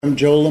I'm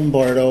Joe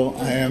Lombardo.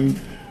 I am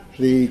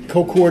the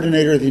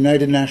co-coordinator of the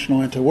United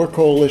National Anti-War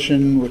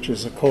Coalition, which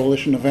is a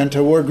coalition of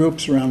anti-war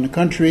groups around the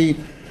country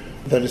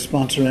that is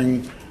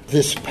sponsoring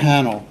this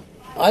panel.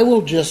 I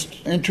will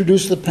just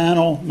introduce the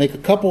panel, make a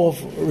couple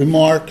of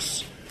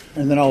remarks,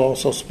 and then I'll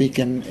also speak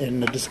in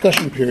the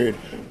discussion period.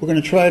 We're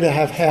going to try to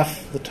have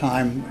half the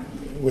time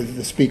with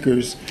the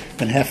speakers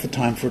and half the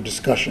time for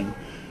discussion,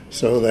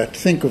 so that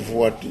think of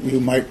what you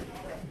might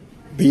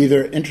be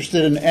either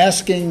interested in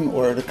asking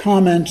or the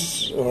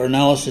comments or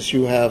analysis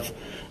you have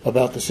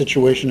about the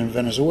situation in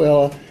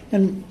Venezuela,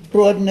 and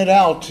broaden it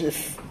out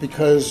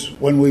because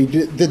when we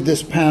did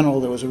this panel,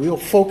 there was a real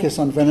focus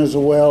on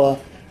Venezuela,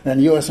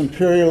 and U.S.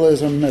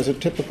 imperialism, as it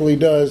typically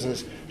does,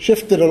 has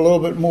shifted a little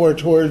bit more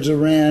towards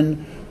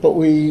Iran, but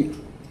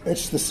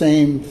it's the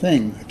same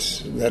thing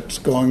that's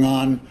going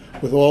on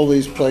with all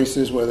these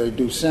places where they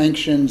do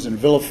sanctions and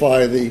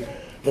vilify the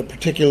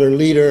particular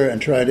leader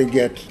and try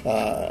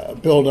to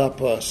build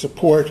up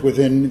support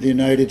within the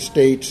United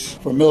States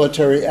for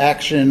military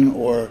action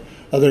or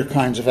other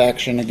kinds of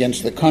action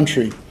against the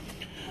country.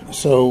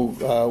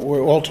 So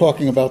we're all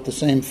talking about the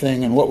same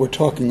thing, and what we're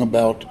talking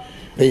about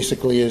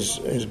basically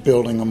is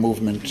building a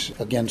movement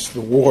against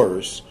the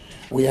wars.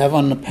 We have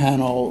on the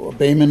panel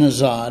Bayman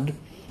Azad,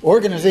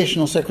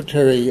 Organizational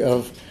Secretary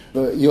of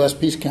the U.S.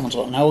 Peace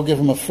Council, and I will give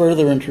him a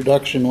further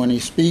introduction when he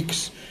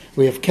speaks.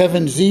 We have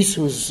Kevin Zeese,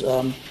 who's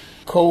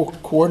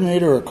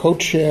co-coordinator or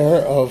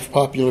co-chair of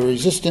Popular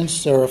Resistance,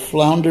 Sarah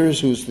Flounders,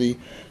 who's the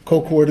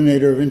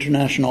co-coordinator of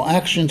International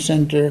Action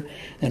Center,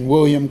 and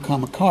William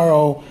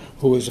Kamikaro,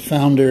 who is a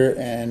founder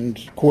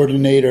and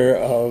coordinator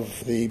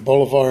of the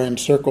Bolivarian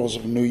Circles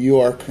of New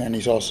York, and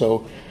he's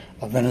also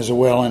a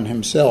Venezuelan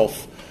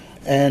himself.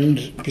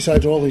 And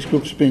besides all these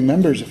groups being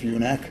members of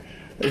UNAC,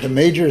 the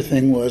major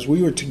thing was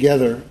we were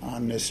together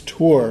on this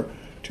tour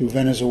to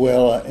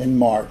Venezuela in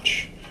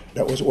March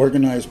that was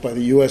organized by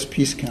the U.S.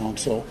 Peace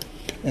Council,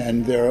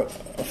 and their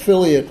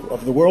affiliate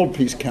of the World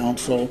Peace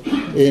Council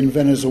in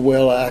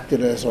Venezuela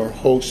acted as our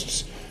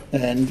hosts,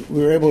 and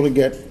we were able to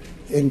get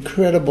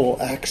incredible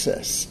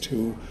access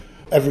to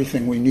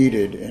everything we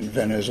needed in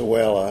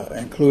Venezuela,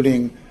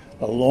 including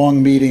a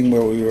long meeting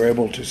where we were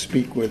able to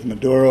speak with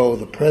Maduro,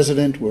 the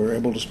president. We were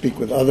able to speak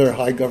with other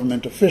high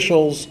government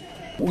officials.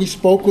 We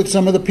spoke with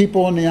some of the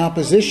people in the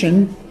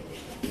opposition.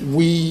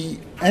 We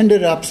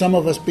ended up, some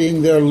of us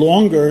being there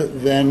longer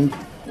than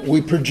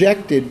we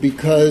projected,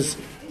 because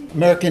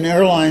American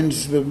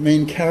Airlines, the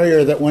main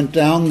carrier that went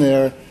down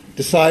there,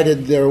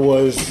 decided there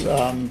was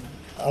a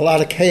lot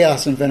of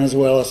chaos in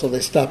Venezuela, so they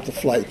stopped the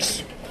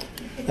flights.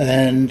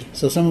 And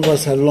so some of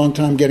us had a long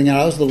time getting out.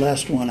 I was the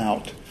last one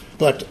out.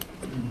 But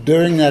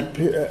during that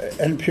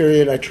end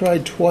period, I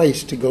tried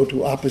twice to go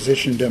to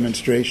opposition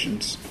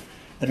demonstrations.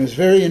 And it was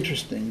very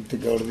interesting to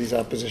go to these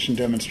opposition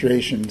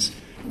demonstrations.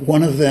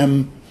 One of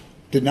them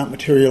did not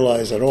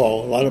materialize at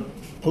all. A lot of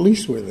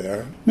police were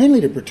there,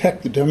 mainly to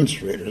protect the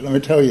demonstrators. Let me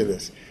tell you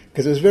this,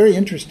 because it was very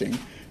interesting,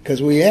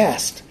 because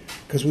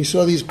we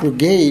saw these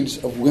brigades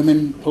of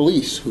women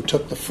police who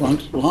took the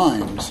front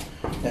lines,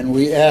 and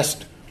we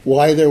asked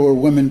why there were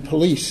women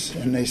police,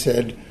 and they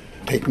said,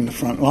 taking the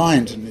front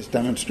lines in this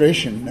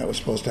demonstration that was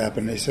supposed to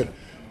happen, they said,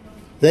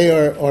 they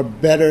are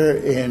better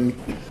in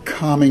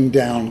calming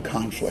down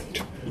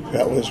conflict.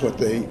 That was what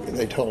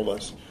they told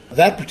us.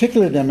 That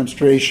particular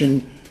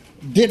demonstration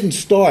didn't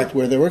start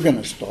where they were going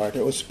to start.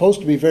 It was supposed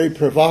to be very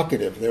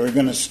provocative. They were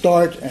going to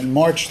start and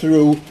march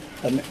through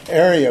an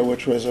area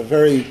which was a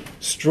very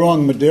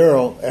strong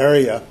Maduro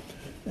area,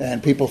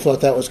 and people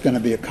thought that was going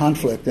to be a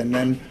conflict, and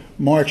then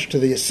march to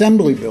the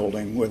Assembly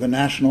building where the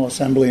National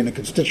Assembly and the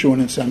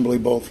Constituent Assembly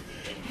both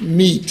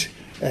meet,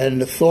 and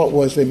the thought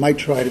was they might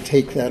try to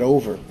take that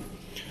over.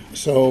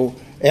 So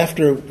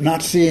after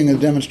not seeing a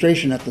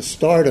demonstration at the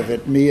start of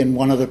it, me and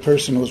one other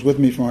person who was with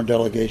me from our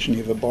delegation,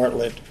 Eva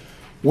Bartlett,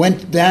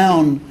 went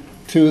down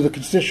to the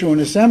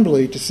Constituent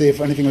Assembly to see if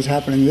anything was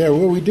happening there,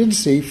 where we did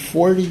see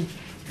 40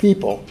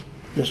 people.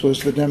 This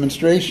was the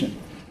demonstration.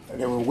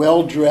 They were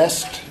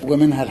well-dressed.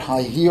 Women had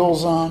high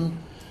heels on,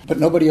 but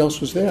nobody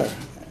else was there.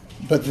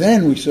 But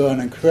then we saw an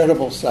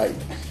incredible sight.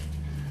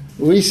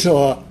 We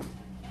saw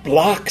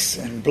blocks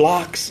and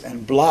blocks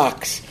and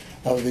blocks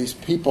of these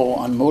people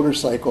on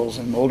motorcycles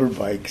and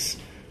motorbikes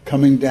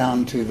coming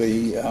down to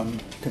the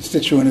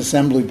Constituent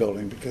Assembly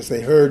building because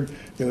they heard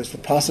there was the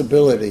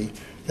possibility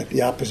that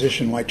the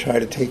opposition might try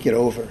to take it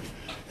over.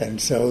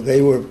 And so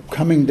they were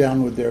coming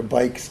down with their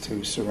bikes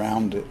to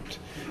surround it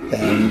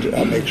and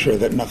make sure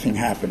that nothing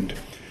happened.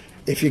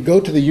 If you go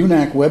to the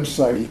UNAC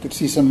website, you could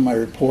see some of my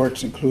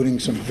reports, including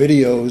some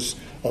videos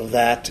of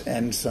that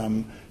and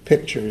some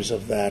pictures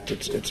of that.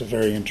 It's a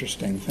very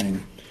interesting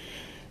thing.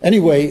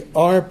 Anyway,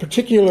 our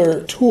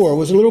particular tour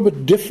was a little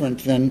bit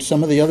different than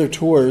some of the other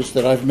tours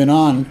that I've been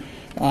on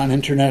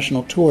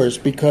international tours,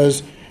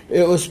 because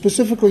it was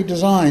specifically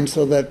designed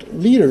so that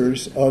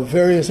leaders of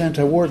various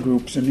anti-war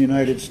groups in the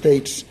United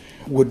States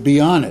would be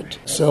on it.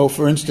 So,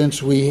 for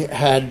instance, we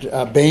had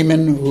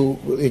Bayman,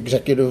 who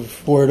executive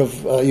board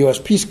of U.S.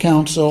 Peace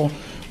Council.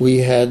 We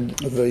had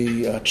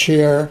the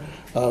chair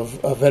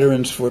of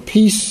Veterans for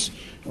Peace.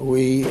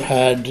 We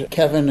had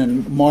Kevin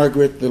and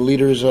Margaret, the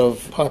leaders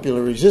of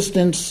Popular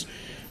Resistance.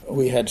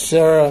 We had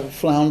Sarah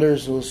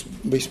Flounders, who will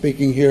be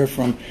speaking here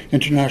from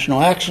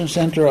International Action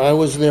Center. I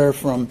was there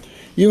from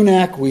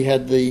UNAC. We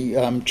had the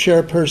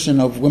chairperson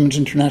of Women's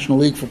International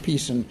League for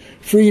Peace and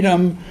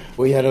Freedom.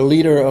 We had a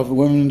leader of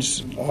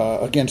Women's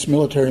Against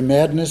Military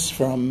Madness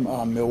from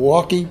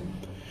Milwaukee.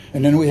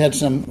 And then we had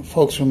some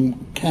folks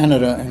from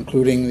Canada,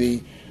 including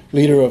the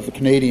leader of the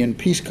Canadian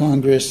Peace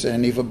Congress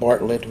and Eva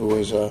Bartlett, who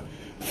is a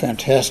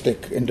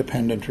fantastic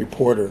independent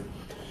reporter.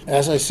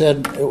 As I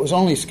said, it was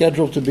only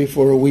scheduled to be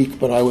for a week,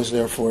 but I was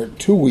there for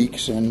 2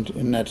 weeks, and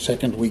in that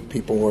second week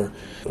people were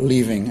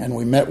leaving. And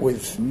we met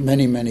with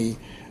many, many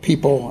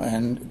people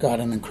and got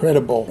an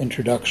incredible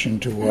introduction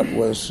to what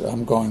was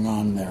going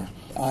on there.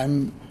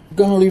 I'm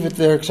going to leave it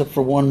there except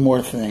for one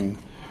more thing.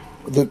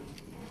 The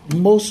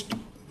most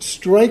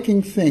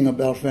striking thing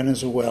about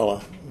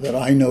Venezuela that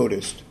I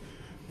noticed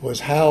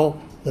was how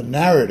the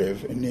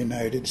narrative in the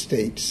United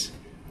States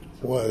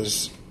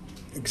was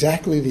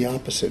exactly the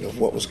opposite of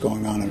what was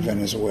going on in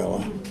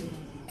Venezuela.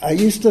 I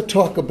used to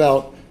talk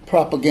about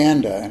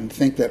propaganda and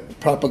think that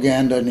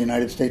propaganda in the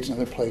United States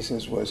and other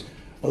places was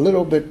a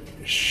little bit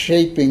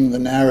shaping the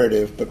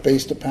narrative, but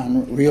based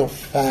upon real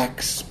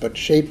facts, but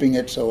shaping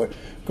it so it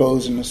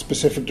goes in a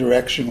specific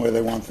direction where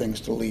they want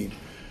things to lead.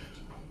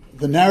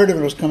 The narrative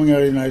that was coming out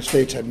of the United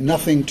States had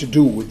nothing to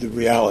do with the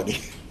reality.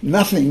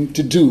 Nothing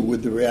to do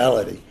with the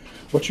reality.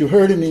 What you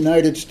heard in the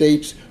United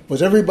States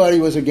was everybody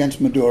was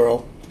against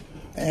Maduro,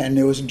 and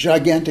there was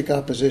gigantic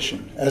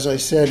opposition. As I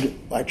said,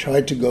 I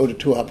tried to go to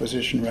 2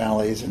 opposition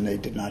rallies, and they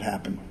did not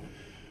happen.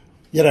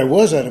 Yet I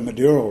was at a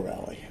Maduro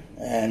rally,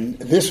 and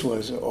this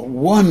was a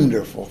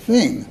wonderful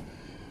thing.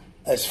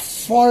 As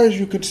far as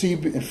you could see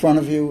in front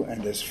of you,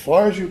 and as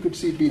far as you could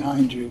see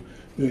behind you,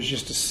 there was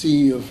just a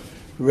sea of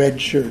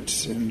red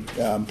shirts and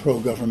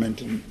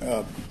pro-government and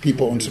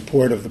people in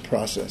support of the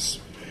process.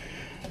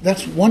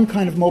 That's one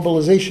kind of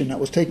mobilization that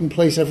was taking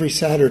place every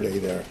Saturday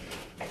there.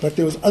 But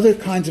there was other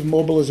kinds of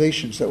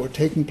mobilizations that were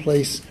taking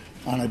place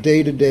on a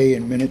day-to-day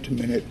and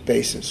minute-to-minute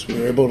basis. We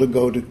were able to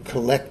go to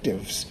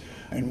collectives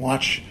and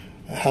watch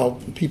how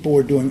people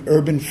were doing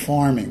urban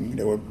farming.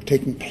 They were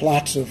taking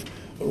plots of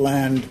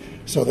land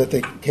so that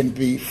they can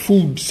be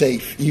food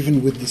safe,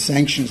 even with the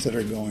sanctions that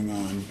are going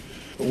on.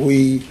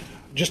 We,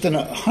 just in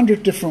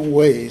 100 different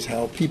ways,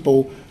 how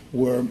people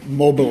were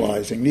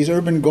mobilizing. These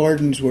urban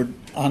gardens were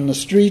on the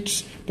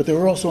streets, but they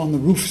were also on the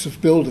roofs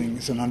of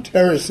buildings and on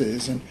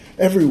terraces and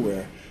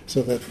everywhere,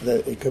 so that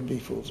it could be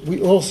fools.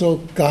 We also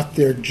got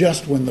there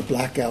just when the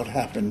blackout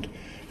happened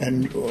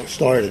and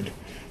started.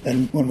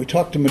 And when we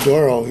talked to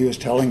Maduro, he was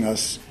telling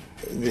us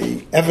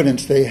the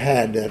evidence they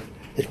had that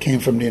it came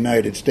from the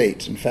United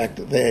States. In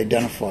fact, they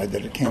identified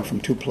that it came from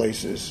 2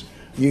 places,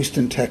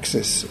 Houston,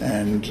 Texas,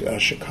 and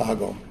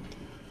Chicago.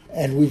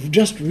 And we've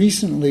just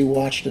recently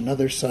watched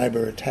another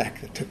cyber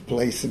attack that took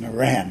place in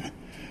Iran.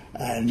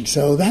 And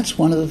so that's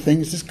one of the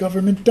things this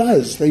government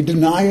does. They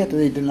deny it,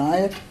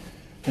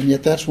 and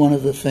yet that's one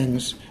of the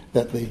things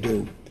that they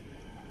do.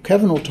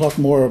 Kevin will talk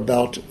more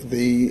about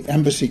the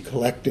embassy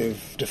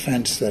collective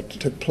defense that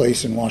took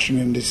place in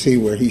Washington, D.C.,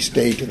 where he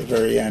stayed to the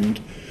very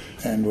end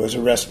and was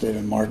arrested,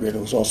 and Margaret,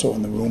 who was also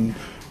in the room,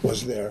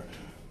 was there.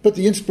 But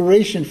the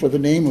inspiration for the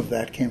name of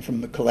that came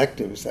from the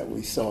collectives that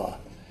we saw.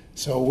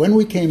 So when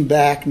we came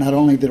back, not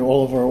only did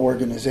all of our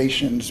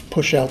organizations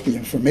push out the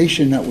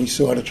information that we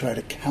saw to try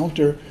to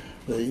counter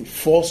the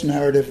false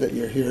narrative that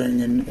you're hearing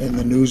in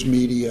the news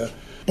media,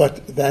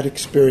 but that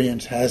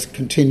experience has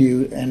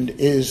continued and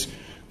is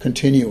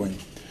continuing.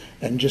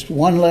 And just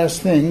one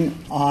last thing,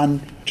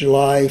 on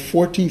July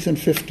 14th and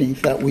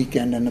 15th, that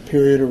weekend and the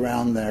period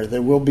around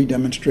there will be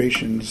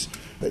demonstrations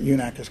that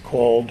UNAC has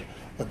called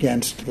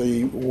against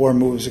the war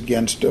moves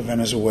against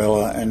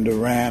Venezuela and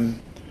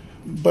Iran.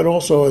 But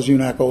also, as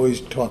UNAC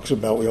always talks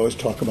about, we always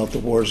talk about the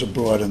wars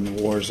abroad and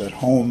the wars at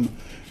home.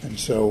 And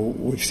so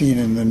we've seen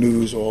in the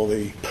news all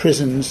the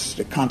prisons,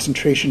 the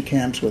concentration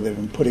camps where they've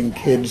been putting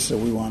kids, so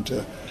we want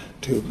to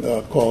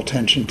call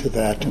attention to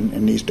that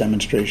in these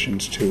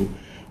demonstrations too.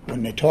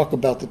 When they talk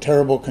about the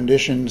terrible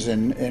conditions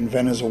in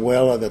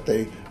Venezuela that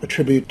they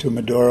attribute to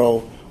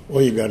Maduro,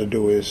 all you got to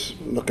do is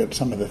look at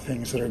some of the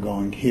things that are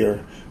going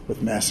here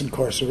with mass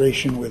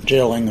incarceration, with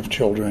jailing of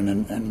children,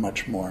 and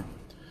much more.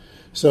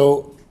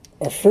 So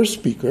our first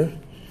speaker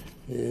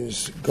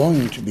is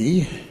going to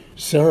be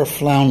Sarah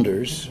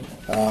Flounders.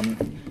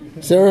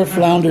 Sarah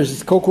Flounders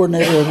is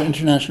co-coordinator of the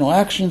International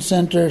Action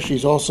Center.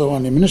 She's also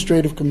on the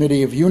administrative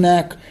committee of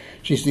UNAC.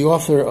 She's the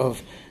author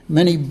of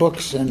many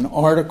books and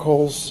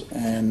articles,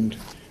 and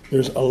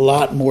there's a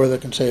lot more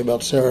that can say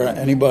about Sarah.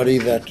 Anybody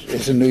that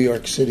is in New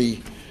York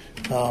City,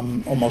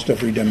 almost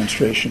every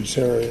demonstration,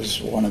 Sarah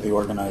is one of the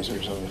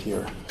organizers of it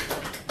here.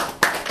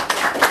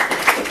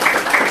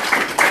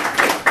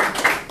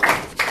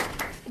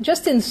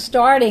 Just in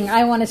starting,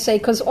 I want to say,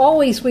 because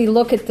always we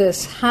look at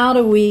this, how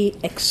do we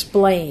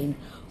explain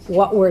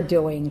what we're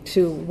doing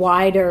to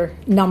wider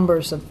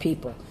numbers of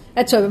people?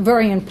 That's a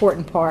very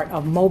important part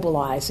of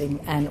mobilizing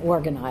and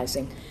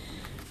organizing.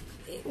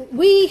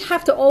 we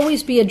have to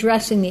always be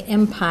addressing the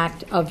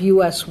impact of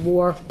U.S.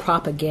 war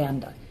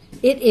propaganda.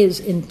 It is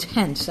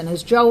intense. And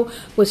as Joe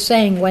was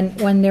saying,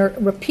 when they're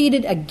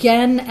repeated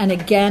again and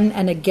again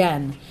and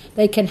again,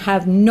 they can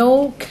have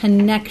no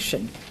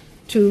connection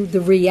to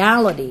the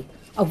reality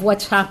of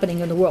what's happening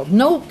in the world.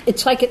 No,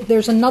 it's like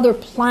there's another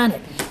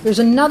planet. There's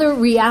another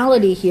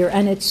reality here,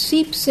 and it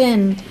seeps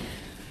in.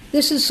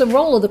 This is the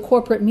role of the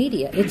corporate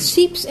media. It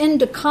seeps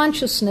into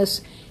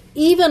consciousness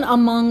even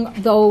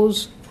among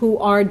those who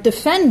are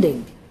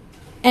defending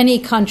any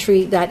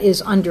country that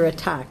is under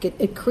attack.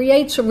 It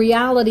creates a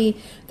reality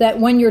that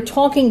when you're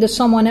talking to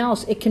someone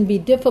else, it can be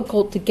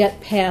difficult to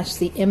get past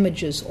the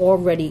images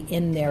already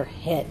in their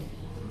head.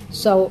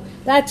 So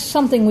that's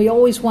something we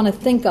always want to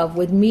think of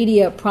with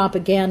media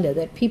propaganda,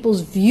 that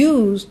people's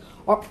views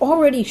are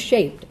already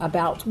shaped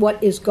about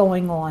what is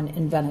going on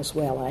in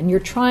Venezuela. And you're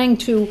trying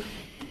to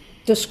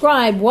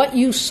describe what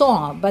you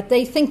saw, but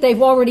they think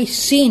they've already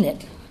seen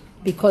it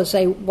because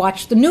they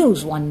watched the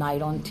news one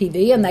night on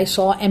TV and they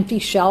saw empty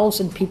shelves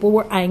and people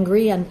were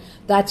angry, and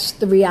that's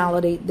the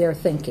reality they're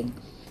thinking.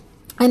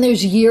 And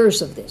there's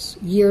years of this.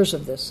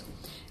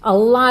 A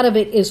lot of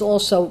it is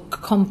also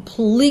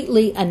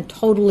completely and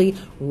totally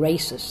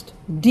racist,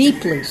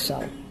 deeply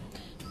so.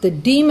 The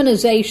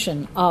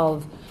demonization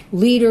of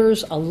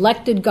leaders,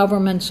 elected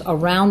governments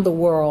around the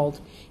world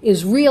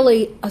is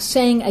really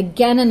saying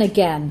again and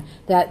again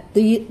that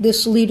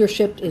this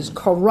leadership is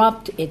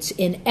corrupt, it's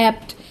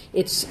inept,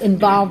 it's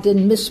involved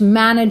in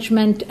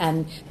mismanagement,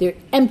 and their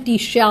empty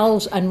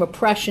shelves and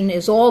repression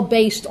is all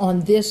based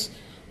on this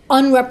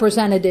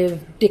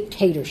unrepresentative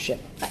dictatorship.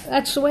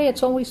 That's the way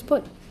it's always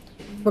put,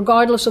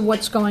 regardless of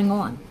what's going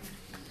on.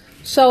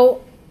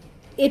 So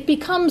it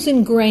becomes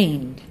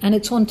ingrained, and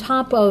it's on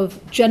top of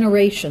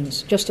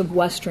generations just of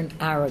Western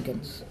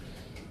arrogance.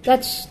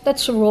 That's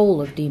the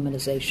role of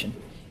demonization.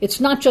 It's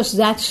not just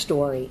that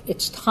story.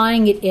 It's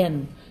tying it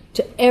in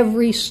to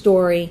every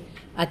story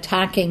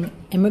attacking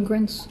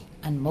immigrants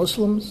and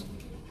Muslims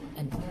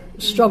and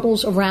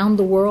struggles around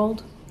the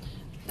world,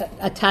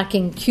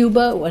 attacking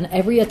Cuba, when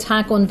every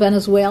attack on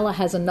Venezuela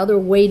has another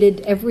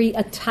weighted, every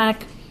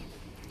attack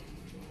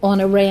on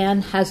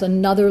Iran has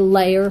another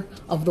layer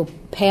of the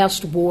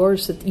past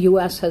wars that the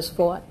U.S. has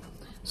fought.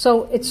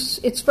 So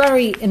it's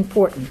very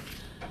important.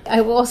 I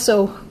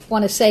also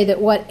want to say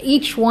that what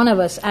each one of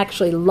us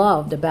actually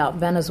loved about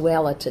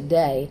Venezuela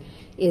today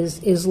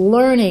is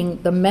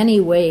learning the many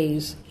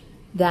ways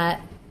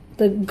that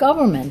the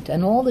government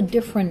and all the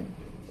different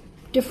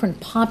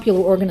popular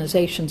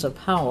organizations of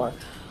power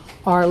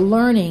are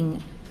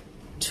learning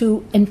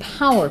to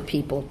empower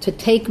people to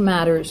take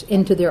matters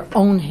into their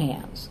own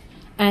hands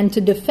and to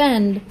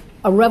defend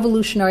a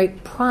revolutionary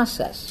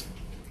process.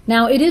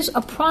 Now, it is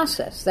a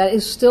process that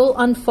is still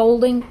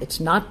unfolding. It's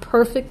not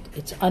perfect.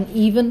 It's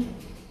uneven.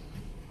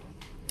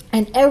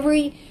 And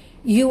every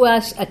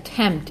U.S.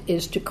 attempt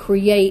is to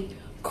create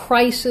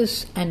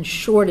crisis and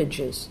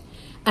shortages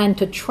and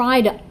to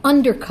try to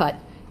undercut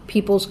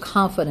people's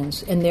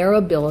confidence in their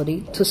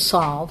ability to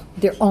solve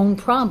their own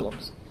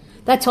problems.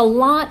 That's a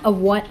lot of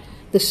what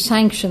the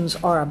sanctions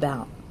are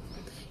about.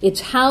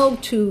 It's how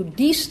to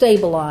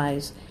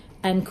destabilize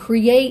and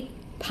create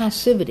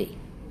passivity,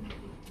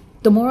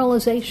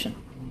 demoralization,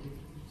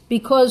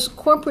 because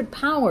corporate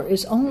power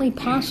is only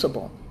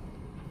possible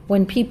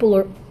when people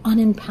are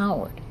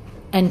unempowered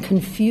and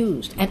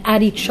confused and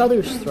at each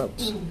other's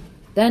throats.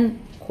 Then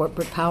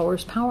corporate power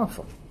is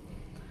powerful.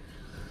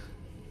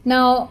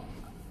 Now,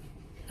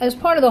 as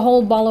part of the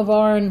whole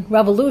Bolivarian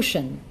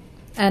revolution,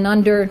 and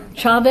under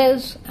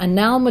Chavez and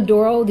now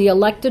Maduro, the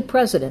elected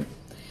president,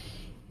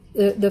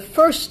 the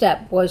first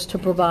step was to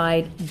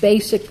provide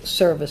basic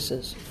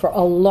services for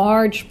a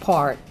large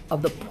part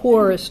of the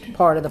poorest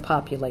part of the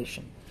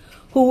population,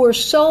 who were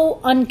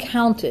so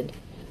uncounted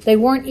they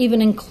weren't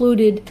even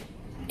included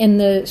in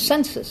the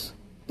census.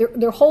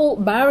 Their whole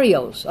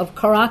barrios of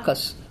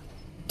Caracas,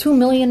 2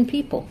 million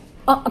people,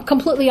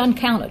 completely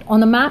uncounted. On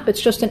the map,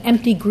 it's just an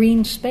empty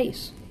green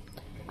space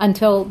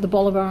until the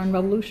Bolivarian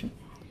Revolution.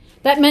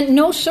 That meant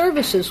no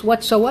services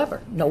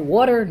whatsoever. No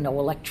water, no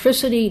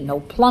electricity, no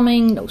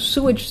plumbing, no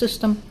sewage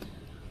system.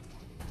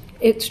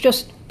 It's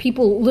just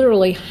people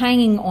literally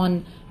hanging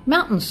on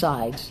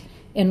mountainsides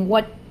in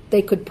what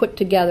they could put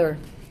together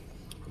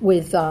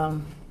with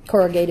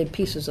corrugated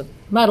pieces of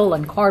metal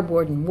and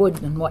cardboard and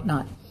wood and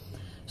whatnot.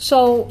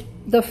 So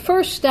the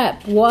first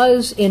step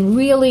was in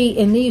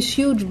these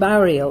huge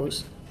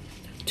barrios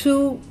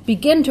to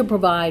begin to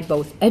provide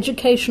both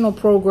educational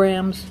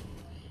programs,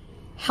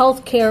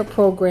 healthcare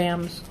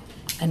programs,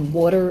 and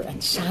water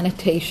and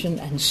sanitation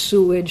and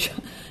sewage,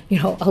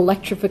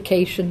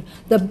 electrification,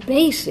 the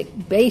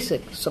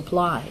basic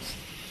supplies,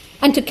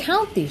 and to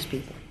count these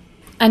people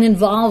and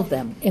involve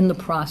them in the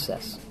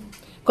process.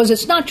 Because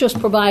it's not just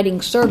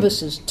providing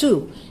services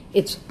too,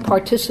 it's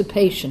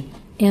participation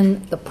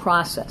in the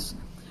process.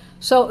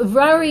 So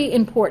very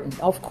important.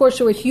 Of course,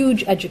 there were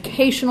huge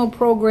educational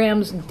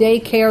programs,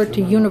 daycare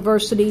to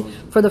university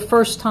for the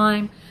first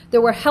time.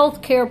 There were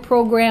health care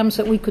programs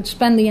that we could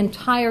spend the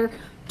entire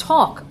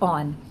talk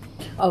on,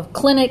 of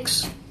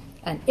clinics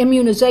and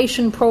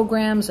immunization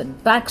programs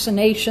and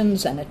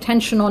vaccinations and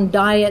attention on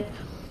diet,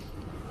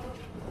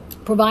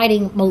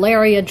 providing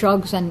malaria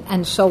drugs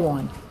and so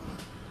on.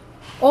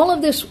 All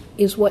of this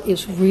is what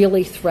is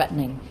really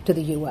threatening to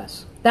the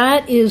U.S.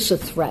 That is a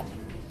threat.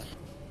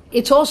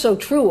 It's also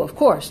true, of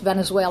course,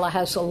 Venezuela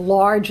has the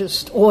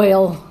largest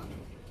oil,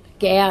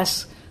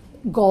 gas,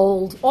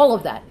 gold, all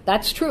of that.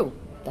 That's true.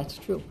 That's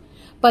true.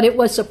 But it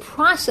was a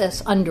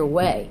process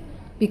underway,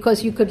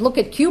 because you could look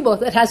at Cuba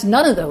that has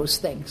none of those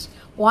things.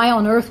 Why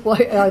on earth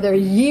are there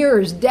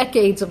years,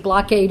 decades of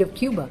blockade of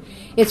Cuba?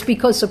 It's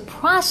because the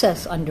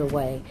process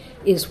underway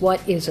is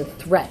what is a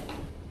threat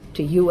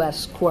to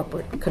U.S.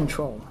 corporate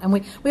control. And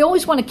we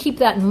always want to keep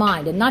that in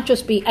mind and not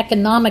just be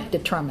economic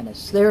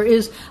determinists. There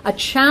is a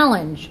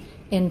challenge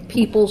in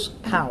people's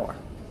power,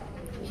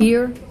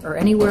 here or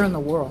anywhere in the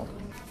world.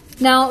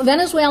 Now,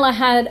 Venezuela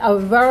had a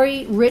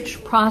very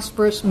rich,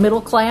 prosperous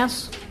middle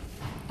class,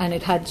 and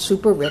it had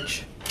super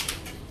rich.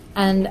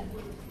 And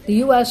the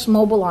U.S.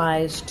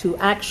 mobilized to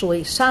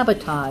actually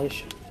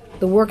sabotage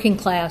the working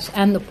class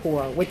and the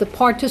poor with the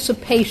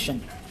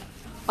participation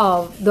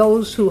of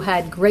those who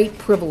had great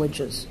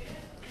privileges.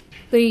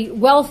 The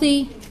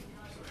wealthy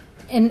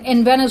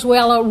in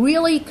Venezuela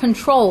really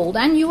controlled,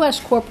 and U.S.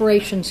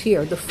 corporations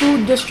here, the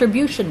food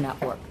distribution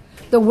network,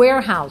 the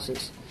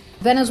warehouses.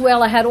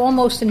 Venezuela had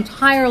almost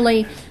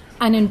entirely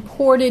an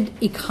imported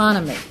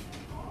economy.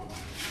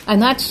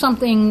 And that's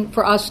something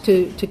for us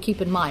to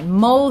keep in mind.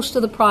 Most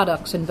of the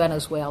products in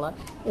Venezuela,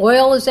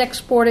 oil is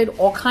exported,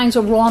 all kinds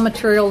of raw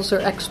materials are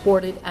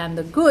exported, and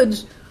the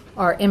goods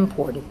are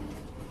imported.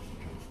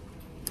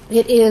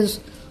 It is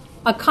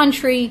a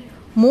country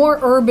more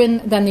urban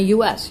than the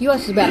U.S. The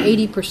U.S. is about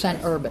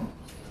 80% urban.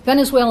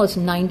 Venezuela is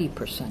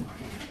 90%.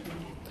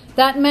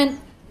 That meant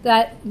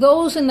that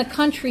those in the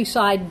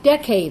countryside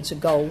decades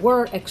ago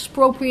were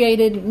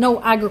expropriated,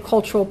 no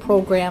agricultural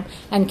program,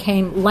 and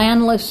came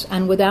landless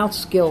and without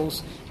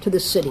skills to the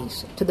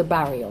cities, to the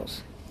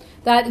barrios.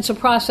 That it's a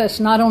process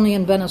not only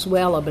in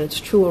Venezuela, but it's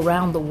true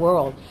around the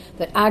world,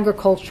 that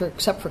agriculture,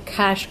 except for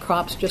cash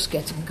crops, just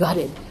gets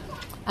gutted.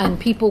 And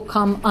people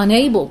come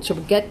unable to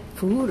get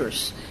food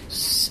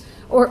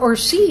or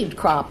seed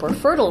crop or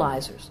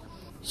fertilizers.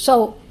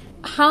 So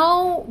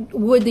how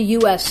would the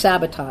U.S.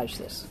 sabotage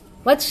this?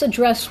 Let's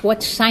address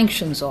what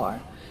sanctions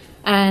are.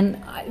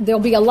 And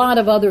there'll be a lot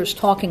of others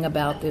talking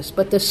about this,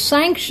 but the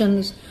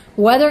sanctions,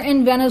 whether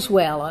in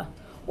Venezuela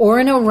or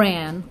in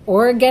Iran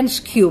or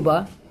against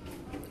Cuba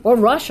or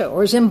Russia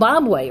or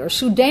Zimbabwe or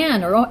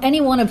Sudan or any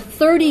one of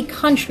 30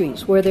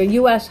 countries where the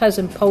U.S. has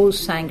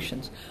imposed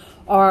sanctions,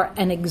 are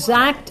an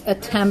exact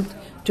attempt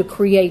to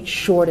create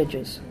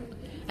shortages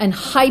and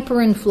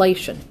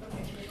hyperinflation,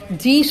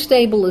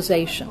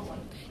 destabilization.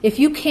 If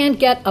you can't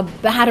get a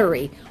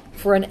battery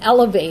for an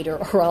elevator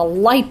or a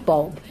light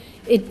bulb,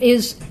 it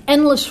is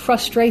endless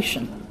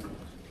frustration.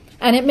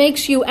 And it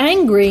makes you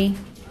angry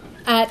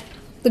at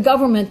the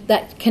government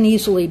that can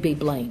easily be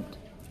blamed.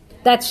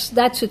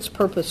 That's its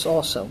purpose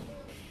also.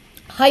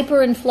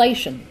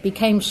 Hyperinflation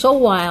became so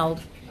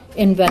wild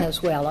in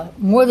Venezuela,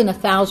 more than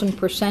 1,000%,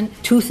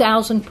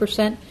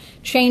 2,000%,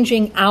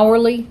 changing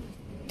hourly,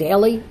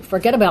 daily,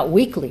 forget about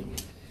weekly.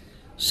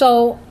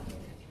 So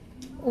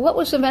what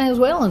was the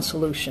Venezuelan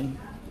solution?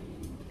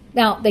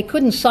 Now, they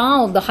couldn't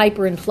solve the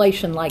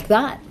hyperinflation like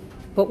that,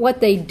 but what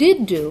they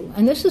did do,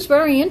 and this is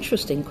very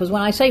interesting, because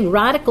when I say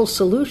radical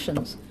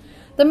solutions,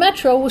 the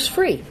metro was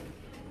free.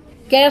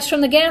 Gas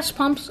from the gas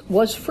pumps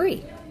was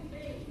free.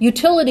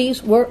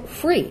 Utilities were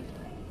free.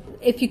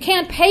 If you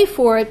can't pay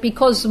for it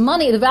because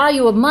the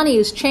value of money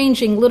is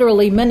changing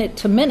literally minute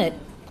to minute,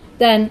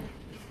 then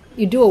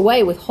you do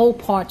away with whole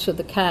parts of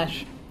the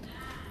cash.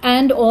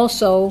 And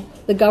also,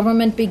 the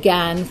government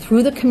began,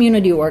 through the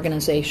community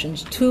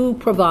organizations, to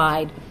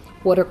provide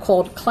what are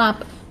called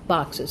clap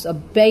boxes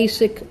of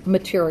basic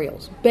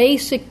materials,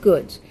 basic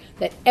goods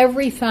that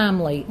every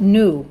family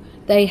knew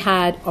they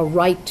had a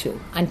right to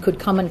and could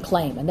come and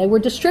claim. And they were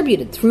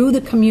distributed through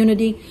the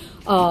community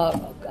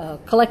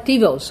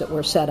collectivos that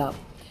were set up.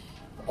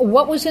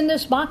 What was in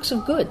this box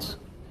of goods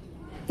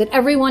that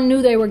everyone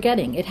knew they were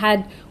getting? It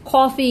had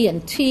coffee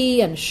and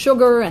tea and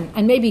sugar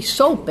and maybe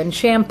soap and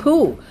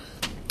shampoo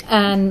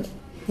and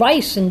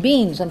rice and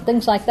beans and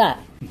things like that.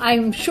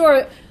 I'm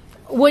sure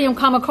William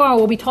Kamakura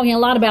will be talking a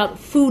lot about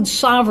food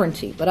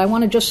sovereignty, but I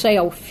want to just say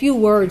a few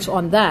words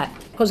on that,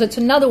 because it's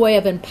another way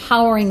of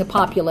empowering the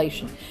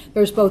population.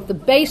 There's both the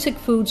basic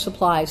food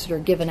supplies that are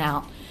given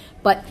out,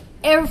 but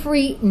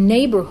every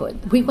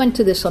neighborhood, we went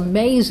to this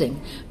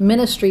amazing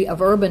Ministry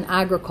of Urban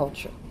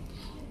Agriculture,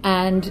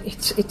 and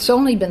it's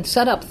only been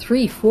set up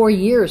 3-4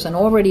 years and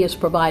already is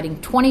providing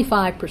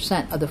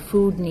 25% of the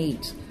food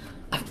needs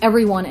of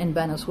everyone in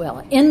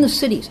Venezuela, in the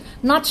cities,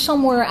 not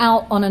somewhere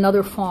out on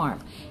another farm.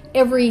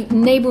 Every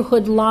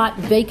neighborhood lot,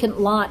 vacant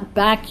lot,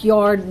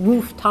 backyard,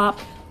 rooftop,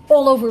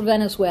 all over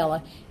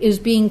Venezuela is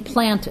being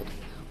planted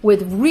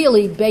with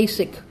really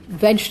basic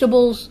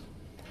vegetables,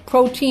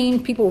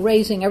 protein, people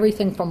raising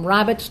everything from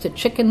rabbits to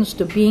chickens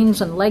to beans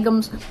and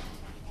legumes.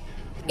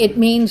 It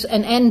means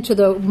an end to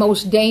the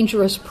most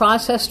dangerous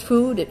processed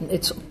food.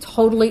 It's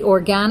totally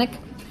organic.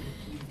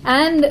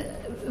 And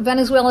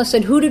Venezuela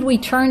said, who did we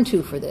turn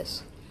to for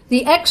this?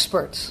 The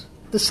experts,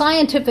 the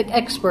scientific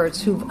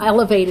experts who've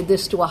elevated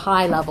this to a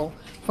high level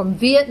from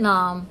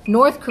Vietnam,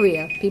 North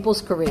Korea,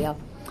 People's Korea,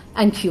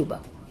 and Cuba.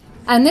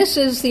 And this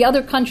is the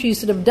other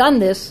countries that have done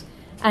this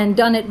and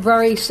done it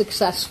very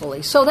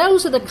successfully. So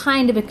those are the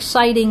kind of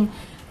exciting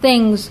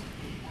things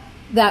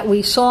that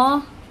we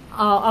saw.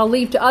 I'll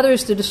leave to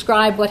others to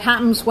describe what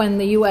happens when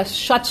the U.S.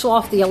 shuts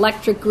off the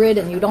electric grid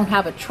and you don't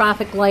have a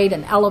traffic light,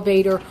 an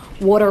elevator,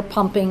 water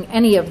pumping,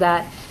 any of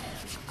that.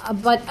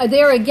 But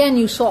there again,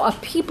 you saw a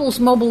people's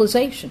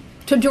mobilization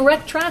to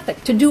direct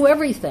traffic, to do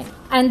everything.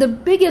 And the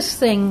biggest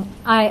thing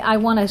I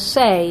want to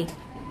say,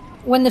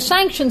 when the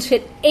sanctions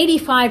hit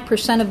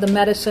 85% of the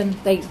medicine,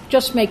 they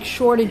just make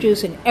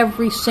shortages in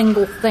every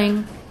single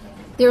thing.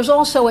 There's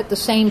also at the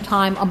same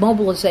time a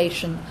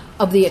mobilization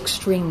of the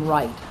extreme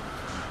right.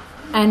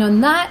 And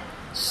on that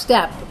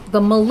step,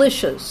 the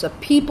militias, the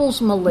people's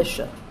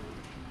militia,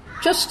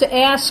 just to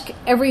ask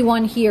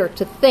everyone here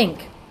to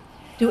think,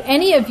 do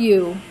any of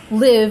you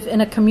live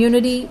in a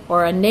community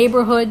or a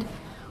neighborhood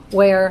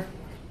where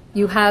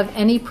you have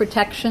any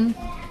protection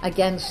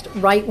against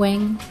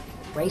right-wing,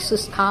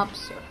 racist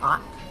cops or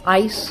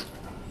ICE,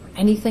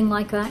 anything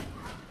like that?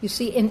 You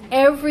see, in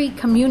every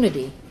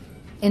community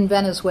in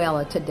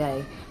Venezuela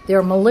today, there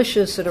are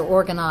militias that are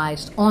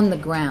organized on the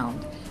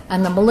ground,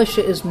 and the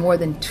militia is more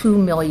than 2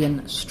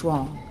 million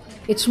strong.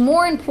 It's a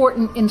more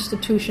important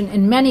institution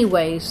in many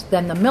ways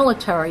than the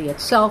military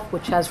itself,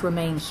 which has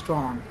remained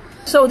strong.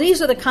 So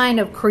these are the kind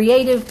of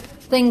creative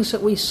things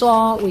that we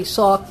saw. We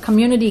saw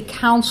community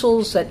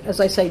councils that, as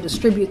I say,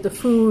 distribute the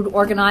food,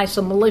 organize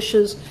the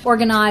militias,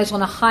 organize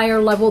on a higher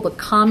level the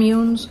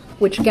communes,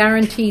 which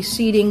guarantee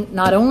seating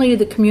not only to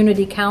the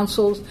community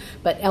councils,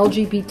 but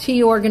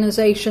LGBT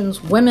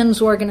organizations,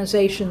 women's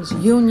organizations,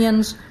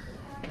 unions,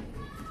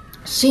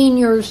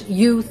 seniors,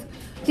 youth.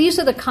 These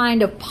are the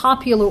kind of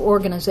popular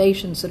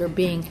organizations that are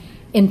being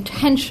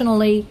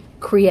intentionally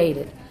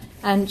created.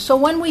 And so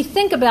when we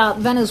think about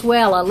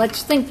Venezuela,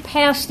 let's think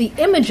past the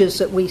images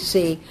that we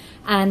see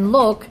and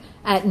look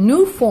at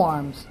new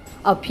forms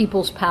of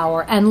people's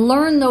power and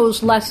learn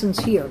those lessons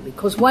here.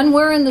 Because when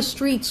we're in the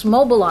streets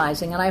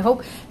mobilizing, and I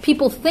hope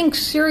people think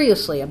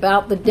seriously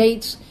about the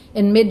dates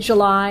in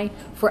mid-July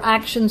for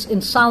actions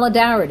in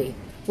solidarity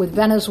with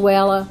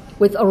Venezuela,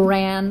 with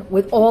Iran,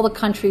 with all the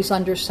countries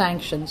under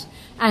sanctions,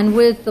 and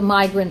with the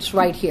migrants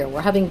right here.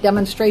 We're having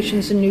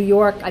demonstrations in New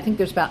York. I think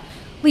there's about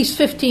at least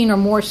 15 or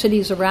more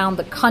cities around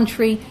the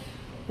country.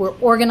 We're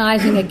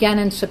organizing again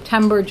in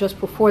September, just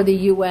before the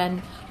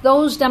UN.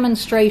 Those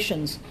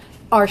demonstrations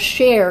are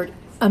shared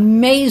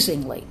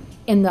amazingly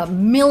in the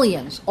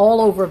millions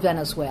all over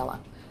Venezuela.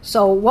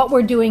 So what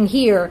we're doing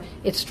here,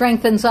 it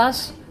strengthens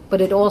us, but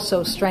it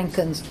also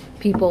strengthens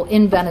people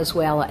in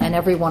Venezuela and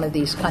every one of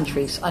these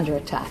countries under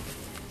attack.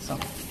 So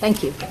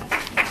thank you.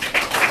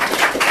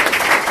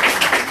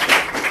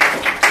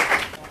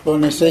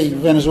 When they say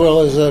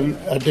Venezuela is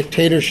a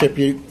dictatorship,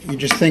 you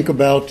just think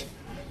about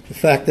the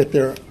fact that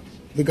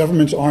the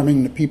government's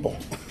arming the people.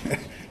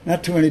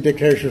 Not too many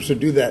dictatorships would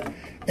do that.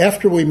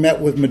 After we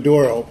met with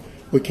Maduro,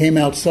 we came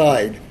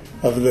outside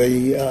of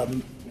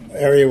the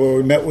area where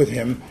we met with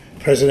him,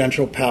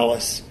 Presidential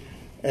Palace,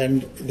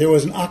 and there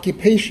was an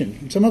occupation.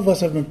 And some of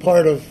us have been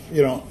part of,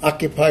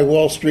 Occupy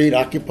Wall Street,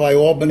 Occupy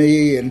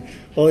Albany, and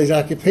all these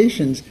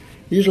occupations,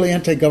 usually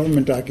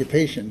anti-government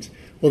occupations.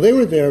 Well, they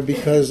were there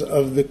because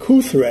of the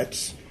coup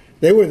threats.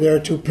 They were there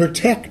to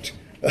protect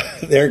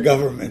their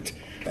government.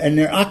 And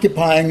they're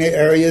occupying the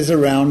areas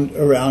around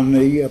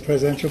the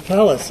presidential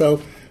palace.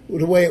 So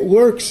the way it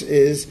works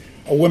is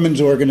a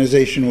women's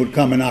organization would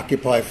come and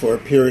occupy for a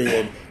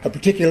period. A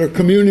particular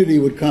community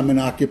would come and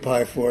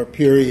occupy for a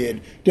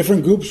period.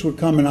 Different groups would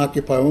come and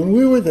occupy. When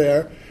we were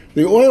there,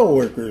 the oil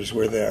workers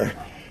were there.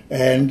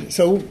 And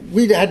so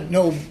we had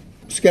no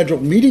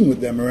scheduled meeting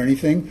with them or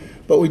anything,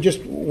 but we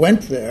just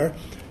went there.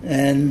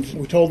 And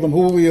we told them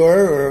who we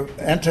were,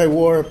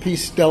 anti-war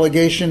peace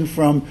delegation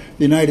from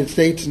the United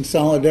States in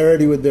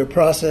solidarity with their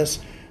process.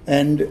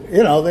 And,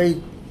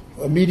 they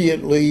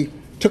immediately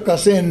took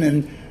us in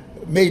and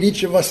made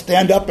each of us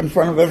stand up in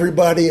front of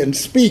everybody and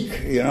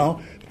speak,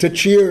 to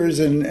cheers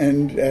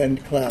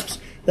and claps.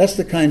 That's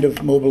the kind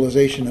of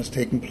mobilization that's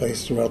taking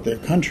place throughout their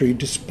country,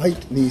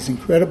 despite these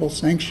incredible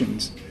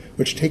sanctions,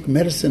 which take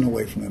medicine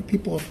away from them.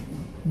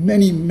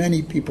 Many,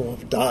 many people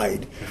have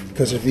died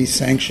because of these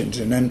sanctions.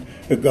 And then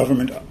the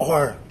government,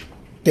 our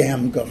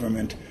damn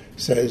government,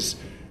 says,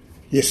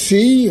 you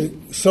see,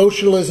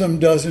 socialism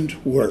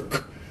doesn't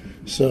work.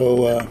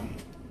 So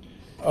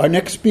our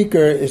next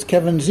speaker is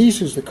Kevin Zeese,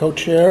 who's the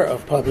co-chair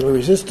of Popular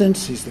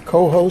Resistance. He's the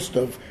co-host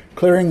of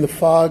Clearing the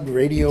Fog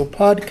radio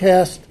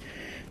podcast.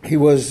 He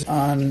was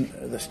on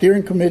the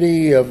steering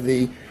committee of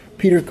the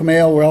Peter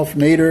Kamel, Ralph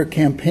Nader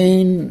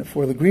campaign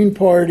for the Green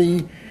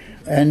Party.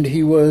 And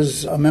he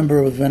was a member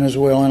of the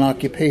Venezuelan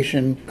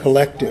Occupation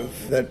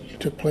Collective that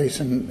took place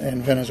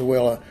in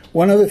Venezuela.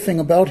 One other thing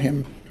about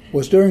him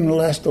was during the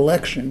last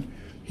election,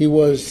 He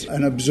was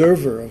an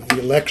observer of the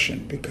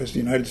election because the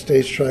United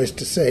States tries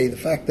to say the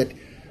fact that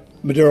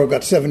Maduro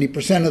got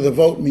 70% of the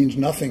vote means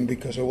nothing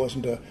because it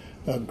wasn't a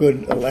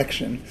good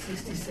election.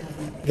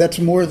 67. That's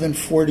more than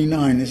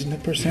 49, isn't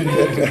it, percent?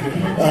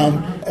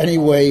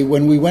 Anyway,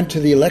 when we went to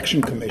the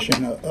Election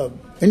Commission, an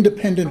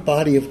independent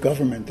body of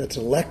government that's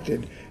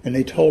elected, and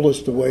they told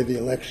us the way the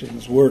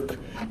elections work,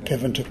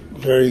 Kevin took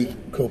very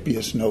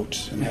copious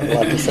notes and had a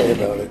lot to say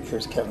about it.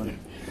 Here's Kevin.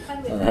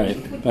 All right,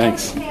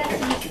 thanks.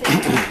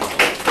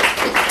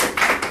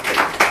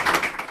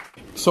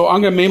 So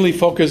I'm going to mainly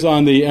focus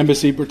on the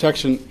Embassy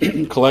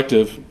Protection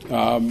Collective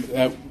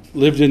that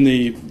lived in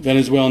the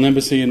Venezuelan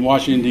embassy in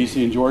Washington,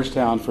 D.C. and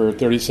Georgetown for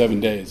 37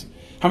 days.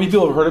 How many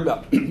people have heard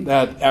about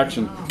that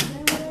action?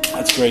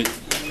 That's great.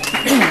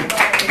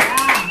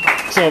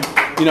 So,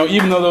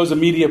 even though there was a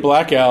media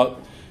blackout,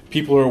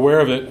 people are aware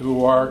of it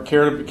who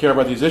care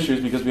about these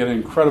issues because we had an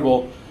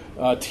incredible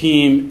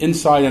team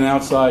inside and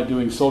outside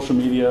doing social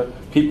media,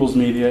 people's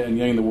media, and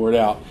getting the word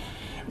out.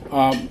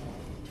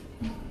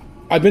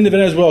 I've been to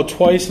Venezuela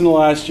twice in the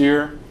last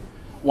year.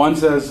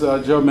 Once, as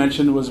Joe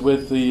mentioned, was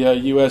with the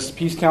U.S.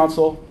 Peace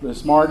Council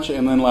this March,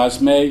 and then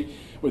last May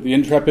with the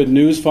Intrepid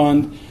News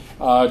Fund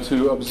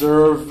to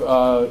observe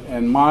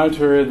and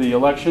monitor the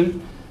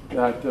election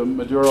that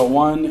Maduro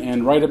won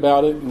and write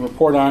about it and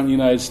report on it in the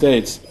United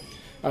States.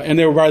 And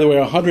there were, by the way,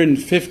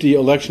 150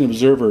 election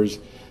observers,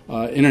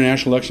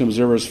 international election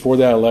observers for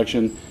that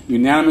election,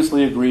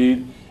 unanimously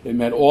agreed. It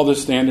met all the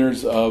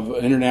standards of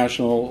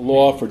international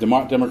law for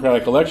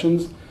democratic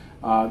elections.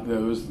 There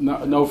was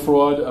no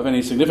fraud of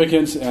any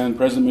significance, and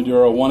President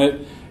Maduro won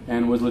it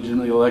and was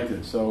legitimately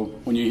elected. So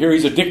when you hear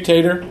he's a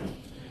dictator,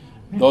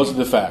 those are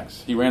the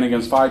facts. He ran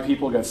against 5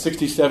 people, got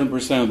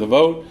 67% of the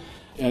vote,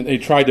 and they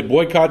tried to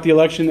boycott the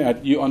election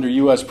under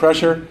U.S.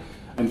 pressure.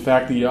 In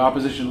fact, the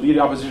lead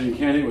opposition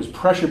candidate was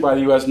pressured by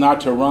the U.S.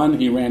 not to run.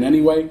 He ran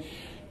anyway.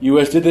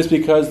 U.S. did this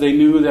because they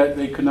knew that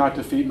they could not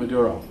defeat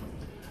Maduro.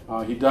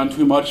 He'd done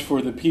too much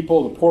for the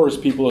people, the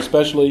poorest people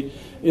especially,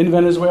 in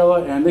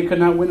Venezuela, and they could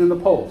not win in the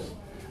polls.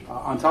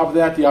 On top of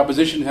that, the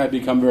opposition had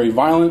become very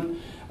violent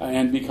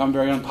and become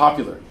very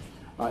unpopular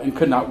and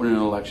could not win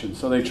an election.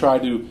 So they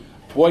tried to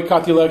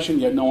boycott the election,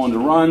 get no one to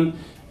run,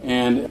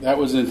 and that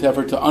was an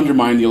effort to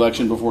undermine the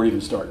election before it even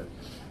started.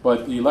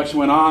 But the election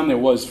went on. There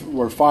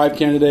were 5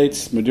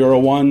 candidates. Maduro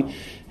won.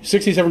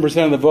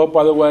 67% of the vote,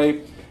 by the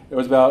way. It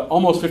was about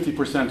almost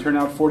 50%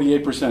 turnout,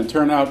 48%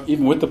 turnout,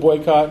 even with the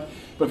boycott.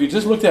 But if you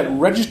just looked at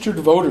registered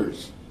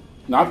voters,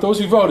 not those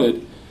who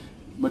voted,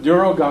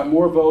 Maduro got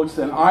more votes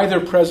than either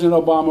President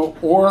Obama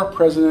or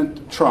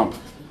President Trump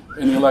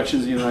in the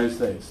elections in the United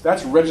States.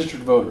 That's registered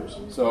voters.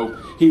 So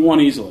he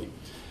won easily.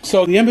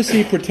 So the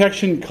Embassy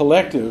Protection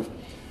Collective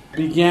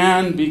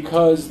began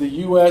because the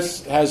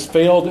U.S. has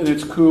failed in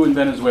its coup in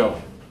Venezuela.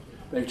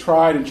 They've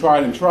tried and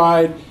tried and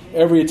tried.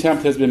 Every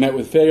attempt has been met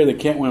with failure. They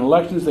can't win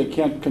elections. They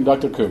can't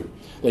conduct a coup.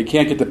 They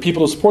can't get the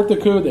people to support the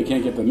coup. They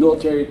can't get the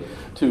military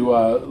to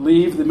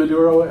leave the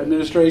Maduro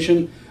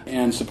administration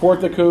and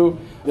support the coup.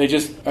 They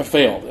just have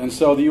failed. And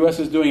so the U.S.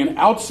 is doing an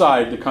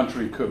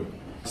outside-the-country coup,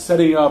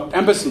 setting up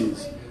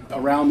embassies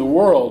around the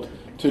world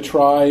to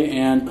try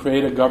and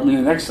create a government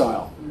in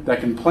exile that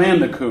can plan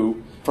the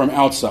coup from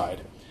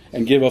outside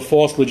and give a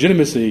false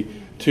legitimacy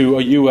to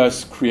a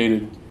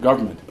U.S.-created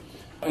government.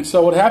 And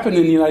so what happened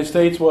in the United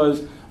States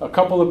was a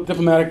couple of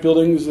diplomatic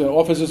buildings,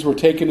 offices were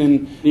taken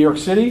in New York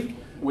City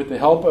with the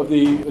help of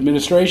the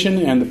administration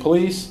and the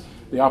police.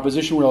 The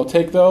opposition were able to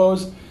take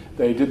those.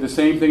 They did the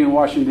same thing in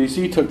Washington,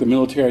 D.C., took the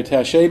military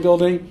attaché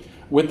building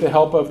with the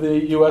help of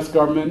the U.S.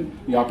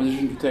 government. The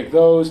opposition could take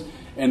those.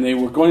 And they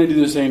were going to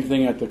do the same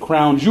thing at the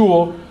Crown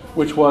Jewel,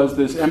 which was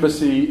this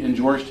embassy in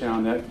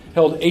Georgetown that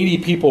held 80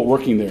 people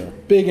working there.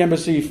 Big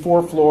embassy,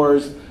 4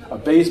 floors, a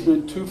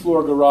basement,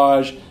 2-floor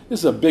garage. This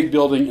is a big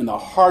building in the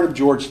heart of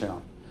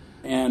Georgetown.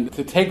 And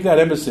to take that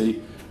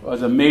embassy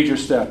was a major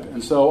step.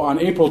 And so on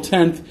April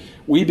 10th,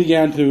 we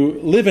began to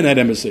live in that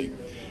embassy.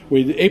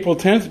 April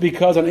 10th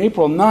because on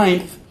April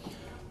 9th,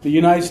 the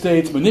United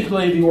States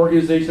manipulated the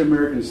Organization of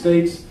American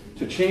States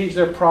to change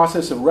their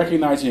process of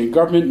recognizing a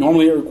government.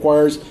 Normally it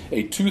requires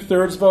a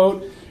 2/3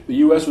 vote. The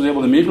U.S. was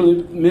able to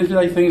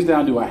manipulate things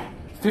down to a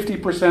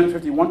 50%,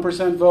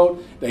 51%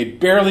 vote. They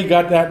barely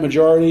got that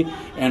majority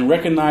and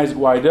recognized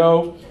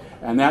Guaido.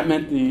 And that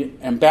meant the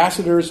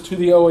ambassadors to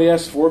the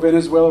OAS for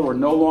Venezuela were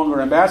no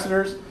longer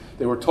ambassadors.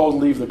 They were told to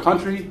leave the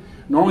country.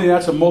 Normally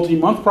that's a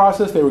multi-month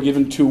process. They were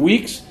given 2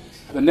 weeks.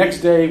 The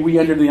next day we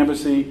entered the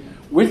embassy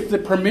with the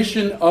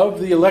permission of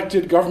the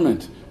elected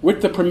government,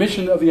 with the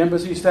permission of the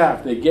embassy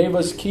staff. They gave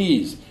us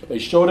keys. They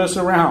showed us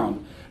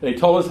around. They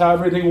told us how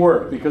everything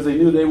worked because they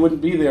knew they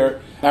wouldn't be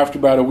there after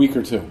about a week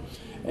or 2.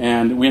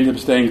 And we ended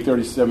up staying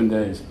 37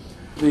 days.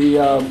 And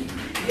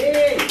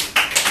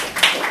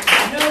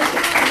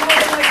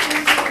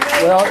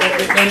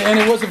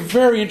it was a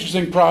very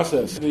interesting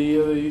process.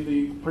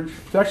 The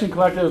Protection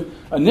Collective,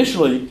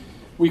 initially,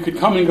 we could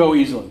come and go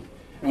easily.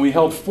 And we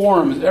held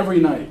forums every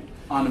night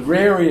on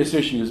various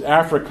issues,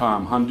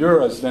 AFRICOM,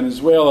 Honduras,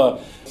 Venezuela,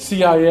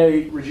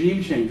 CIA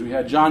regime change. We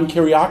had John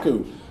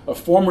Kiriakou a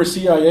former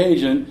CIA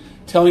agent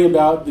telling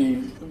about the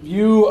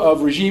view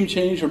of regime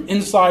change from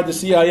inside the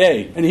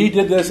CIA. And he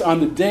did this on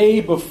the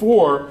day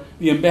before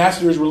the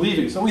ambassadors were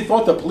leaving. So we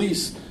thought the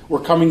police were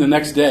coming the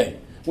next day.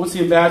 Once the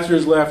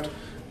ambassadors left,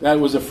 that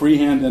was a free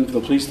hand then for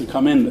the police to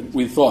come in,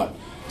 we thought.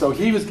 So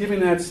he was giving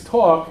that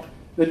talk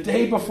the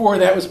day before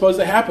that was supposed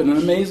to happen, an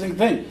amazing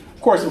thing.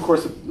 Of course,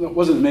 it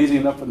wasn't amazing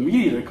enough for the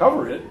media to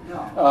cover it.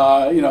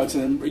 It's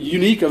a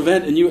unique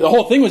event, and the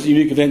whole thing was a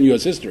unique event in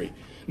U.S. history.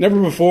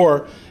 Never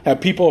before have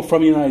people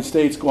from the United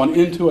States gone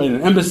into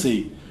an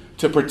embassy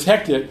to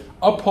protect it,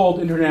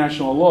 uphold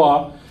international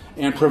law,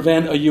 and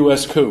prevent a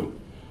U.S. coup.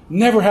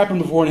 Never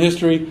happened before in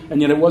history,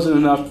 and yet it wasn't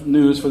enough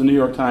news for the New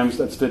York Times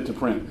that's fit to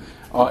print.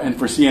 And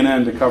for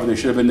CNN to cover, they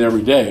should have been there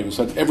every day.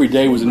 Every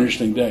day was an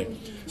interesting day.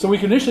 So we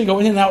could initially go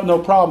in and out, no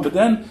problem. But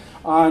then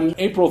on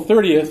April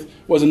 30th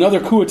was another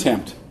coup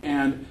attempt.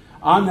 And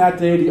on that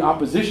day, the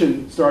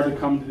opposition started to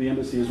come to the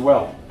embassy as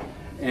well.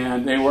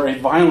 And they were a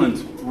violent,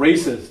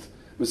 racist,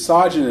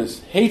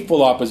 misogynist,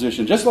 hateful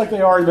opposition, just like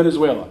they are in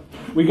Venezuela.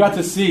 We got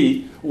to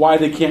see why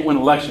they can't win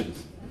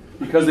elections.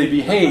 Because they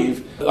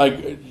behave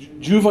like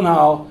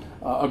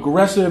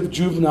aggressive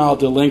juvenile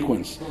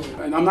delinquents.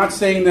 And I'm not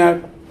saying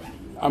that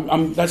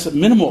that's a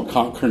minimal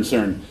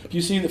concern.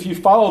 If you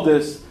follow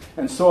this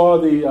and saw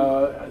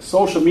the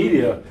social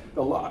media,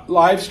 the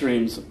live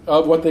streams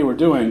of what they were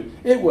doing,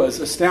 it was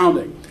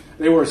astounding.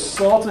 They were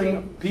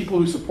assaulting people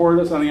who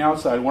supported us on the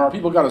outside. When our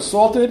people got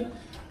assaulted,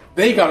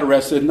 they got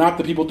arrested, not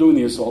the people doing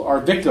the assault. Our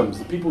victims,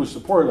 the people who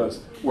supported us,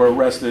 were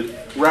arrested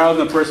rather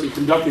than the person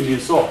conducting the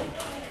assault.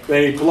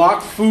 They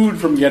blocked food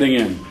from getting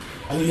in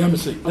the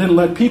embassy. They didn't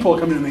let people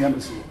come into the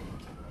embassy.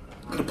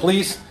 The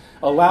police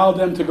allowed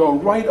them to go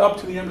right up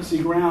to the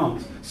embassy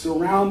grounds,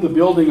 surround the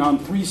building on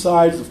three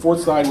sides. The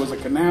fourth side was a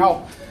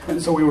canal.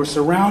 And so we were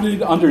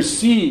surrounded, under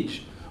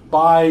siege,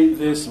 by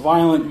this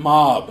violent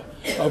mob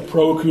of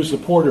pro-coup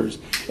supporters.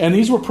 And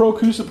these were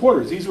pro-coup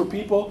supporters. These were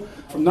people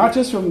not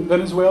just from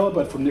Venezuela,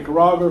 but from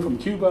Nicaragua, from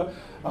Cuba,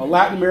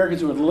 Latin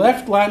Americans who had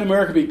left Latin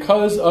America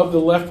because of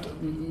the left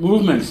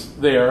movements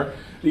there.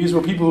 These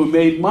were people who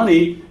made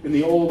money in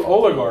the old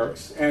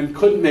oligarchs and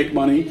couldn't make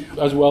money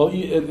as well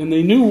in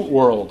the new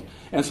world.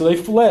 And so they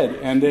fled,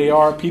 and they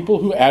are people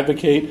who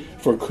advocate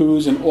for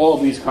coups in all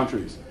of these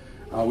countries.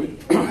 We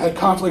had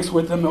conflicts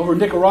with them over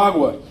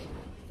Nicaragua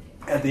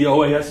at the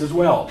OAS as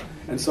well.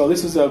 And so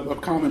this is a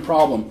common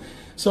problem.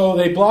 So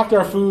they blocked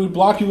our food,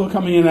 blocked people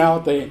coming in and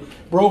out. They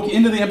broke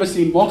into the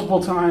embassy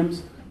multiple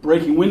times,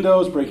 breaking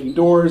windows, breaking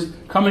doors,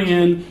 coming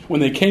in.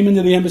 When they came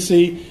into the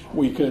embassy,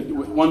 we could.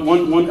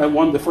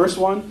 The first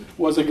one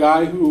was a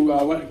guy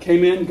who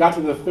came in, got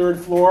to the third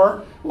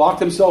floor, locked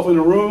himself in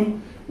a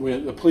room.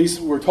 The police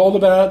were told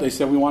about it. They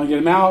said, we want to get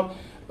him out.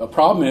 The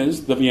problem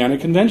is the Vienna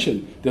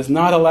Convention does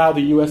not allow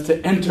the U.S.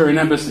 to enter an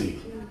embassy.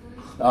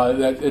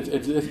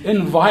 It's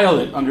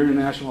inviolate under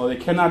international law. They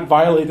cannot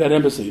violate that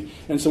embassy.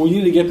 And so we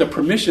need to get the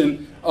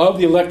permission of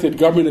the elected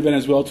government of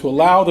Venezuela to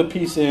allow the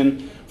peace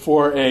in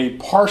for a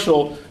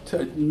partial,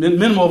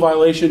 minimal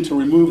violation to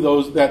remove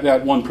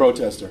that one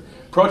protester.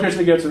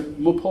 Protester gets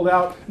pulled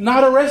out,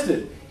 not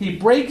arrested. He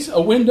breaks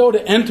a window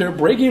to enter,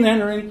 breaking and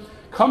entering,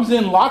 comes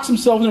in, locks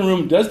himself in the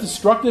room, does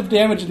destructive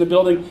damage in the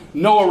building,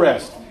 no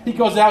arrest. He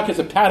goes out, gets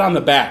a pat on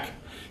the back.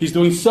 He's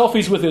doing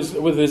selfies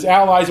with his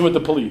allies and with the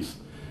police.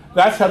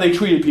 That's how they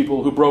treated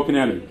people who broke and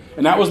entered.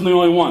 And that wasn't the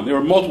only one. There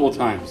were multiple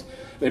times.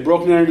 They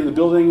broke and entered the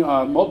building.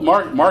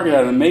 Margaret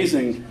had an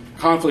amazing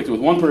conflict with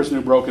one person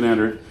who broke and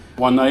entered.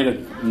 One night,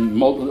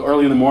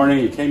 early in the morning,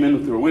 he came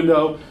in through a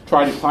window,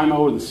 tried to climb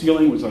over the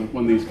ceiling. It was on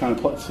one of these kind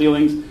of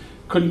ceilings.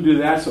 Couldn't do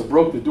that, so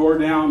broke the door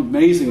down.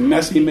 Amazing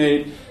mess he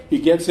made. He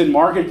gets in.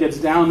 Margaret gets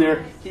down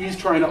there. He's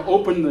trying to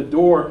open the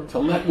door to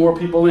let more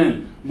people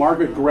in.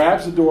 Margaret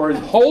grabs the door, is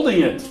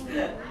holding it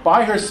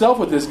by herself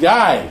with this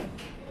guy,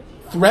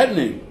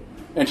 threatening.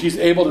 And she's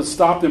able to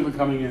stop them from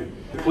coming in.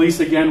 The police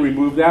again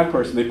removed that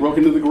person. They broke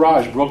into the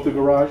garage, broke the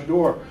garage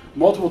door.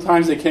 Multiple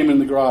times they came in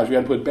the garage. We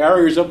had to put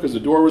barriers up because the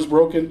door was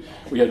broken.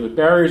 We had to put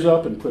barriers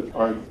up and put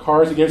our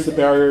cars against the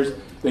barriers.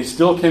 They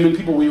still came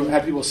in. We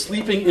had people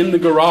sleeping in the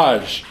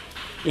garage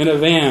in a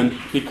van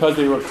because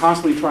they were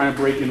constantly trying to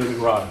break into the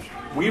garage.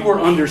 We were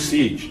under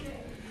siege.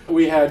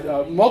 We had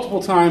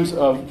multiple times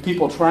of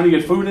people trying to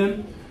get food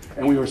in,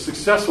 and we were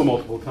successful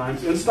multiple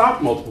times and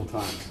stopped multiple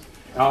times.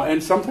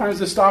 And sometimes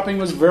the stopping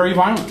was very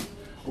violent.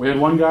 We had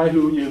one guy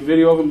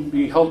video of him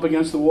being held up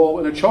against the wall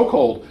in a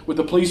chokehold with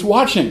the police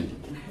watching,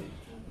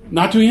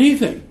 not doing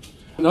anything.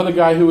 Another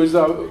guy who was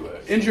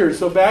injured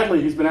so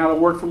badly, he's been out of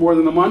work for more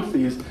than a month.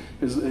 He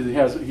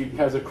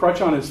has a crutch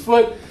on his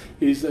foot.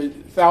 He's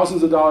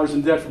thousands of dollars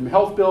in debt from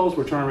health bills.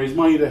 We're trying to raise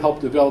money to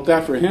help develop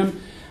that for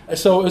him.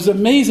 So it was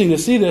amazing to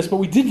see this, but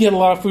we did get a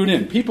lot of food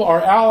in. People,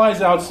 our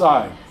allies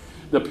outside,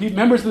 the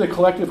members of the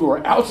collective who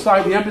were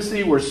outside the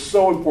embassy were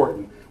so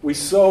important. We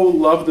so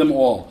loved them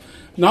all,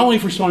 not only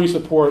for showing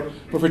support,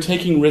 but for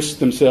taking risks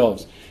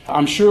themselves.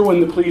 I'm sure when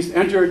the police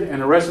entered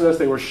and arrested us,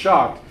 they were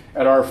shocked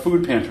at our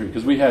food pantry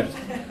because we had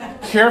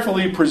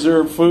carefully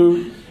preserved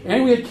food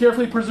and we had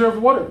carefully preserved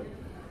water.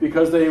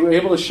 because they were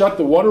able to shut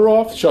the water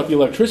off, shut the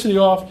electricity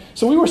off.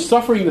 So we were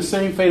suffering the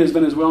same fate as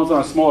Venezuelans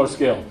on a smaller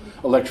scale.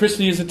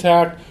 Electricity is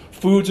attacked,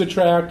 food's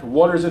attacked,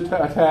 water's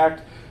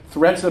attacked,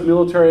 threats of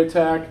military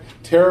attack,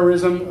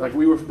 terrorism, like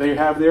they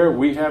have there,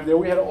 we have there.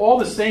 We had all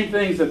the same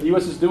things that the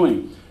U.S. is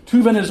doing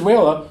to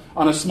Venezuela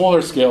on a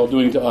smaller scale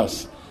doing to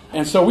us.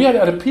 And so we had,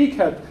 at a peak,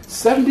 had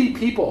 70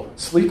 people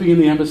sleeping in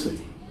the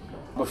embassy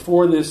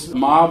before this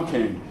mob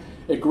came.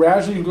 It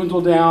gradually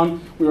dwindled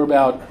down. We were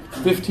about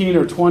 15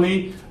 or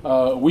 20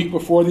 a week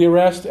before the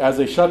arrest. As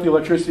they shut the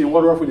electricity and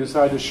water off, we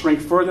decided to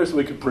shrink further so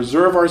we could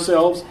preserve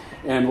ourselves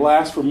and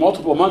last for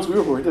multiple months. We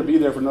were going to be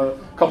there for another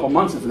couple of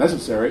months if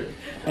necessary.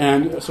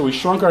 And so we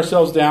shrunk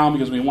ourselves down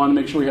because we wanted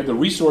to make sure we had the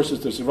resources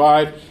to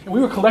survive. And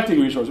we were collecting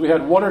resources. We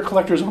had water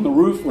collectors on the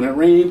roof when it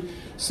rained,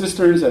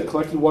 cisterns that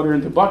collected water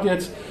into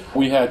buckets.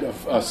 We had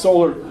a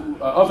solar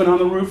oven on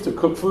the roof to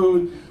cook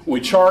food. We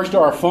charged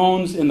our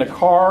phones in the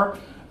car.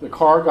 The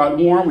car got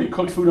warm. We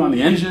cooked food on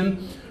the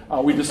engine.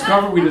 We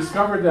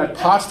discovered that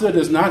pasta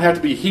does not have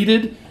to be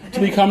heated to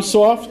become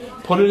soft.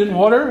 Put it in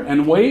water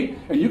and wait,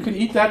 and you can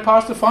eat that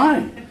pasta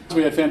fine. So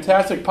we had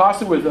fantastic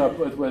pasta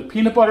with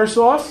peanut butter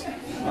sauce.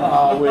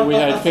 We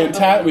had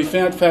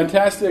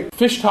fantastic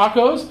fish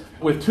tacos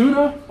with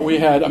tuna. We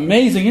had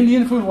amazing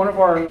Indian food. One of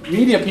our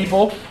media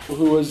people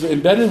who was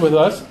embedded with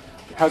us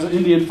has an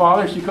Indian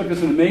father. She cooked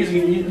us an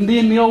amazing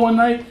Indian meal one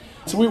night.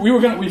 So we were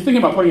thinking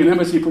about putting an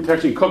embassy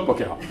protection cookbook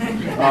out.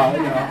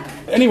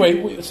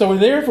 Anyway, so we're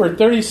there for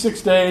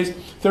 36 days,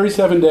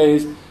 37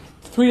 days.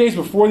 3 days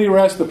before the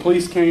arrest, the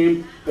police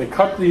came. They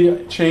cut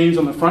the chains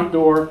on the front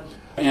door,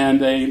 and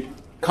they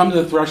come to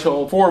the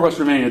threshold. 4 of us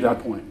remained at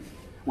that point.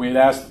 We had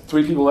asked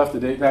 3 people left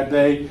that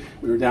day.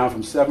 We were down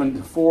from 7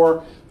 to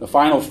 4. The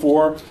final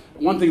 4.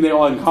 One thing they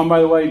all had in common, by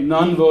the way,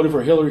 none voted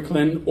for Hillary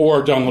Clinton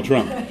or Donald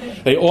Trump.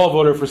 They all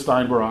voted for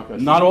Stein Baraka.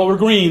 Not all were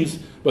Greens,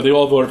 but they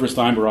all voted for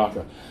Stein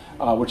Baraka,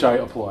 which I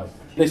applaud.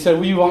 They said,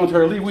 will you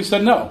voluntarily leave? We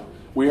said no.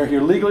 We are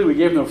here legally. We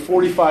gave them a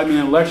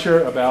 45-minute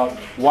lecture about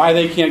why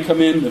they can't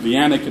come in, the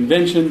Vienna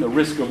Convention, the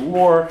risk of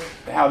war,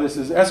 how this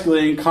is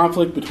escalating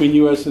conflict between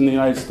U.S. and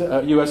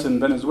U.S.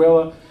 and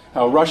Venezuela,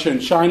 how Russia and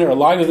China are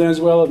allied with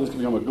Venezuela. This could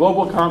become a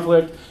global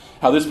conflict,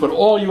 how this put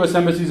all U.S.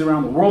 embassies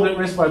around the world at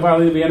risk by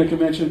violating the Vienna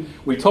Convention.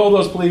 We told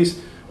those police,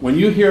 when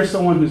you hear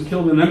someone who's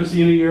killed in an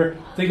embassy in a year,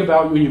 think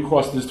about when you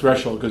cross this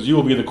threshold, because you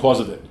will be the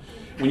cause of it.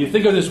 When you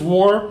think of this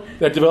war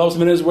that develops in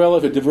Venezuela,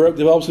 if it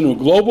develops into a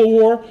global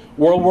war,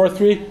 World War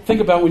III, think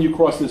about when you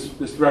cross this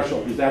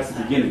threshold, because that's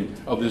the beginning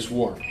of this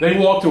war. They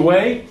walked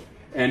away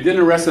and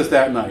didn't arrest us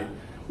that night.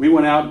 We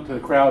went out to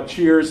the crowd,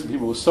 cheers,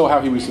 people were so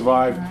happy we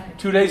survived.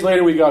 2 days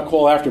later, we got a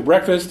call after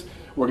breakfast.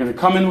 We're going to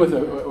come in we're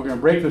going to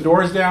break the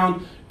doors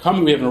down.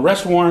 We have an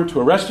arrest warrant to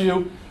arrest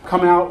you.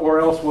 Come out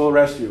or else we'll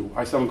arrest you.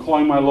 I said, I'm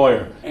calling my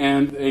lawyer.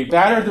 And they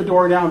battered the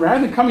door down.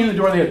 Rather than coming in the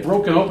door they had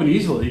broken open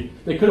easily,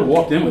 they could have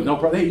walked in with no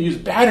problem. They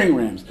used battering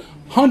rams.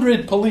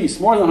 100 police,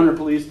 more than 100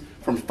 police,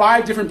 from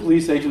 5 different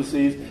police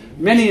agencies,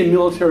 many in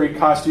military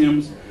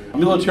costumes,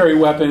 military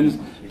weapons,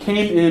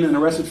 came in and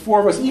arrested 4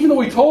 of us, even though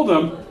we told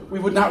them we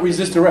would not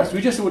resist arrest.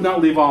 We just would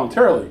not leave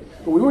voluntarily,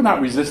 but we would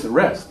not resist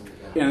arrest.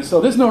 And so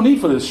there's no need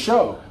for this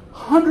show.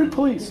 100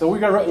 police. So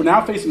we're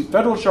now facing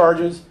federal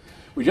charges.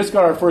 We just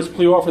got our first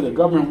plea offer. The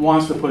government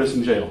wants to put us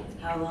in jail.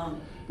 How long?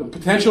 The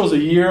potential is a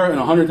year and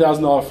a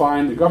 $100,000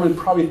 fine. The government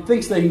probably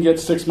thinks they can get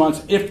 6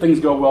 months if things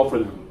go well for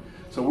them.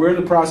 So we're in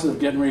the process of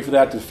getting ready for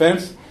that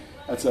defense.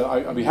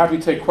 I'll be happy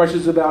to take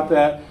questions about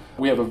that.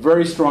 We have a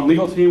very strong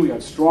legal team. We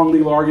have strong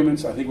legal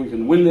arguments. I think we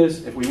can win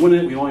this. If we win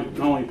it, we not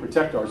only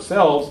protect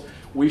ourselves,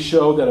 we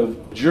show that a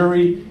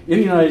jury in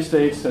the United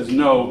States says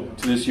no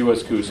to this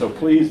U.S. coup. So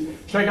please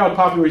check out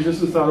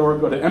popularresistance.org.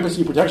 Go to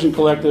Embassy Protection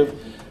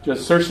Collective.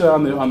 Just search that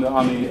on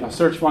the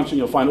search function.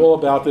 You'll find all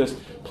about this.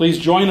 Please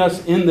join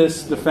us in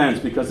this defense,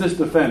 because this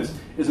defense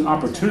is an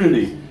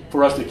opportunity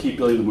for us to keep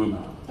building the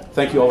movement.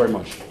 Thank you all very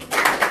much.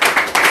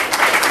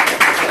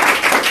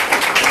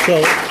 So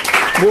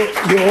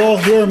you'll all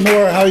hear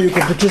more how you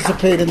can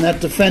participate in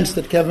that defense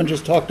that Kevin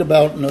just talked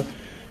about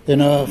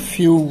in a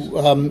few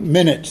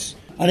minutes.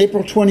 On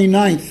April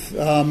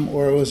 29th,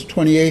 or it was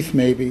 28th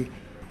maybe,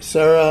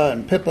 Sarah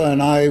and Pippa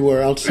and I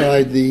were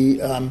outside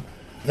the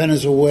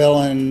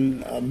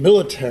Venezuelan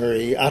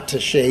military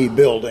attaché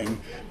building,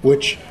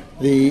 which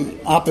the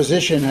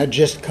opposition had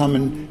just come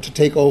in to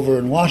take over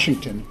in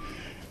Washington.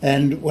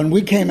 And when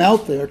we came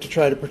out there to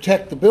try to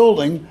protect the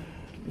building,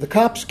 the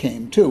cops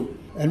came too.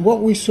 And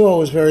what we saw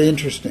was very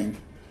interesting,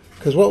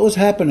 because what was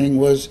happening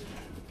was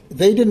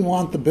they didn't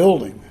want the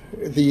building,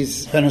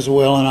 these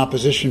Venezuelan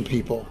opposition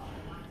people.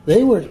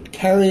 They were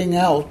carrying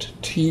out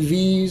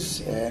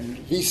TVs and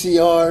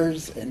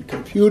VCRs and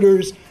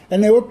computers,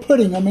 and they were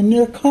putting them in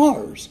their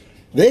cars.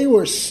 They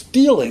were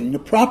stealing the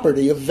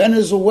property of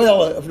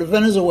Venezuela, of the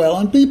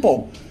Venezuelan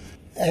people.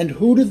 And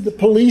who did the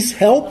police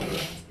help?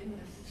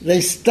 They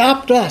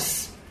stopped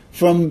us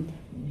from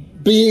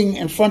being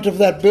in front of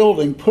that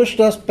building, pushed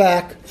us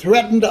back,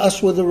 threatened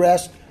us with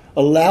arrest,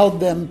 allowed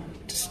them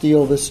to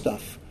steal this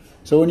stuff.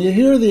 So when you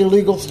hear the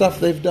illegal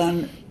stuff they've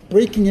done,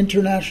 breaking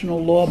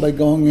international law by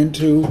going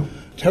into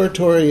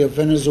territory of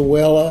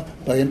Venezuela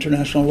by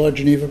international law,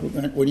 Geneva.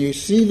 When you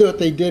see what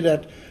they did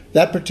at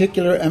that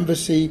particular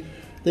embassy,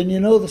 then you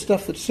know the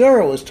stuff that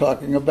Sarah was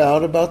talking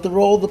about the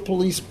role the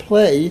police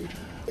play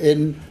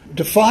in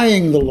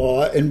defying the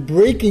law and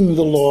breaking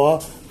the law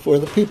for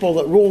the people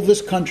that rule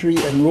this country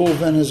and rule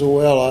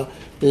Venezuela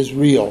is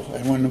real.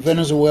 And when the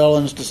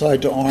Venezuelans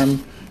decide to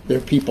arm their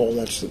people,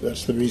 that's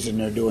the reason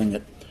they're doing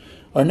it.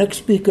 Our next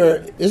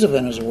speaker is a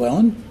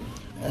Venezuelan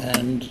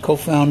and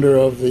co-founder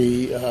of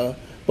the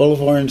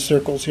Bolivarian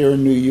Circles here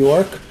in New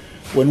York.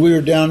 When we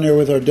were down there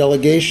with our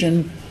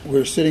delegation, we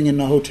were sitting in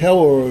the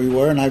hotel where we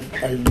were, and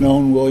I've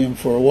known William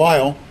for a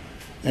while,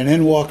 and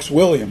in walks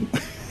William.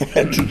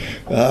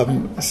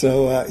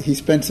 So he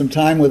spent some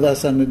time with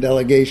us on the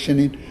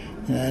delegation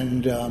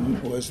and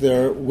was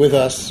there with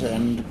us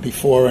and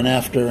before and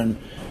after and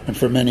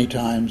for many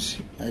times.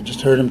 I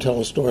just heard him tell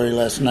a story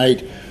last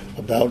night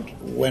about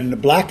when the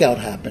blackout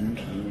happened,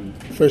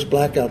 the first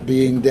blackout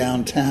being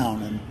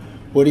downtown, and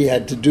what he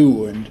had to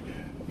do, and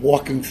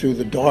walking through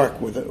the dark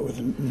with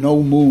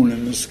no moon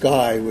in the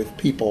sky with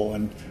people,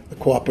 and the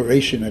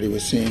cooperation that he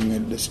was seeing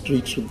in the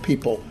streets with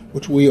people,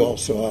 which we all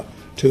saw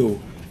too.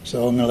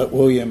 So I'm going to let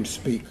William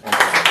speak.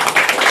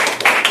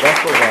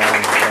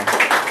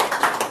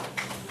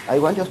 I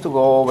want just to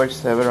go over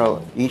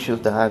several issues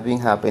that have been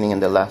happening in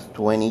the last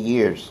 20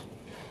 years.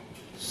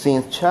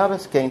 Since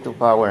Chavez came to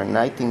power in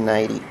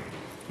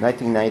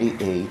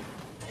 1998,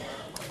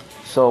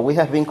 so we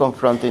have been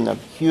confronting a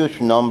huge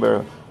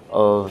number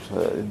of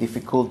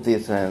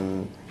difficulties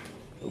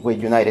with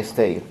United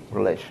States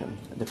relations.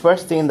 The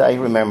first thing that I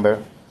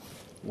remember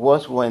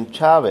was when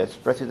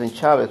President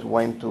Chavez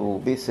went to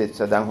visit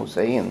Saddam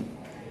Hussein.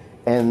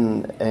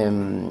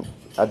 And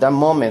at that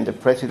moment, the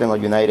President of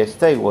the United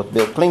States was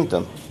Bill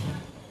Clinton.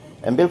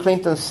 And Bill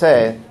Clinton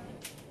said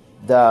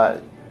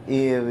that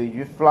if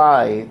you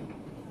fly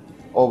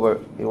over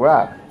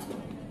Iraq,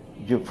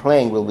 your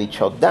plane will be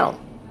shot down.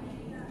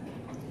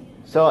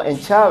 So,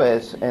 and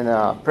Chavez, in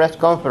a press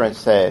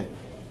conference,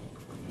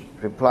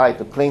 replied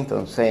to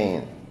Clinton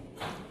saying,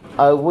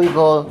 I will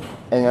go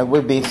and I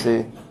will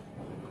visit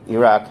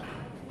Iraq.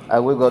 I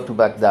will go to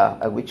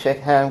Baghdad. I will shake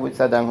hands with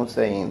Saddam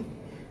Hussein.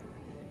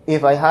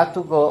 If I had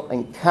to go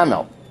in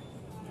camel,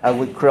 I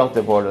would cross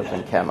the borders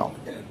in camel.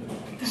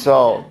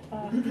 So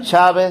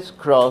Chavez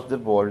crossed the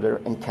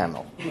border in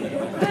camel.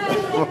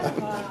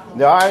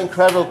 There are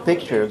incredible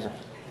pictures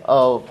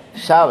of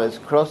Chavez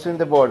crossing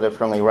the border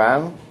from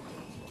Iran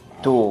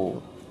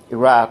to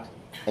Iraq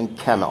in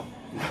camel.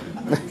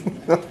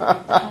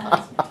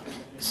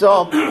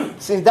 So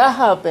since that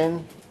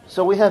happened,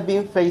 so we have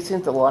been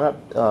facing a lot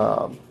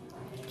of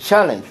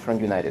challenge from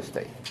the United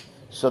States.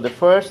 So the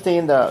first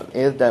thing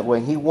is that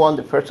when he won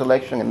the first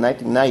election in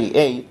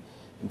 1998,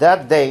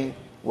 that day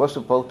was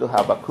supposed to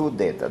have a coup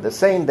d'etat, the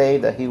same day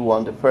that he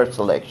won the first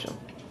election.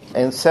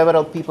 And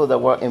several people that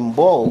were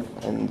involved,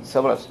 and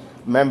several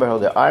members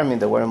of the army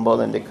that were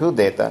involved in the coup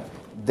d'etat,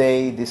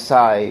 they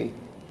decide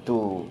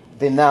to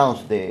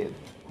denounce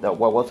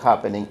what was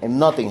happening, and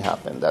nothing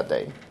happened that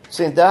day.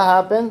 Since that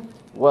happened,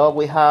 well,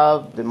 we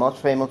have the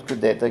most famous coup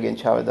d'etat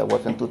against Chavez that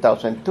was in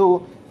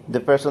 2002. The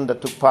person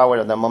that took power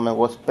at that moment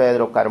was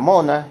Pedro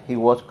Carmona. He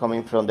was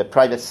coming from the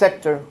private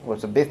sector,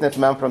 was a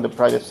businessman from the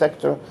private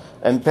sector.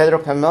 And Pedro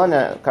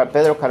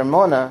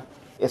Carmona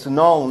is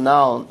known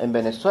now in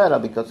Venezuela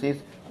because he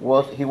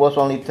was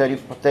only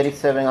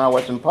 37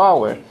 hours in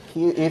power.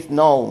 He is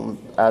known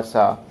as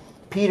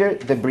Peter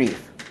the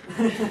Brief.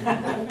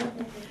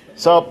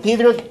 So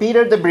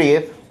Peter the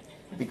Brief,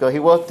 because he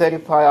was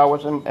 35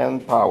 hours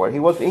in power, he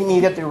was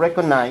immediately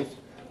recognized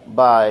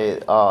by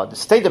the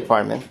State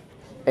Department,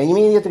 and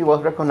immediately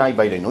was recognized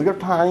by the New York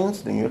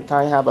Times. The New York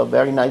Times have a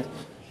very nice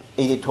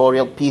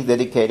editorial piece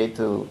dedicated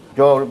to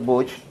George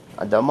Bush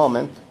at that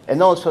moment,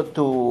 and also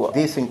to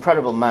this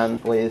incredible man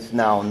who is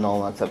now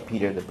known as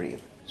Peter the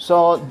Brief.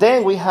 So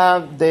then we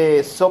have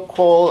the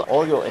so-called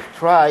oil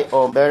strike,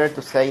 or better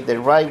to say, the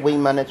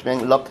right-wing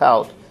management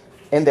lockout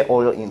in the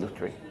oil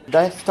industry.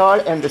 That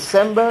started in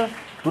December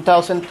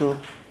 2002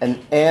 and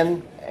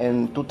end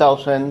in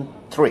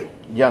 2003,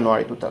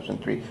 January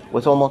 2003. It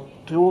was almost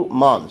 2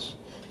 months.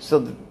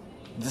 So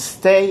the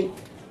state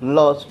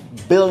lost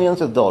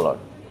billions of dollars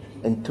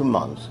in 2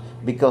 months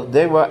because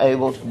they were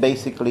able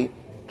basically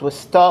to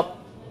stop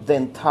the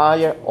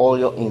entire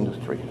oil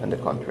industry in the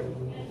country.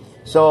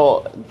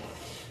 So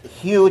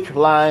huge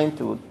line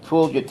to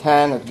fill your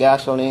tank of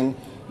gasoline.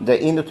 The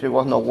industry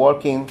was not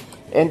working.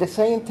 And the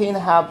same thing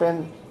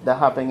happened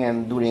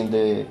during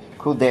the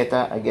coup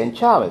d'etat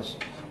against Chavez.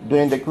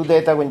 During the coup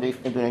d'etat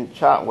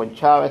when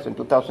Chavez in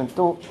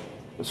 2002,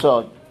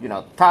 so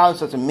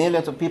thousands and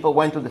millions of people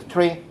went to the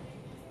street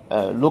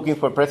looking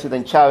for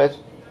President Chavez,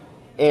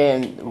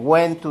 and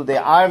went to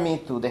the army,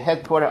 to the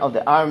headquarters of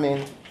the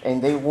army,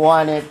 and they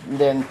wanted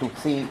them to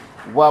see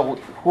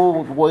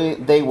who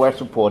they were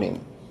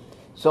supporting.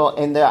 So,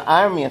 and the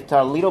army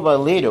started little by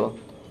little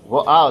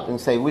go out and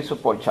say, we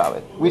support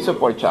Chavez, we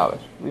support Chavez,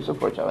 we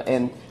support Chavez.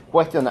 And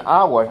question an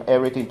hour,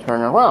 everything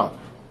turned around.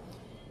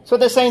 So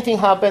the same thing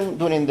happened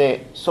during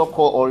the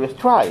so-called oil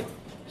strike.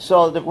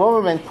 So the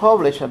government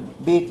published a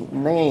big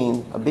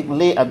name, a big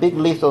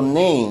list of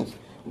names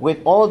with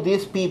all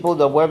these people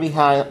that were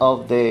behind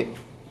of the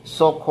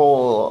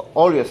so-called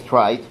oil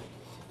strike,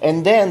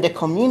 and then the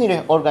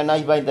community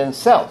organized by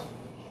themselves.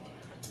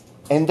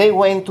 And they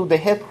went to the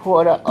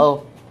headquarters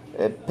of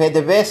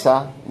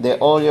PDVSA, the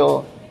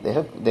oil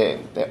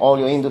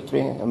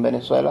industry in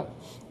Venezuela,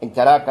 in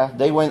Caracas.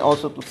 They went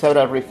also to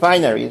several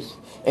refineries,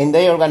 and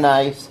they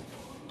organized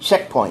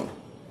checkpoint.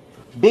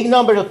 Big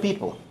number of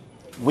people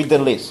with the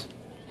list.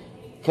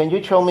 Can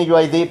you show me your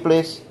ID,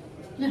 please?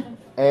 Yeah.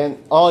 And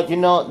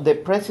the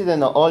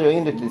president of oil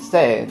industry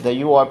said that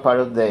you are part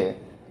of the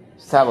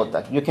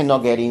sabotage. You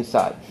cannot get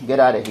inside. Get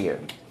out of here.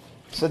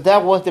 So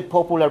that was the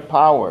popular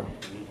power.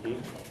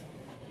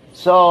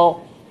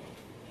 So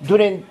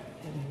during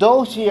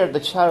those years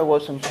that Chavez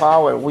was in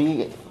power,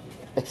 we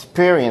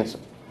experienced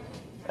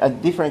a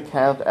different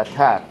kind of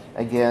attack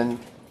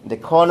against the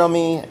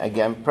economy,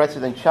 against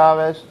President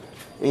Chavez.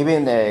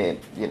 Even,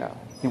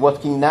 he was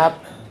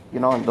kidnapped,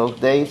 in those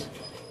days.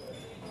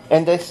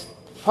 And this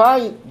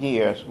 5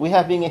 years, we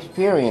have been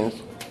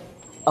experiencing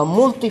a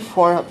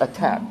multi-form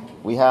attack.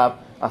 We have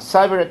a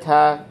cyber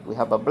attack, we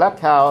have a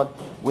blackout,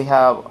 we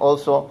have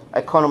also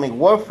economic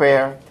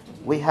warfare,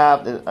 we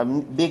have a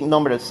big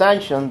number of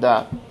sanctions.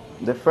 That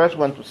the first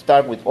one to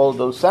start with all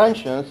those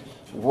sanctions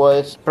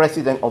was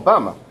President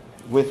Obama,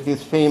 with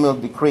his famous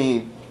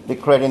decree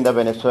declaring that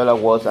Venezuela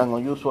was an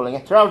unusual and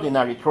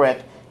extraordinary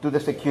threat to the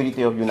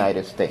security of the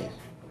United States.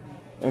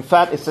 In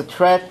fact, it's a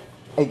threat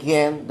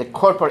against the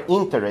corporate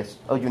interests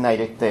of the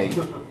United States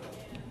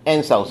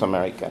and South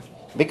America.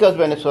 Because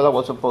Venezuela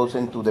was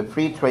opposing to the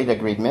free trade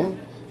agreement,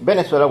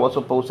 Venezuela was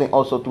opposing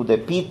also to the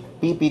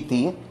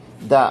PPT,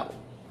 that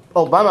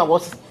Obama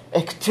was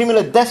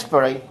extremely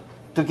desperate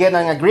to get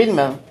an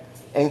agreement,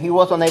 and he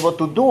was unable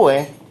to do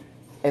it,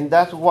 and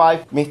that's why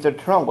Mr.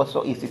 Trump was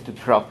so easy to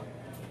drop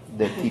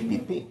the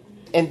TPP.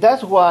 And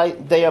that's why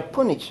they are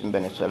punished in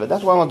Venezuela.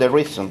 That's one of the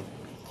reasons.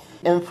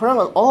 And from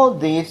all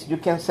this, you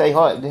can say,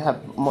 we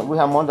have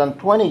more than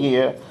 20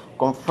 years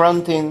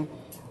confronting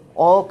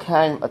all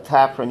kinds of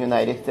attacks from the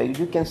United States.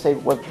 You can say,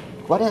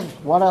 what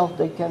else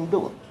they can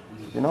do?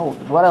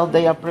 What else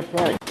they are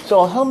preparing?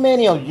 So how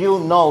many of you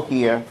know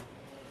here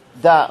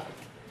that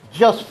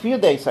just a few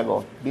days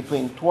ago,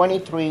 between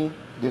 23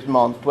 this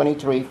month,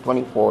 23,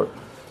 24,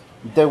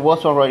 there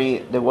was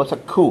a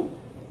coup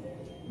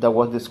that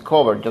was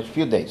discovered just a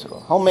few days ago.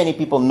 How many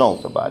people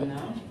knows about it?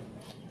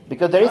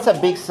 Because there is a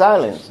big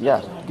silence.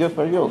 Yes, good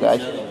for you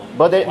guys.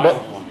 But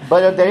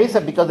there is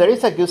a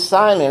good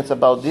silence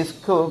about this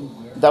coup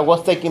that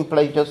was taking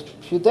place just a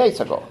few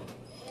days ago.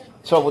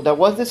 So that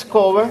was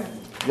discovered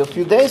just a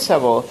few days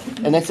ago,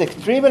 and it's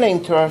extremely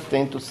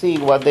interesting to see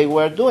what they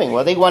were doing,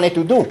 what they wanted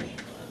to do.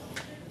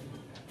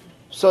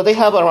 So they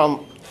have around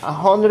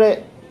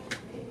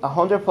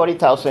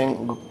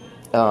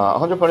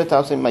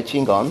 140,000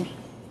 machine guns.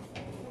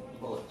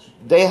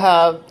 They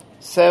have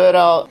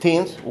several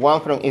teams,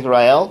 one from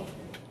Israel,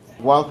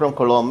 one from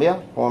Colombia,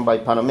 formed by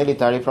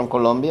paramilitary from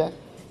Colombia,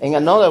 and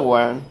another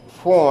one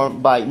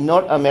formed by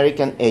North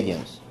American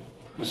agents.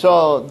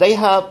 So they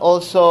have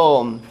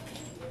also,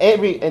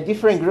 a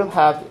different group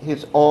have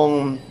his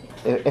own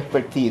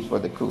expertise for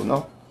the coup,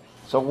 no?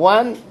 So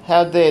one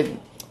had the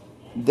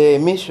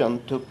mission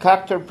to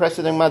capture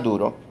President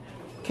Maduro,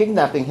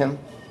 kidnapping him,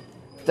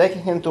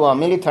 taking him to a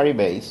military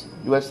base,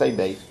 USA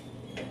base,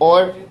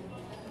 or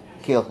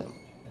kill him.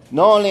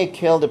 Not only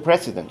kill the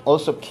president,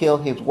 also kill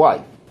his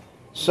wife.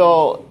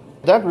 So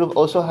that group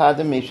also had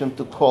the mission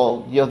to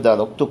kill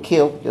Diosdado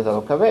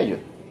Cabello,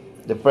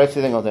 the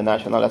president of the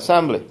National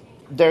Assembly.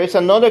 There is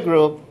another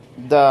group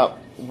that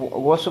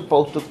was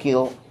supposed to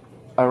kill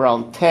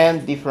around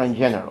 10 different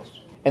generals.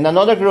 And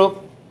another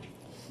group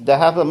that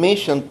have a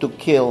mission to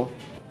kill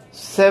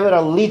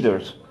several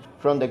leaders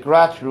from the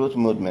grassroots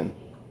movement,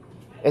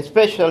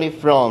 especially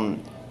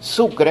from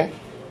Sucre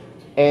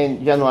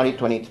and January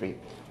 23.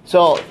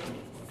 So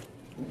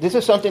this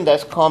is something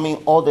that's coming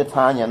all the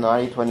time,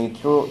 January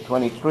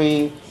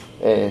 23,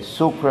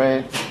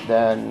 Sucre,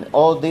 then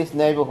all these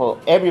neighborhoods.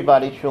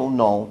 Everybody should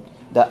know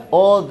that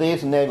all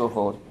these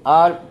neighborhoods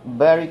are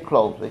very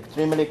close,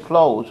 extremely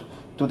close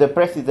to the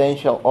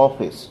presidential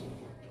office.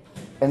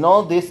 And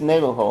all these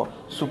neighborhoods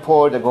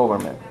support the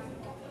government.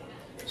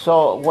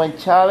 So when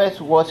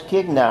Chavez was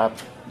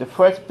kidnapped, the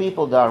first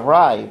people that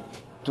arrived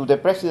to the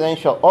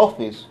presidential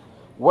office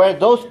were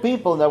those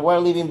people that were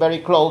living very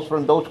close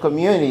from those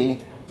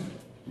communities.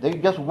 They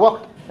just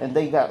walked and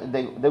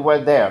they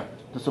were there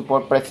to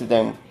support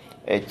President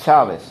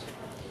Chavez.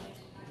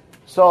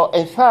 So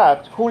in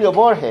fact, Julio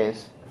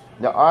Borges,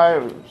 there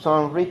are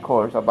some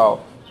records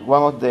about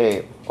one of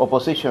the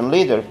opposition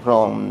leaders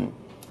from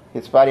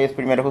his party is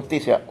Primera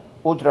Justicia,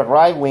 ultra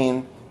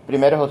right-wing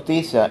Primera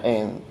Justicia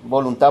and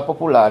Voluntad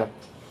Popular,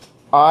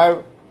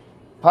 are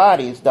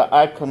parties that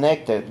are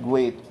connected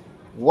with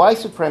white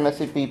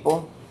supremacy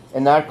people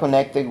and are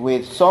connected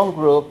with some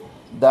group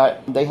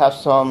that they have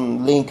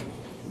some link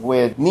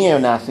with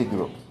neo-Nazi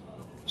groups.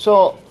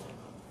 So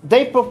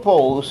they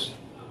propose,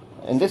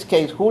 in this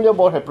case Julio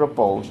Borges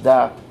proposed,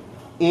 that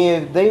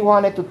if they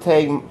wanted to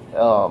take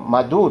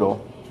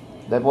Maduro,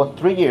 that was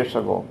 3 years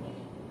ago,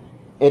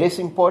 it is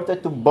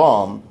important to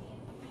bomb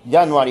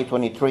January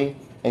 23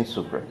 in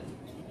Sucre.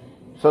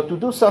 So to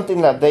do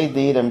something that they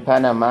did in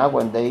Panama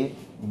when they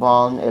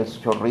bombed El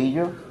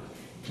Chorrillo,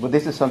 but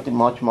this is something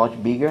much,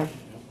 much bigger,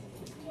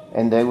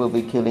 and they will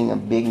be killing a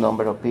big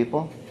number of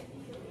people.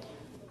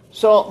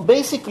 So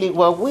basically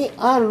what we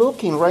are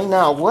looking right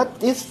now, what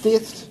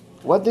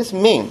this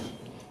means?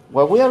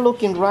 What we are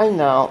looking right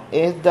now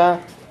is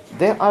that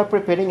they are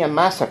preparing a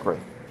massacre,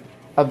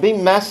 a big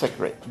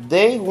massacre.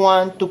 They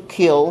want to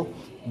kill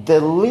the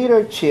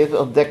leadership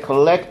of the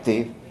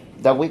collective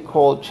that we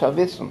call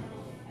Chavism.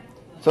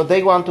 So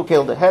they want to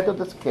kill the head of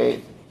the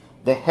state,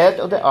 the head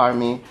of the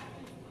army,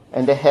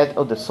 and the head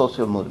of the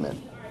social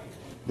movement.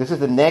 This is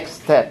the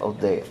next step of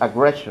the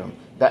aggression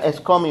that is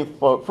coming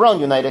from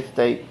the United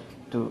States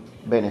to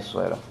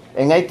Venezuela.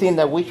 And I think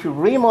that we should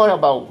read more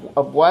about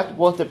what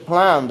was the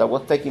plan that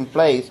was taking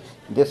place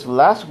this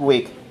last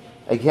week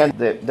against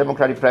the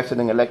Democratic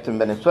president-elect in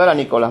Venezuela,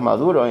 Nicolás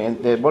Maduro,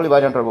 and the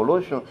Bolivarian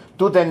Revolution,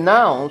 to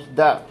denounce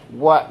that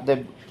what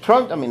the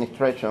Trump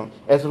administration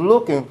is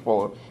looking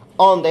for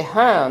on the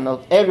hand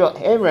of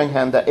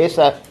Abraham, that is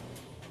a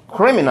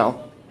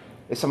criminal,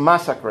 it's a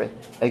massacre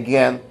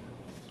against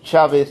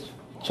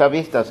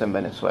Chavistas in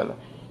Venezuela.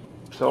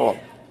 So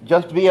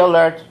just be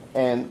alert,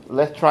 and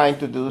let's try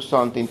to do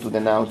something to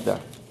denounce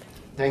that.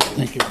 Thank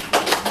you. Thank you.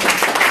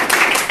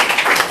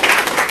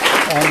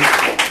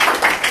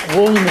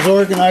 William is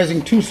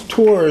organizing 2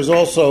 tours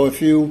also.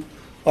 If you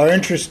are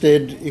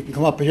interested, you can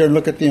come up here and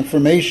look at the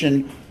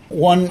information.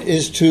 One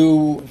is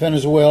to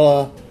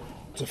Venezuela.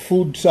 It's a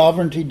food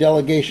sovereignty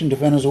delegation to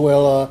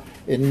Venezuela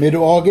in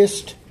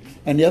mid-August.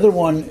 And the other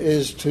one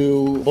is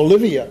to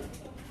Bolivia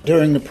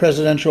during the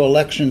presidential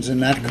elections in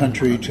that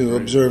country to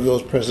observe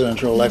those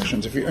presidential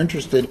elections. If you're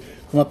interested,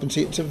 come up and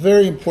see. It's a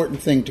very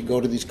important thing to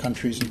go to these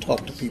countries and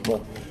talk to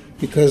people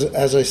because,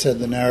 as I said,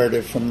 the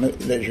narrative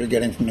that you're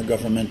getting from the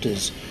government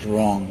is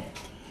wrong.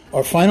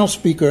 Our final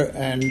speaker,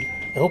 and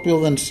I hope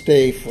you'll then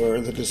stay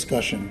for the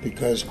discussion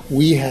because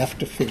we have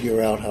to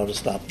figure out how to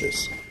stop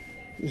this.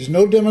 There's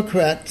no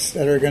Democrats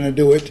that are going to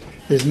do it.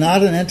 There's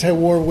not an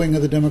anti-war wing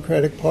of the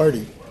Democratic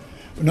Party.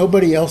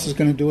 Nobody else is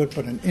going to do it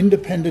but an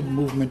independent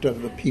movement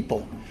of the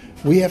people.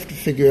 We have to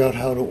figure out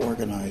how to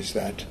organize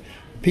that.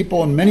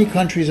 People in many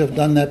countries have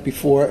done that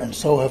before, and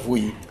so have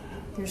we.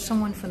 There's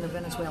someone from the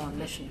Venezuelan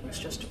mission who's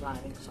just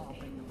arriving, so I'll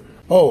bring them.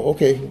 Oh,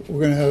 okay.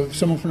 We're going to have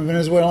someone from the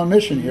Venezuelan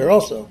mission here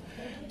also.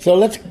 So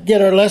let's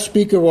get our last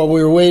speaker while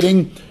we were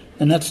waiting,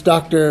 and that's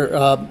Dr.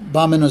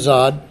 Bamin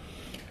Azad.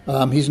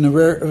 He's an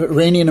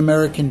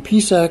Iranian-American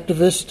peace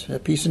activist, a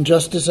peace and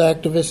justice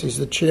activist. He's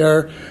the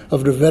chair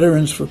of the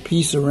Veterans for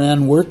Peace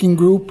Iran Working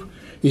Group.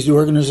 He's the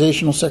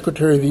organizational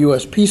secretary of the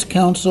U.S. Peace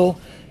Council.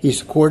 He's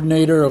the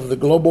coordinator of the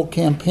Global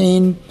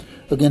Campaign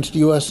Against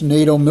U.S.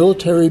 NATO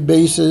Military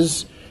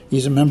Bases.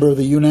 He's a member of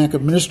the UNAC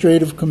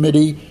Administrative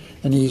Committee,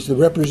 and he's the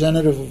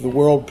representative of the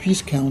World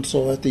Peace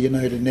Council at the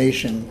United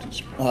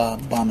Nations.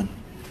 Bamin.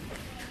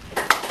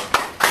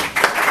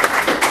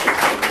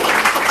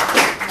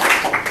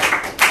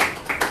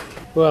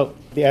 Well,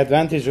 the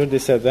advantage or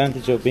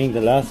disadvantage of being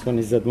the last one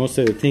is that most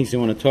of the things you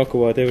want to talk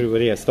about,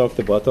 everybody has talked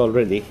about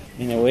already.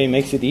 In a way, it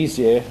makes it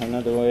easier,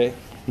 another way,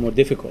 more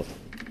difficult.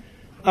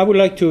 I would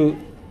like to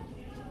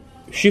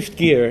shift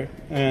gear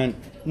and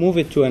move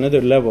it to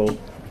another level,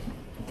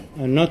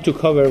 and not to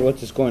cover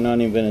what is going on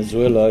in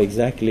Venezuela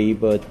exactly,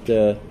 but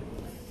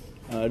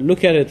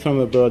look at it from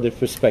a broader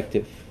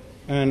perspective.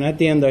 And at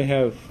the end, I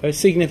have a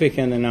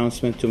significant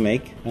announcement to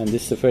make, and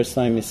this is the first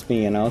time it's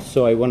being announced,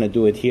 so I want to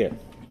do it here.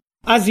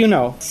 As you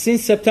know,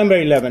 since September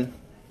 11,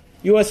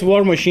 U.S.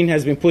 war machine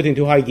has been put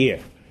into high gear.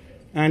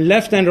 And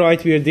left and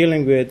right, we are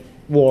dealing with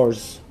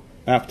wars,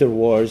 after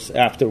wars,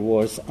 after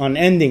wars,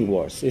 unending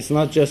wars. It's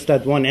not just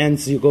that one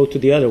ends, you go to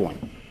the other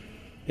one.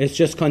 It's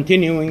just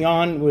continuing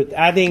on with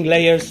adding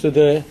layers to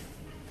the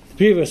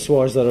previous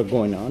wars that are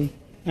going on.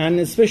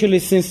 And especially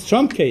since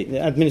the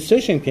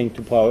administration came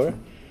to power,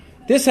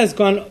 this has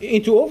gone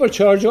into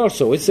overcharge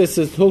also. It's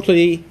a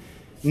totally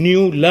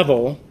new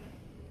level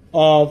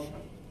of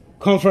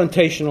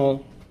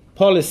confrontational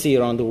policy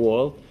around the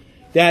world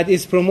that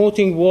is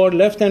promoting war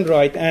left and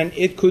right, and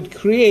it could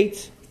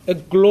create a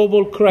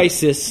global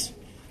crisis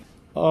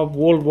of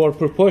World War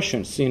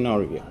proportions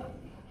scenario.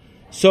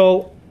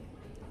 So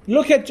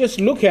look at,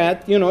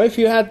 if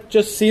you had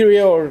just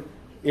Syria or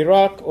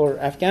Iraq or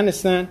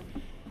Afghanistan,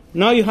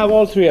 now you have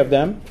all three of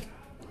them.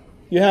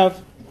 You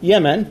have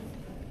Yemen.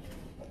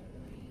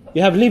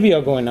 You have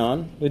Libya going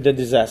on with the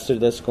disaster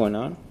that's going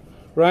on,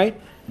 right?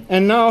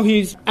 And now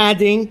he's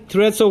adding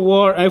threats of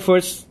war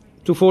efforts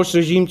to force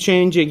regime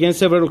change against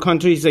several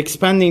countries,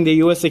 expanding the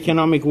U.S.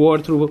 economic war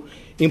through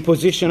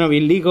imposition of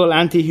illegal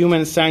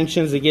anti-human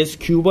sanctions against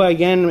Cuba,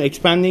 again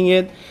expanding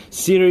it,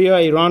 Syria,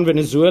 Iran,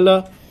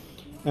 Venezuela.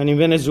 And in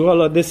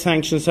Venezuela, these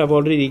sanctions have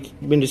already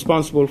been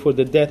responsible for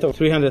the death of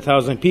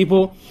 300,000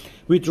 people,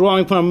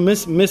 withdrawing from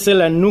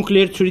missile and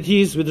nuclear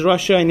treaties with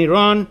Russia and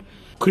Iran,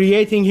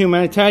 creating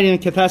humanitarian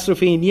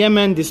catastrophe in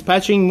Yemen,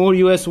 dispatching more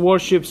U.S.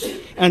 warships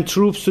and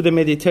troops to the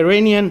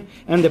Mediterranean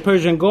and the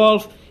Persian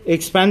Gulf,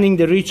 expanding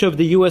the reach of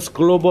the U.S.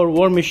 global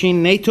war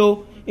machine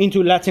NATO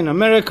into Latin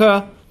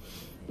America,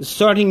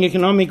 starting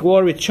economic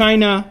war with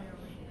China,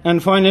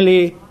 and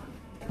finally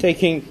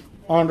taking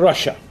on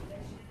Russia.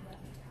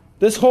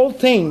 This whole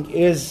thing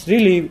is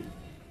really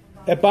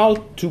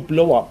about to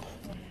blow up,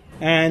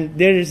 and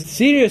there is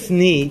serious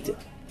need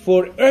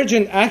for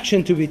urgent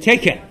action to be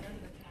taken.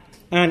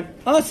 And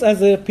us as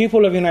the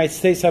people of the United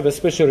States have a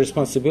special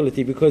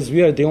responsibility because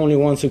we are the only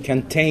ones who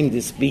can tame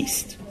this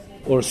beast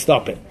or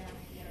stop it.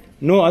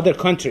 No other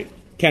country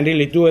can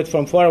really do it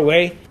from far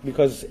away,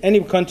 because any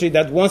country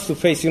that wants to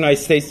face the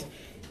United States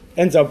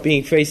ends up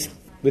being faced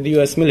with the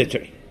U.S.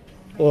 military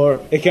or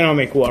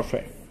economic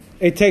warfare.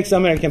 It takes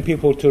American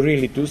people to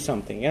really do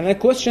something. And the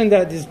question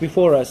that is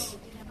before us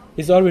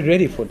is, are we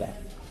ready for that?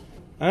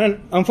 And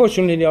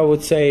unfortunately, I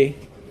would say,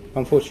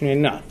 unfortunately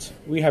not.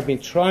 We have been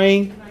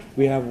trying,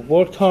 we have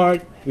worked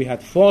hard, we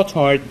have fought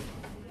hard,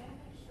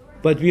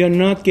 but we are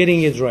not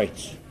getting it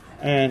right.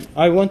 And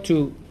I want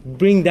to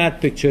bring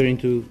that picture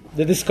into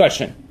the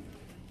discussion.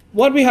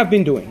 What we have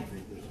been doing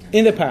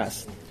in the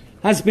past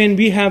has been,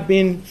 we have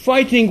been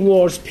fighting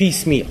wars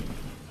piecemeal,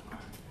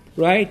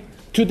 right?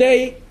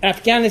 Today,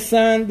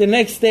 Afghanistan, the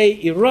next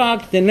day,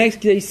 Iraq, the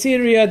next day,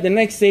 Syria, the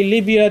next day,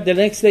 Libya, the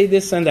next day,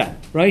 this and that,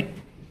 right?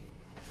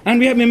 And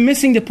we have been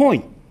missing the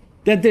point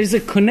that there's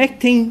a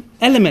connecting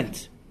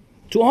element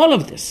to all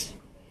of this.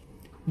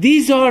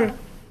 These are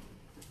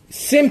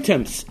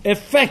symptoms,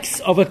 effects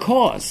of a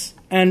cause.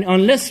 And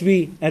unless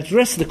we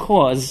address the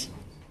cause,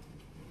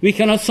 we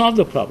cannot solve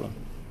the problem.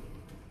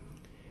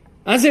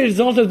 As a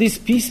result of this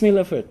piecemeal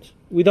effort,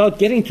 without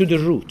getting to the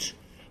root,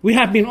 we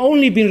have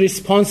only been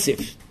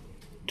responsive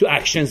to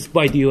actions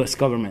by the U.S.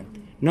 government,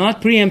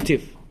 not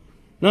preemptive,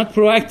 not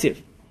proactive,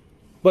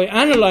 by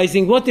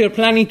analyzing what they're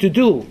planning to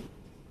do,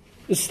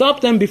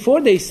 stop them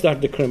before they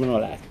start the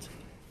criminal act.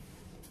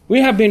 We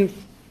have been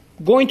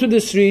going to the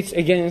streets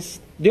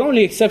against, the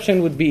only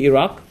exception would be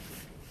Iraq,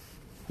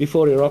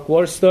 before Iraq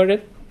war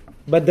started,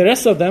 but the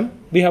rest of them,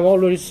 we have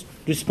always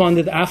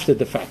responded after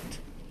the fact.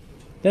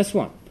 That's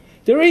one.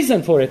 The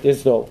reason for it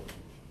is, though,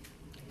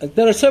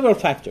 there are several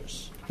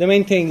factors. The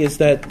main thing is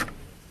that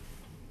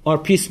our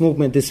peace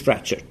movement is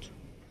fractured,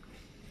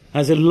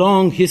 has a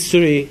long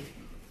history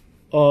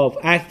of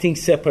acting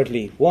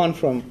separately, one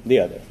from the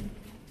other.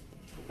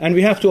 And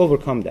we have to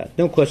overcome that,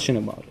 no question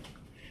about it.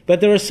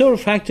 But there are several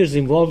factors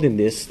involved in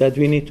this that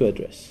we need to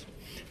address.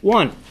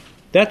 One,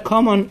 that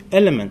common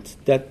element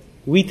that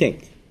we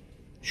think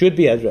should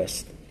be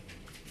addressed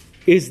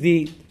is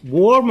the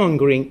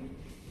warmongering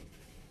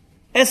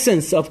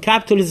essence of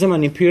capitalism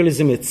and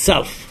imperialism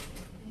itself.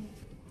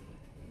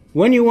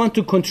 When you want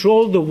to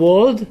control the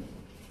world,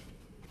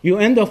 you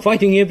end up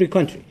fighting every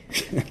country.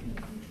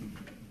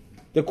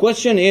 The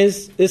question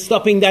is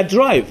stopping that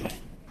drive.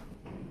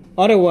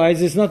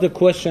 Otherwise, it's not a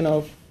question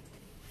of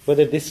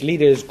whether this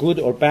leader is good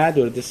or bad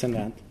or this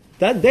and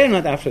that. They're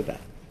not after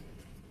that.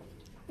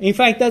 In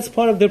fact, that's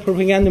part of their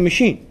propaganda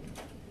machine.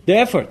 The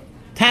effort,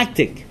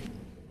 tactic.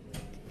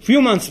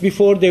 Few months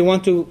before they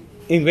want to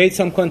invade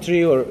some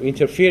country or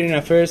interfere in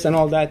affairs and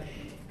all that,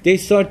 they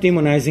start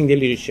demonizing the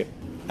leadership.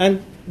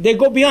 And they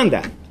go beyond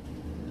that.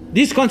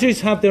 These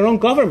countries have their own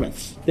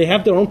governments. They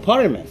have their own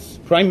parliaments,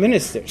 prime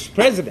ministers,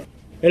 president,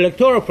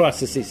 electoral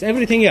processes,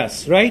 everything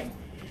else, right?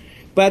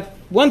 But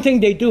one thing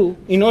they do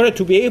in order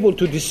to be able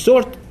to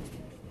distort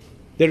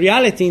the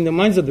reality in the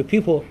minds of the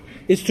people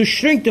is to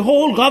shrink the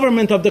whole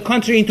government of the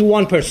country into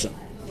one person.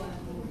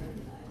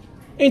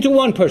 Into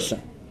one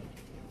person.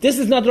 This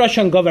is not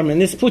Russian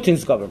government, it's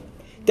Putin's government.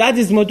 That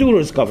is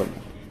Maduro's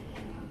government,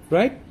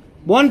 right?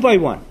 One by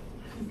one.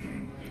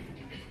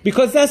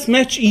 Because that's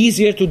much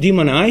easier to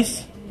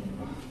demonize,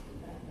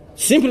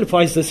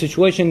 simplifies the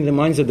situation in the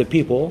minds of the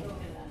people,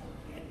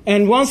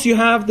 and once you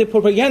have the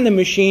propaganda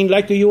machine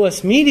like the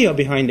U.S. media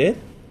behind it,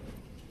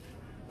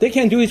 they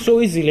can do it so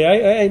easily.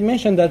 I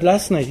mentioned that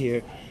last night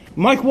here.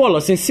 Mike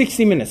Wallace in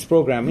 60 Minutes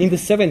program in the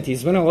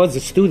 70s when I was a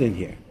student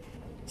here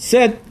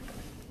said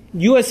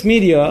U.S.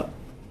 media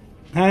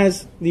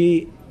has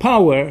the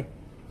power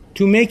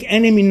to make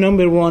enemy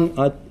number one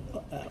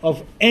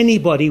of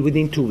anybody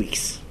within 2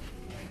 weeks.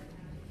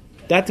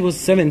 That was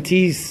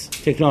 70s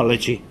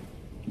technology.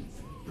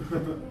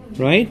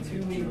 Right?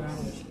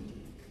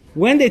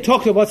 When they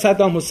talked about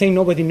Saddam Hussein,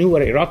 nobody knew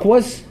what Iraq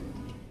was,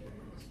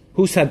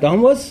 who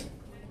Saddam was.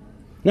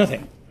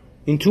 Nothing.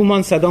 In 2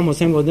 months, Saddam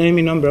Hussein was the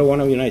enemy number one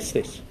of the United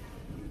States.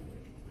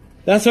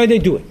 That's why they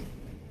do it.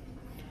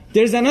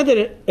 There's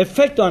another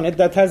effect on it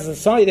that has a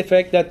side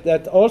effect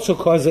that also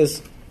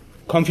causes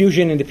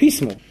confusion in the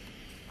peace movement.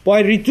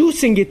 By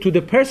reducing it to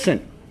the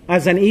person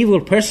as an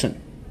evil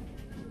person,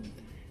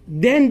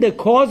 then the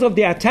cause of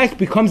the attack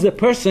becomes the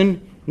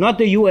person, not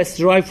the U.S.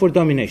 drive for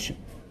domination.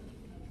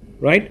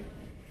 Right?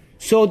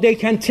 So they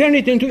can turn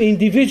it into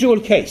individual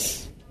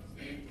case.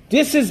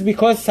 This is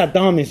because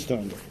Saddam is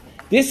doing it.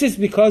 This is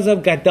because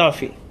of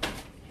Gaddafi.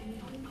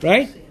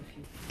 Right?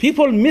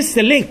 People miss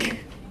the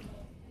link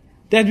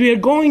that we are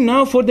going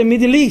now for the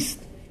Middle East,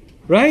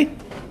 right?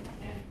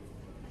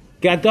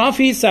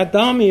 Gaddafi,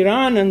 Saddam,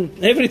 Iran,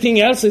 and everything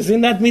else is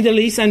in that Middle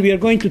East, and we are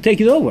going to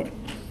take it over.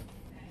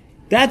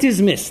 That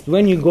is missed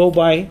when you go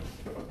by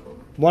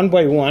one,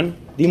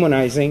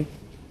 demonizing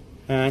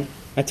and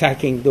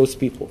attacking those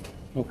people.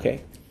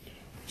 Okay?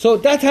 So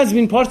that has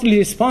been partly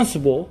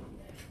responsible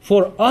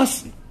for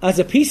us as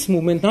a peace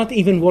movement not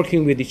even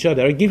working with each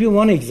other. I'll give you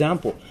one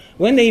example.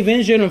 When the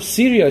invasion of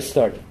Syria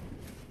started,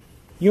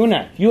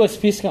 UNAC, U.S.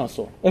 Peace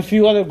Council, a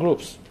few other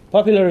groups,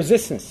 Popular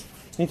Resistance,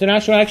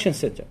 International Action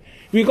Center,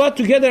 we got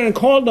together and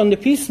called on the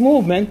peace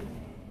movement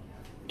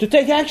to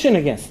take action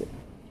against it.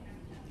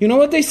 You know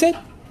what they said?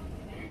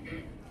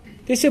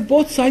 They said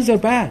both sides are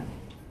bad.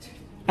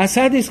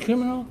 Assad is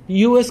criminal, the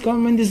U.S.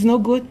 government is no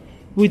good,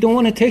 we don't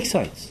want to take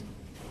sides.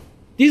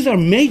 These are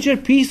major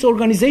peace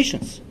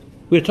organizations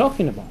we're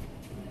talking about.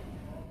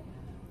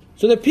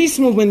 So the peace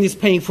movement is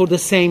paying for the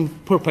same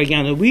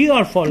propaganda. We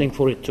are falling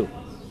for it too.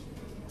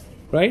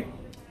 Right?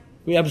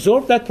 We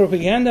absorb that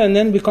propaganda and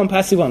then become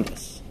passive on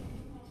this.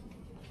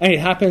 And it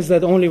happens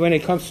that only when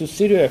it comes to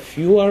Syria, a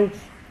few are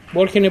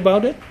working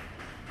about it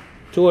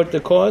toward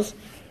the cause.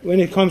 When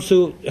it comes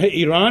to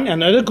Iran,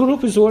 another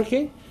group is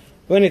working.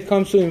 When it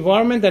comes to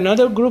environment,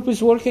 another group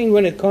is working.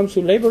 When it comes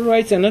to labor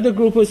rights, another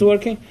group is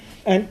working.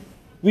 And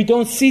we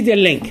don't see the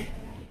link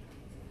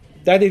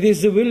that it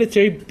is the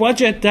military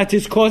budget that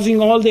is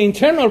causing all the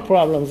internal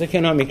problems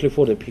economically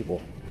for the people.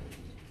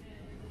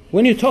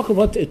 When you talk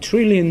about $1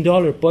 trillion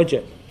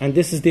budget, and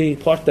this is the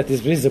part that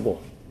is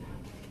visible,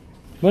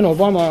 when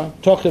Obama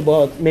talked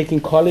about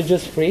making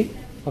colleges free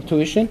of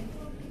tuition,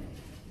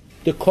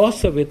 the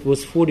cost of it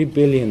was $40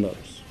 billion.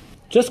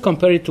 Just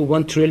compare it to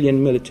 $1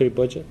 trillion military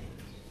budget.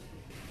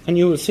 And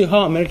you will see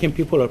how American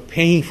people are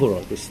paying for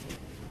all this.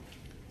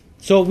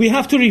 So we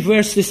have to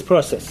reverse this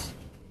process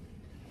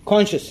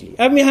consciously.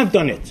 And we have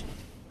done it.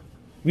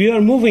 We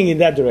are moving in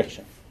that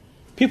direction.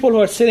 People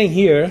who are sitting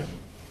here,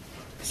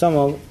 some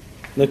of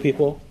the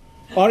people,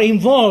 are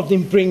involved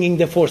in bringing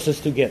the forces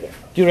together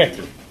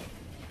directly.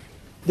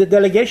 The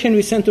delegation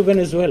we sent to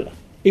Venezuela,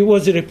 it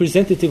was a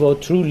representative of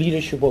true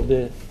leadership of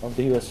the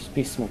U.S.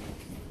 peace movement.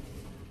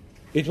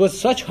 It was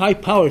such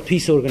high-powered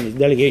peace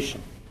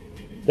delegation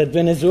that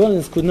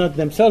Venezuelans could not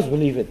themselves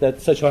believe it,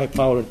 that such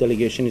high-powered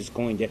delegation is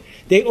going there.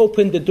 They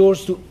opened the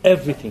doors to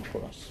everything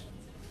for us.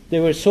 They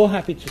were so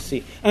happy to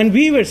see. And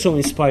we were so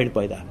inspired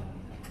by that.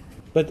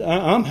 But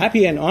I'm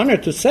happy and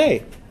honored to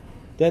say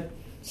that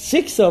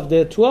 6 of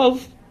the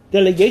 12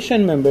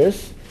 delegation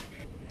members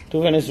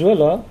to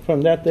Venezuela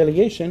from that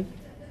delegation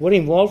were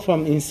involved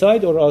from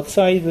inside or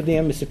outside with the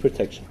embassy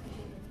protection.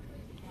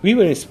 We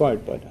were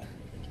inspired by that.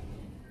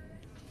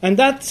 And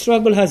that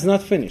struggle has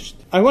not finished.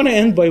 I want to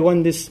end by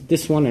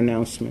this one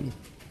announcement.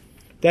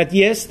 That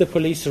yes, the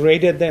police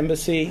raided the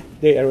embassy,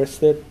 they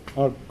arrested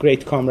our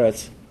great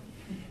comrades.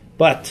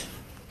 But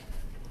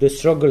the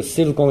struggle is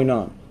still going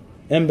on.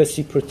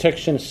 Embassy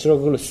protection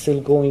struggle is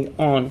still going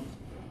on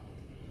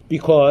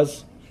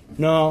because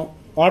now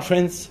our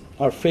friends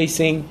are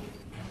facing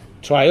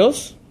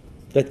trials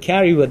that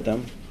carry with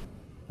them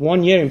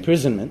 1 year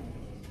imprisonment,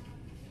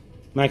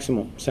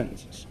 maximum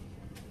sentences,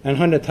 and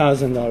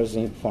 $100,000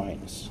 in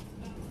fines.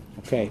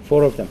 Okay,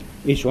 4 of them.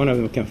 Each one of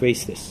them can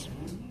face this.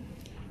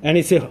 And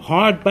it's a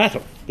hard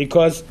battle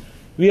because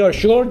we are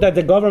sure that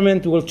the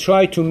government will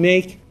try to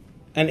make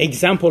an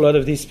example out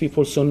of these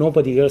people so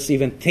nobody else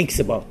even thinks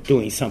about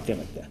doing something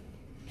like that.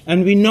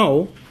 And we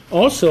know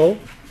also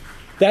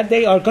that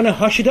they are going to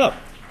hush it up.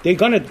 They're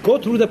going to go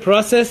through the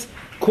process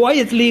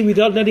quietly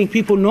without letting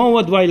people know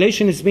what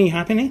violation is being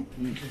happening,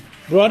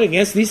 brought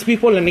against these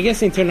people and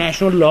against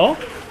international law.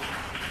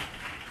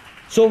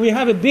 So we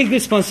have a big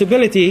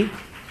responsibility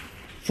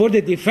for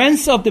the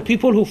defense of the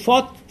people who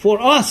fought for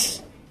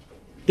us.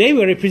 They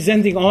were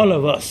representing all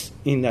of us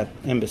in that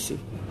embassy.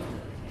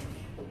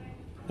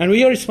 And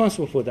we are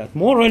responsible for that.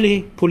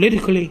 Morally,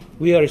 politically,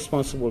 we are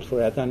responsible for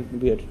that, and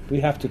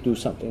we have to do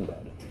something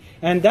about it.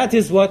 And that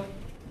is what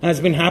has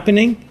been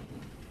happening.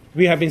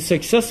 We have been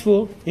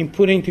successful in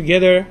putting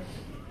together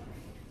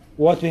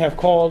what we have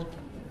called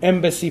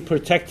Embassy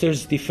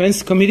Protectors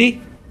Defense Committee.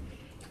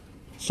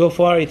 So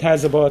far, it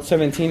has about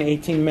 17,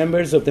 18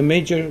 members of the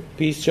major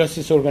peace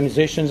justice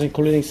organizations,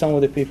 including some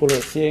of the people who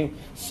are seeing,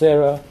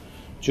 Sarah,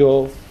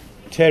 Joe,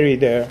 Terry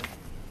there,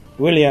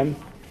 William.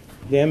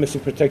 The embassy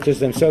protectors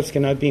themselves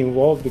cannot be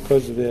involved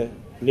because of the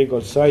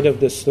legal side of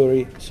the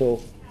story, so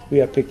we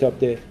have picked up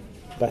the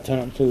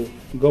baton to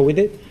go with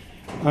it.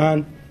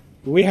 And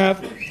we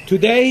have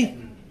today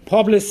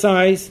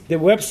publicized the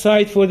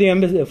website for the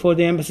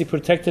Embassy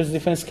Protectors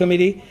Defense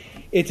Committee.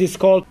 It is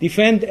called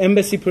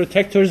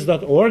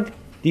defendembassyprotectors.org,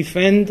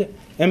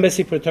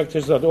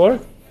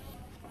 defendembassyprotectors.org.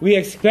 We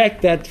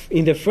expect that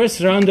in the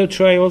first round of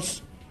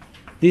trials,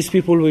 these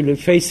people will be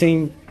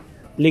facing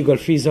legal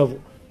fees of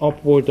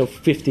upward of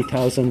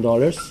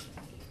 $50,000.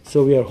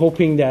 So we are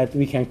hoping that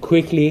we can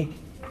quickly,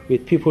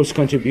 with people's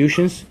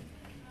contributions,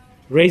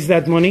 raise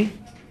that money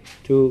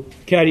to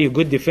carry a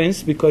good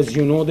defense, because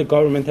you know the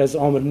government has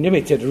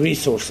unlimited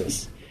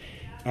resources.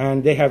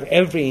 And they have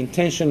every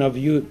intention of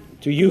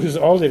to use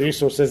all the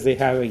resources they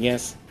have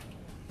against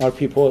our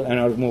people and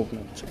our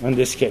movement in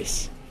this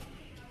case.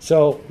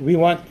 So we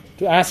want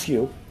to ask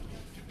you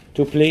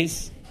to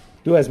please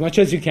do as much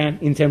as you can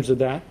in terms of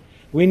that.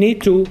 We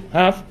need to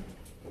have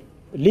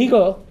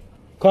legal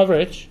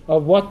coverage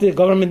of what the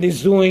government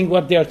is doing,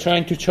 what they are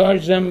trying to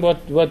charge them,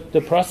 what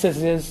the process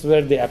is,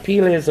 where the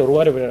appeal is, or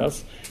whatever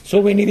else. So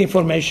we need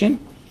information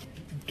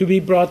to be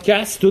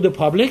broadcast to the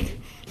public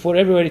for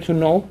everybody to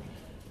know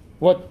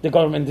what the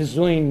government is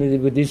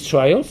doing with these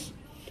trials.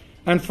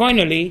 And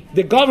finally,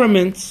 the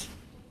government's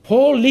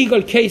whole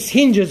legal case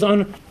hinges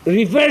on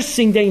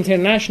reversing the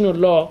international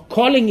law,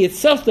 calling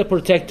itself the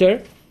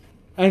protector,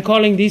 and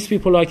calling these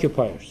people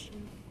occupiers.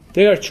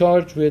 They are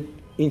charged with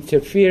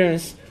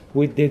interference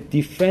with the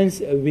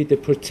defense, with the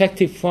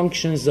protective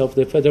functions of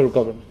the federal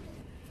government,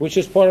 which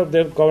is part of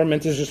the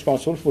government is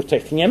responsible for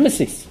protecting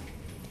embassies,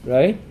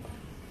 right?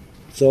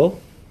 So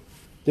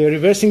they're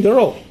reversing the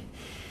role.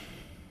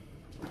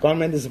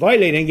 Government is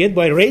violating it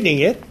by raiding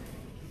it,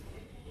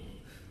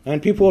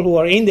 and people who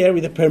are in there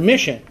with the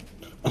permission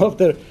of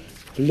the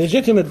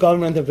legitimate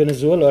government of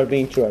Venezuela are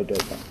being tried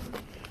right now.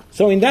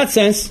 So in that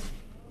sense,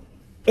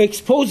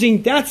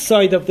 exposing that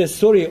side of the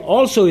story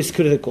also is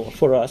critical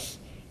for us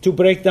to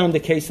break down the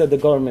case that the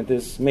government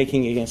is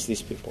making against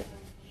these people.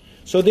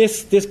 So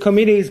this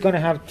committee is going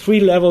to have 3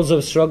 levels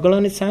of struggle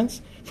on its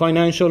hands: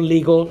 financial,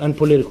 legal, and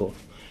political.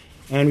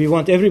 And we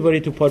want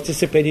everybody to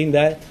participate in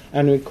that,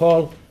 and we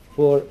call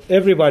for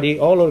everybody,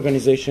 all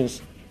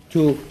organizations,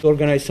 to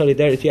organize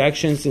solidarity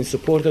actions in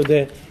support of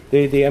the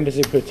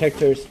embassy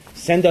protectors.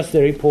 Send us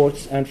the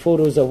reports and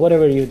photos of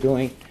whatever you're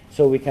doing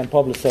so we can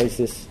publicize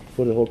this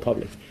for the whole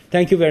public.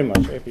 Thank you very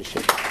much. I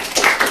appreciate it.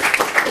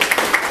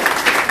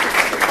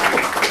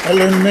 I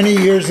learned many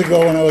years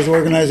ago when I was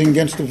organizing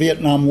against the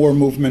Vietnam War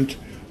movement.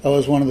 I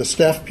was one of the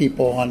staff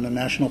people on the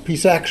National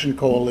Peace Action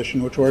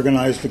Coalition, which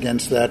organized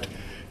against that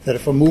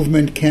if a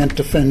movement can't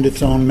defend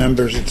its own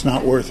members, it's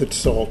not worth its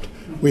salt.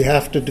 We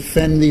have to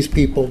defend these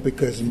people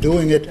because in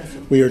doing it,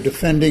 we are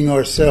defending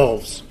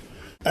ourselves.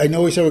 I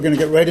know we said we're going to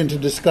get right into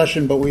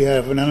discussion, but we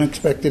have an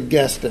unexpected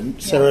guest,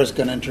 and Sarah's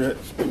going to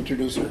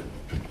introduce her.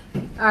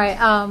 All right.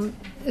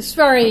 It's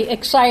very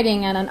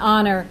exciting and an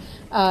honor.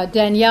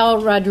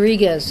 Danielle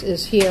Rodriguez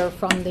is here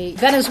from the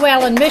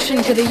Venezuelan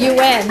mission to the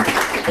UN.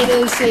 It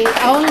is the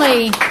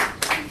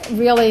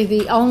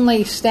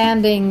only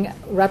standing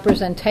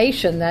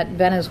representation that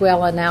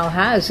Venezuela now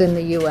has in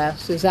the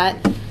U.S. is at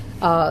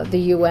the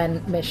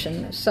UN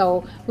mission.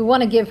 So we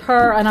want to give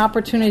her an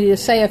opportunity to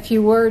say a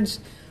few words.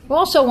 We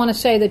also want to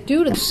say that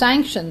due to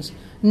sanctions,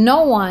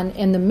 no one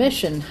in the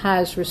mission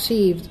has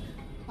received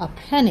a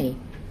penny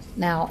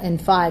now in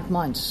 5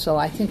 months. So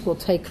I think we'll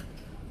take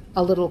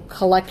a little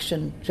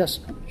collection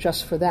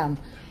just for them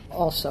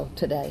also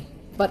today.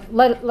 But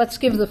let's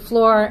give the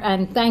floor,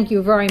 and thank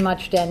you very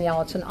much,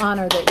 Danielle. It's an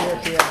honor that you're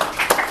here.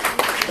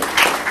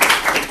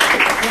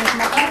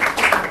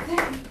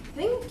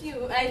 Thank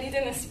you. I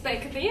didn't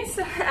expect this.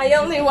 I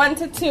only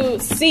wanted to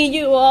see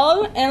you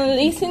all and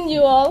listen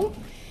you all,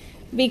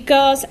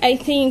 because I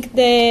think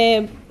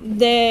the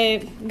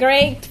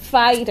great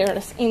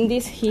fighters in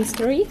this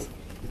history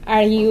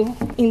are you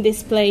in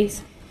this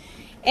place.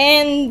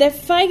 And the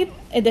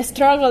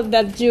struggle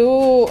that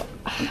you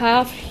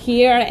have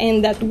here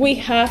and that we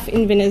have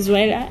in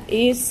Venezuela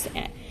is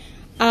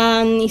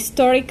an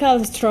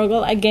historical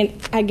struggle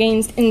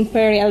against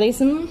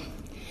imperialism,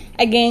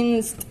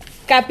 against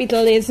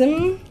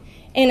capitalism,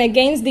 and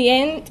against the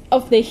end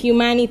of the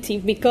humanity,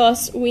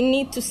 because we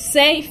need to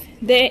save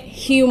the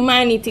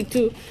humanity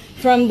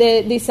from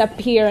the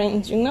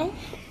disappearance,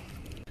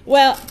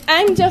 Well,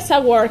 I'm just a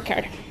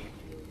worker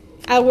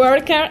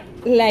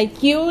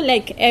like you,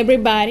 like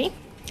everybody.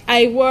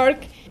 I work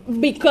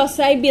because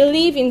I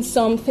believe in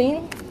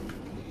something.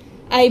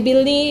 I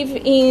believe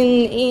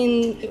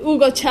in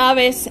Hugo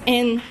Chavez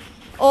and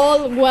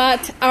all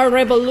what our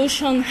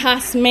revolution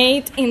has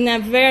made in a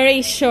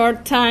very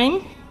short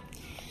time.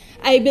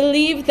 I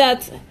believe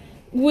that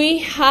we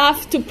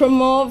have to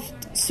promote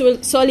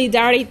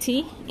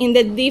solidarity in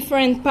the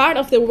different part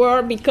of the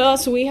world,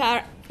 because we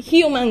are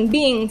human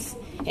beings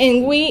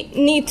and we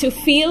need to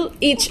feel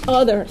each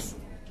other's.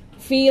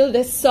 Feel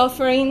the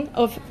suffering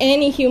of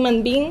any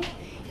human being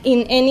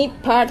in any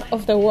part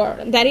of the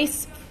world. That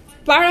is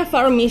part of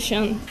our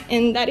mission,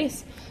 and that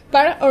is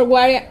part of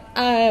what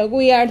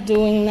we are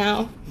doing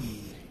now.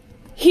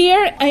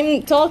 Here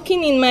I'm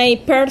talking in my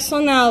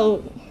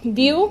personal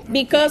view,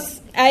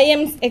 because I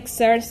am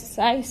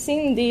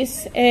exercising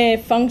this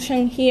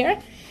function here,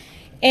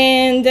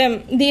 and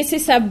this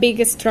is a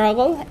big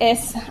struggle,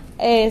 as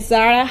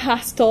Zara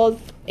has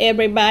told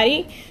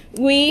everybody.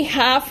 We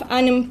have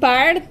an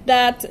empire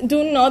that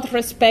do not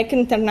respect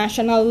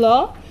international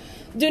law,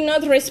 do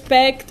not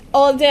respect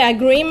all the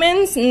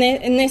agreements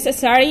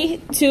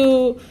necessary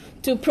to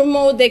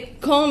promote the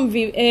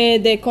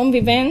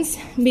convivence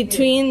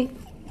between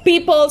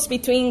peoples,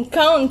 between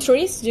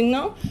countries,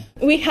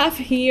 We have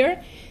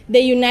here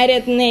the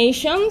United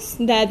Nations,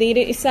 that it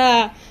is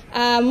a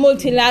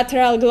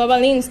multilateral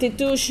global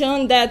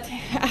institution that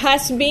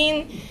has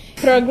been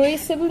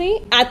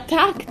progressively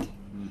attacked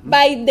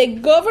by the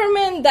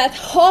government that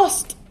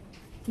hosts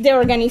the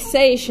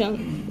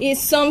organization is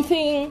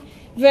something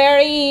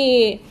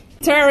very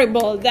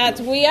terrible. That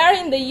we are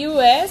in the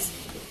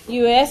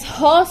U.S.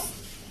 hosts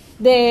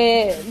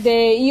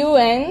the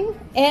UN,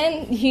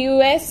 and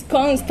U.S.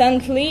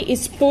 constantly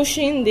is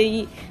pushing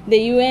the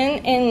UN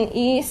and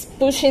is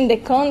pushing the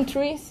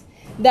countries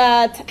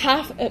that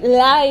have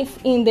life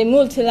in the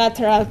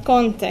multilateral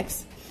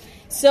context.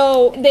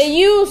 So the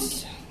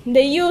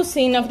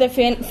using of the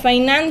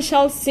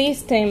financial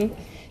system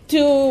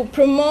to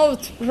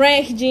promote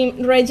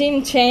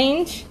regime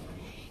change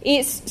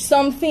is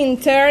something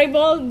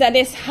terrible that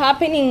is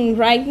happening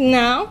right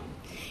now.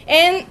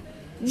 And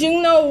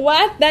you know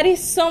what? That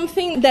is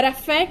something that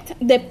affects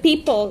the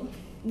people.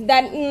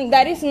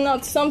 That is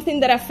not something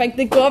that affects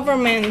the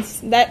governments,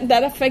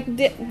 that affects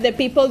the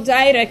people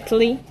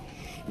directly,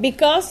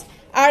 because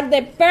are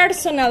the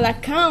personal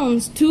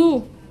accounts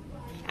too,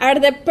 are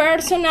the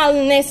personal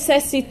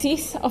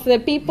necessities of the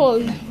people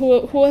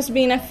who has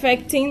been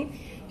affecting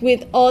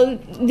with all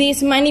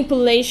this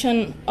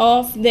manipulation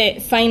of the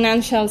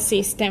financial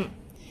system.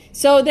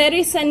 So there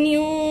is a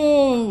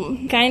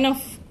new kind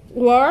of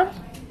war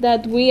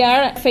that we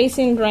are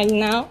facing right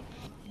now.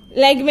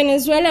 Like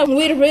Venezuela,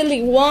 we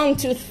really want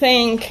to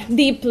thank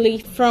deeply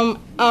from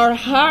our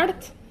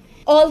heart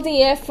all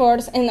the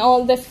efforts and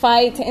all the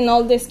fight and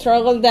all the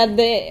struggle that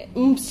the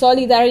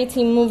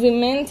Solidarity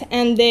Movement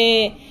and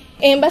the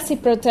Embassy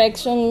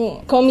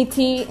Protection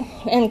Committee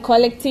and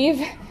Collective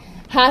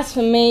has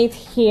made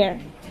here.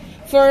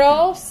 For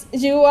us,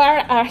 you are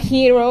our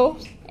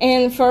heroes,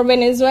 and for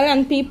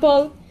Venezuelan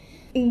people,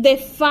 the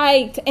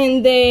fight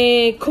and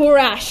the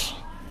courage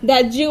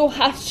that you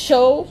have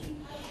shown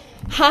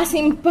has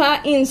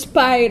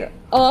inspired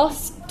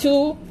us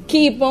to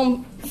keep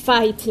on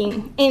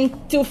fighting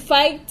and to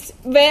fight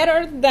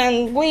better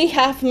than we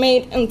have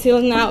made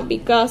until now,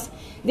 because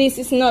this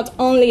is not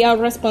only our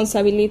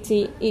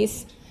responsibility,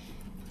 it's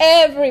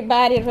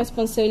everybody's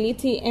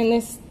responsibility, and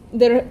it's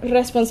the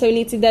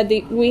responsibility that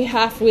we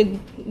have with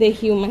the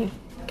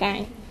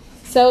humankind.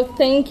 So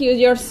thank you.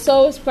 You're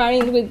so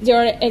inspiring with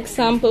your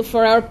example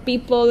for our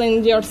people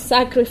and your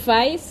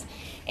sacrifice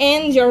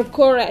and your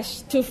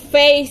courage to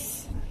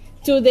face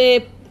to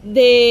the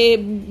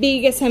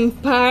biggest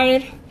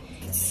empire,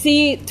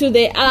 see to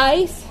the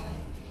eyes,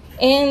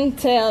 and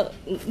tell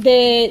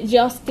the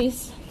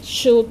justice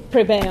should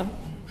prevail.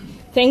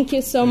 Thank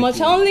you so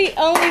much. Only this,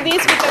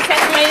 because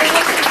my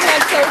English is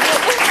not so good.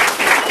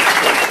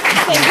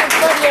 Thank you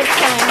for your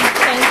time.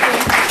 Thank you.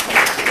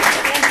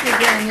 Thank you,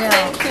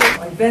 Danielle. Thank you.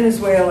 Like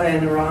Venezuela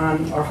and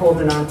Iran are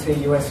holding on to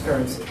U.S.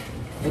 currency.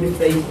 And if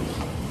they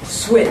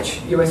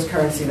switch U.S.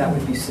 currency, that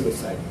would be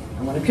suicide.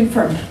 I want to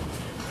confirm that.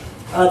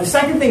 The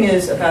second thing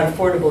is about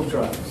affordable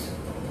drugs.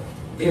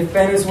 If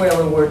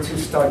Venezuela were to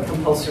start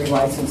compulsory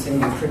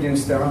licensing and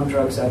produce their own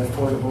drugs at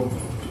affordable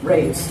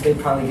rates, they'd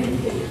probably get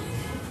invaded.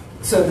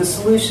 So the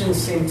solutions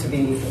seem to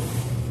be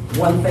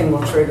one thing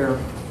will trigger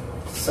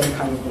some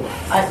kind of war.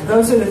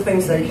 Those are the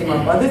things that came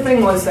up. Other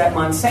thing was that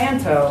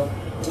Monsanto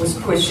was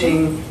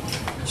pushing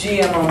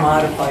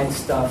GMO-modified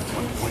stuff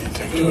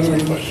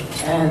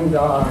and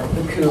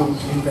the coup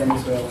in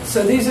Venezuela.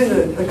 So these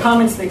are the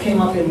comments that came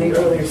up in the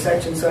earlier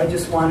section, so I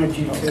just wanted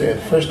you to...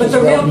 Okay, first is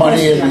about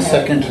money, and the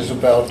second is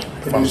about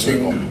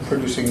producing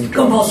drugs.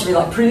 Compulsory,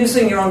 like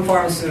producing your own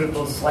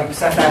pharmaceuticals, like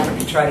South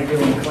Africa tried to do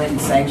when Clinton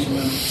sanctioned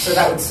them. So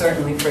that would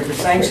certainly trigger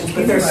sanctions,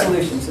 but there's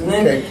solutions. And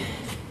then,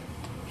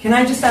 can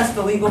I just ask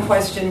the legal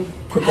question?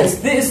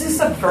 Is this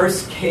a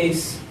first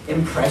case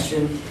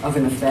impression of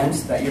an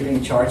offense that you're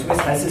being charged with?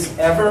 Has this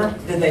ever,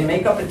 did they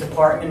make up a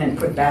department and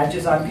put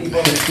badges on people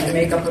and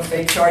make up a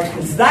fake charge?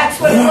 Because that's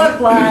what it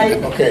looked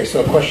like. Okay, so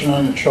a question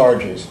on the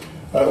charges.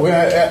 We're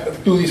going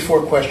to do these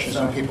 4 questions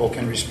and people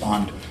can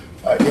respond.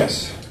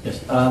 Yes?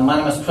 Yes. My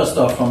name is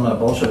Christoph from the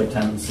Bolshevik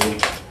Tendency.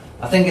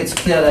 I think it's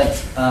clear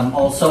that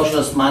all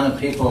socialist-minded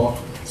people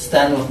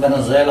stand with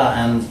Venezuela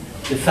and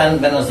defend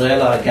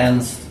Venezuela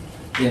against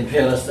the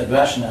imperialist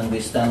aggression, and we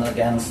stand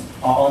against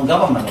our own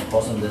government, of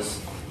course, in this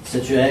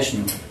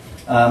situation.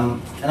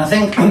 And I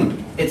think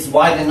it's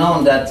widely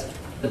known that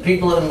the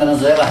people in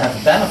Venezuela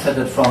have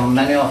benefited from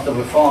many of the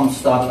reforms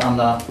started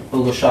under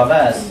Hugo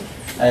Chavez.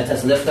 It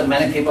has lifted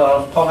many people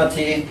out of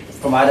poverty,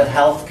 provided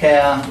health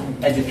care,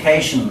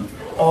 education,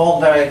 all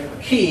very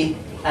key,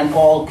 and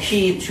all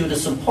key to the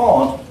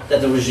support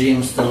that the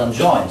regime still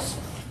enjoys.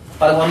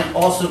 But I want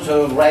also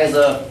to raise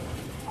a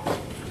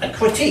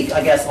critique,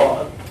 I guess,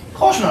 or a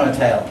cautionary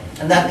tale,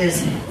 and that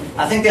is,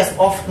 I think there's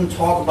often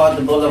talk about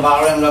the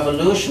Bolivarian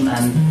revolution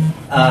and,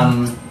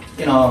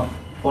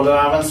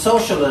 Bolivarian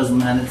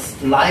socialism, and it's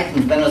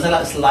likened,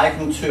 Venezuela is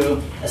likened to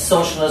a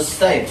socialist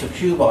state, to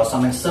Cuba or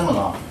something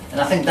similar.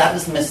 And I think that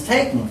is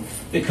mistaken,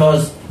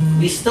 because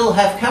we still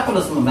have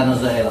capitalism in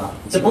Venezuela.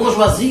 The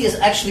bourgeoisie is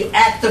actually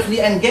actively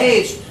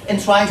engaged in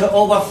trying to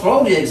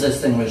overthrow the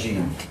existing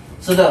regime.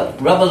 So the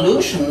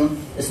revolution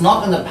is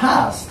not in the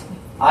past.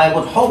 I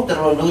would hope that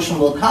a revolution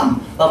will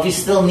come, but we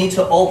still need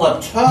to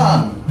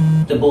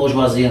overturn the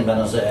bourgeoisie in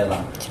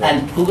Venezuela.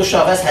 And Hugo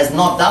Chavez has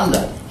not done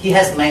that. He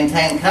has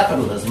maintained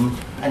capitalism,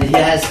 and he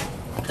has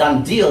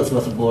done deals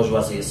with the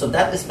bourgeoisie. So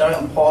that is very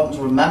important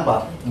to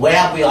remember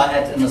where we are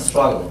at in the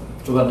struggle.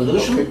 The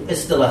revolution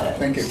is still ahead.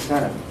 Thank you.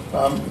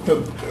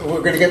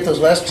 We're going to get those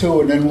last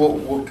two, and then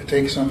we'll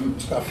take some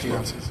stuff here.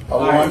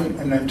 One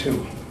and then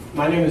two.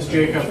 My name is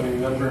Jacob, and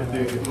I'm a member of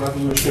the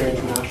Revolutionary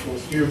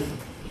Internationalist Youth.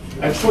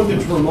 I just wanted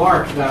to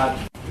remark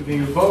that the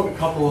vote a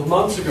couple of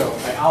months ago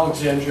by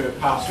Alexandria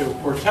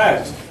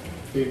Ocasio-Cortez,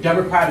 the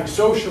Democratic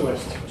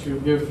Socialist, to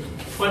give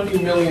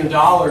 $20 million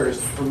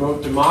to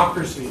promote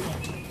democracy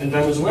in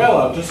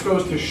Venezuela just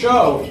goes to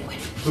show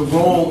the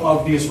role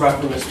of these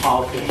reformist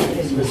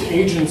politicians as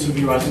agents of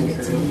U.S.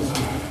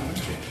 imperialism.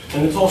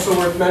 And it's also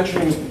worth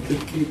mentioning that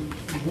the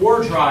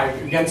war drive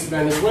against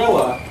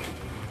Venezuela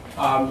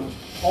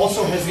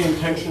also has the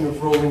intention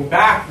of rolling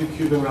back the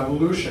Cuban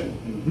Revolution.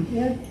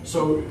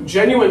 So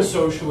genuine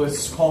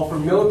socialists call for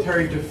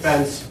military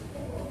defense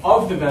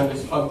of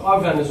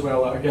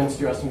Venezuela against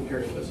U.S.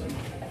 imperialism.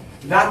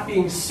 That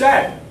being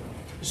said,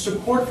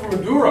 support for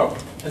Maduro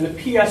and the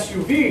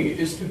PSUV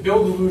is to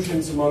build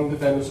illusions among the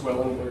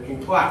Venezuelan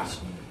working class.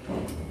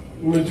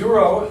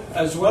 Maduro,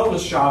 as well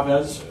as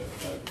Chavez,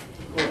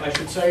 I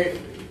should say,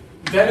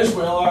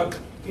 Venezuela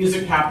is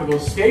a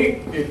capitalist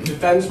state. It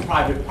defends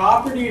private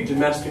property,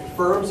 domestic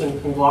firms,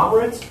 and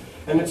conglomerates,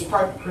 and it's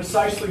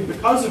precisely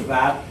because of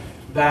that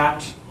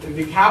that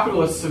the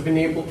capitalists have been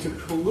able to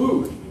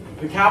collude.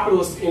 The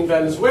capitalists in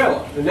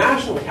Venezuela, the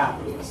national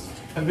capitalists,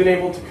 have been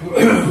able to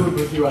collude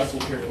with U.S.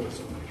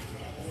 imperialism.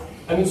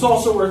 And it's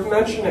also worth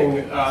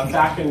mentioning,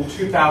 back in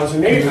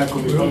 2008, I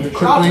believe, under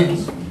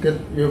Chavez,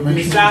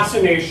 the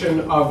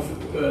assassination of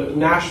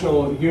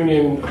national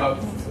union of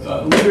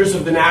leaders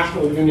of the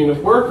National Union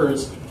of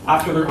Workers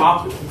after their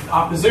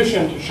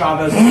opposition to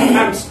Chavez's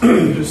attempts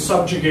to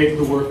subjugate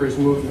the workers'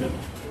 movement.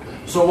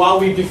 So while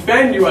we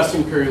defend U.S.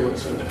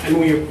 imperialism and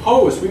we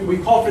oppose, we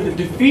call for the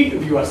defeat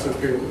of U.S.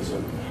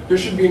 imperialism, there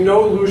should be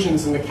no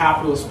illusions in the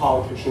capitalist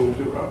politician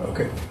Maduro.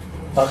 Okay.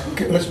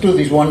 Let's do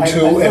these one,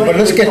 two, but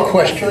let's get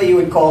questions. I thought you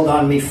had called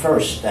on me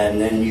first,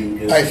 and then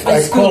you.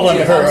 I called on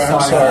her.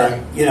 I'm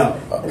sorry. You know,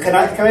 can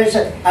I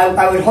say?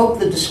 I would hope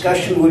the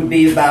discussion would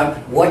be about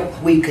what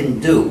we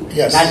can do,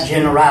 not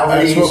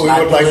generalities,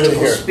 not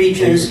political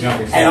speeches.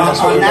 And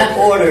on that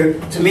order,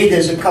 to me,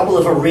 there's a couple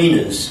of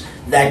arenas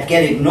that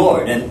get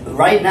ignored. And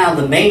right now,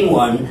 the main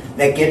one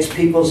that gets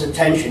people's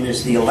attention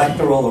is the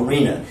electoral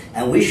arena.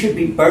 And we should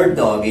be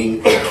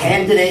bird-dogging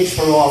candidates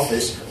for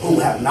office who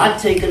have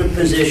not taken a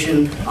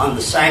position on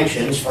the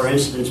sanctions, for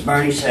instance,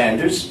 Bernie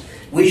Sanders.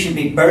 We should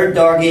be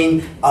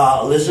bird-dogging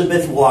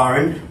Elizabeth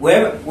Warren.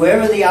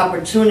 Wherever the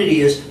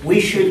opportunity is, we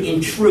should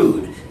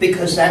intrude,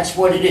 because that's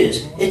what it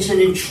is. It's an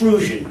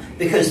intrusion,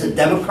 because the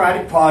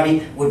Democratic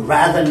Party would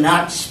rather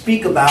not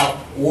speak about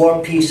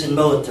war, peace, and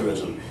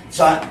militarism.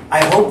 So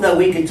I hope that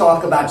we can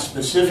talk about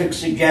specific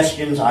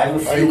suggestions. I have a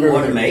few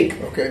more to make.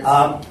 Okay.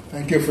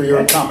 Thank you for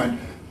your comment.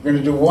 We're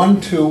going to do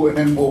 1, 2, and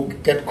then we'll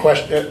get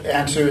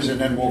answers, and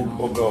then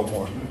we'll go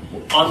more.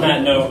 On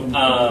that note,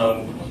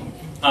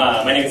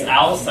 my name is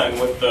Alice. I'm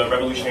with the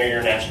Revolutionary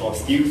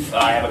Internationalist Youth.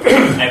 I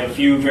have a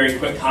few very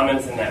quick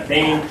comments in that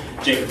vein.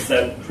 Jacob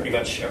said pretty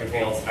much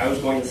everything else I was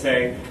going to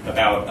say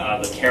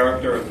about the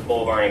character of the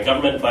Bolivarian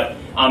government. But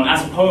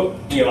as a poet,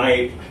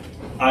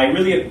 I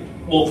really.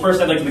 Well, first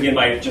I'd like to begin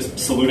by just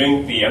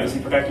saluting the embassy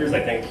protectors.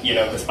 I think,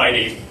 despite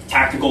a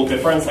tactical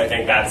difference, I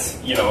think that's,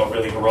 a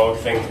really heroic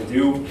thing to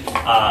do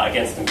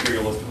against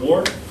imperialist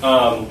war.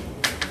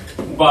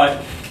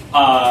 But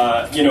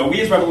we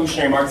as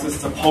revolutionary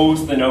Marxists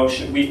oppose the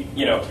notion,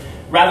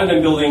 rather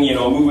than building,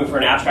 a movement for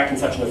an abstract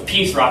conception of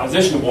peace or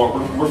opposition to war,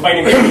 we're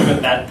fighting a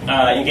movement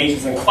that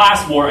engages in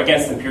class war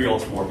against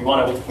imperialist war. We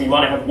want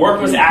to have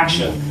workers'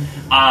 action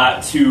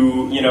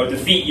to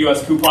defeat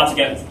U.S. coup plots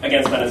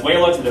against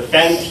Venezuela, to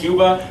defend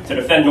Cuba, to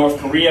defend North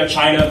Korea,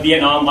 China,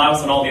 Vietnam,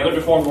 Laos, and all the other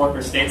deformed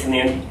worker states in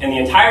the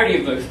entirety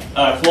of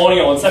the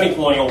colonial and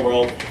semi-colonial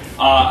world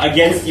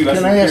against U.S.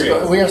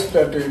 imperialism. We asked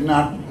that there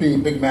not be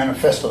big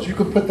manifestos. You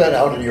could put that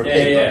out in your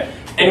paper. Yeah.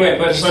 Anyway,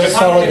 but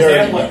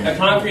a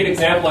concrete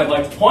example I'd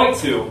like to point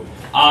to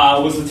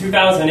was the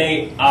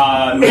 2008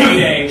 May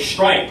Day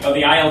strike of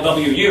the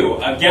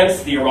ILWU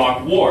against the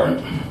Iraq War,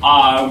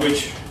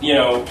 which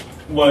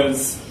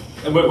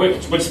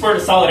spurred a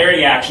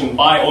solidarity action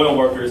by oil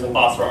workers in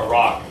Basra,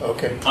 Iraq.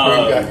 Okay,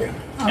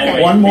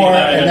 Anyway, one more,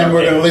 and then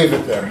we're going to leave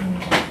it there.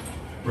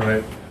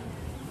 Right.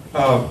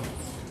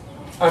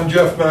 I'm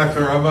Jeff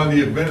Mackler. I'm on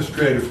the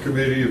administrative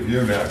committee of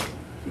UNEC,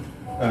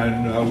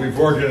 and we've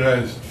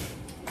organized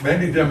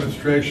many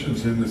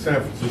demonstrations in the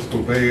San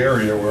Francisco Bay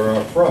Area where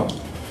I'm from.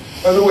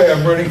 By the way,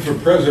 I'm running for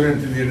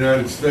president of the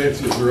United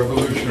States as a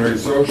revolutionary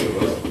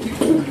socialist,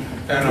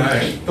 and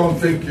I don't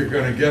think you're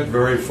going to get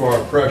very far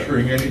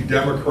pressuring any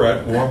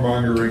Democrat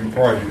warmongering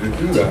party to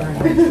do that.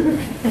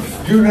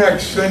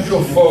 UNEC's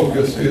central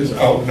focus is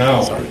out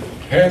now.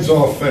 Hands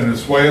off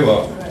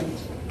Venezuela.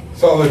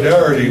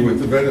 solidarity with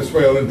the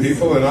Venezuelan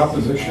people in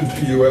opposition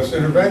to U.S.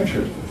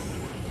 intervention.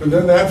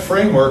 Within that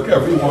framework,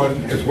 everyone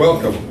is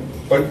welcome,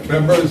 but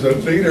members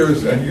and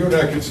leaders and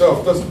UNEC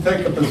itself doesn't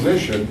take a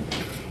position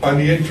on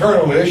the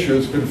internal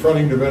issues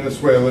confronting the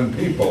Venezuelan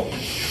people.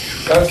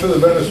 As for the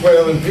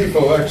Venezuelan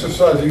people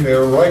exercising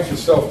their right to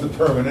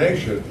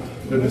self-determination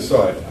to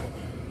decide.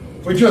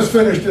 We just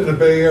finished in the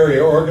Bay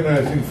Area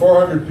organizing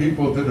 400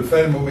 people to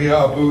defend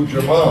Mumia Abu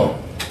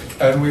Jamal,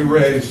 and we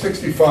raised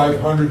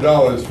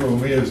 $6,500 for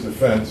Mumia's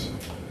defense.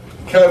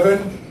 Kevin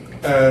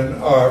and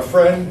our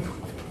friend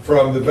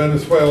from the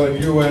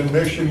Venezuelan UN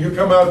mission, you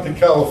come out to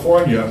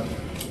California,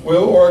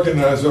 we'll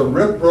organize a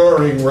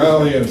rip-roaring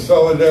rally in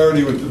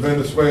solidarity with the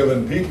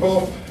Venezuelan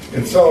people,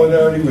 in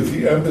solidarity with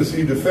the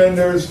embassy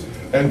defenders,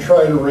 and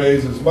try to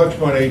raise as much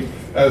money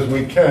as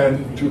we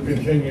can to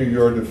continue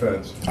your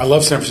defense. I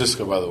love San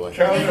Francisco, by the way.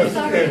 Count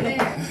us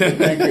in.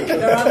 Thank you.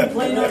 They're on the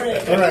plane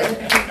already. All right.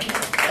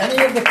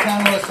 Any of the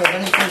panelists have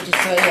anything to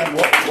say on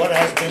what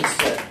has been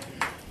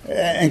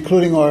said?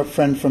 Including our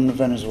friend from the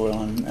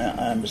Venezuelan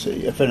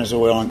embassy,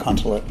 Venezuelan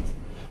consulate.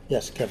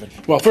 Yes, Kevin.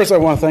 Well, first I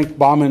want to thank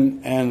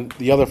Bauman and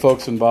the other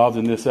folks involved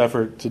in this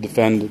effort to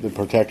defend the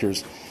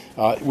protectors.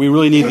 We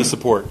really need the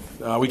support.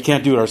 We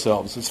can't do it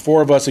ourselves. It's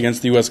four of us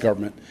against the U.S.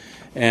 government.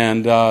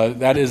 And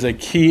that is a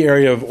key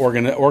area of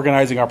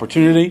organizing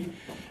opportunity.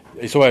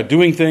 So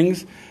doing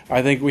things.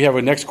 I think we have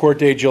a next court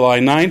date, July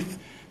 9th.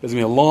 There's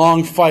going to be a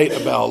long fight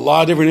about a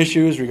lot of different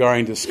issues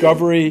regarding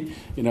discovery,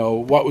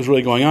 what was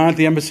really going on at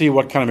the embassy,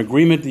 what kind of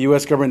agreement the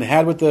U.S. government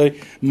had with the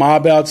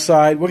mob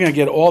outside. We're going to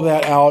get all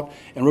that out,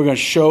 and we're going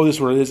to show this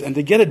what it is. And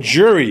to get a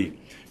jury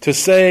to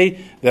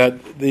say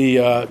that the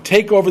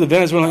takeover of the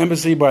Venezuelan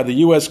embassy by the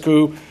U.S.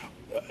 coup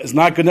is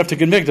not good enough to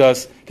convict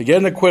us, to get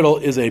an acquittal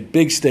is a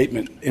big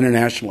statement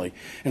internationally.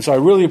 And so I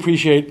really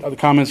appreciate the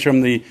comments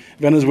from the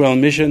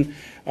Venezuelan mission.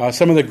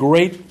 Some of the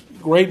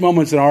great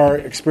moments in our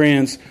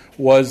experience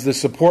was the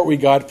support we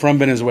got from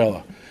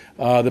Venezuela.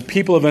 The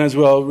people of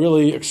Venezuela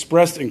really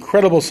expressed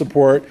incredible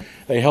support.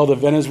 They held a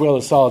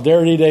Venezuela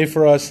Solidarity Day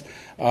for us.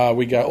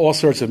 We got all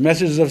sorts of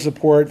messages of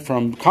support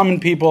from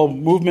common people,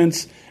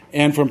 movements,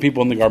 and from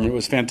people in the government. It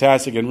was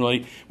fantastic. And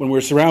really, when we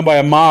were surrounded by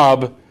a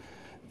mob,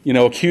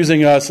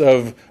 accusing us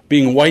of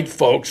being white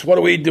folks, what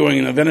are we doing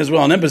in the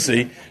Venezuelan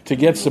embassy? To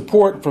get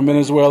support from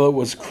Venezuela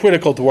was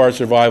critical to our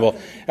survival.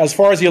 As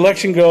far as the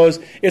election goes,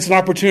 it's an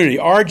opportunity.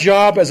 Our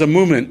job as a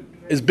movement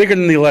is bigger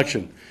than the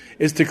election,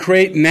 is to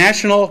create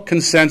national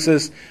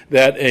consensus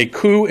that a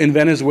coup in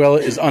Venezuela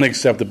is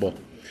unacceptable.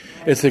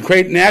 It's to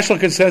create national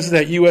consensus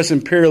that U.S.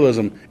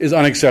 imperialism is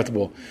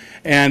unacceptable.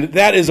 And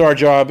that is our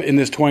job in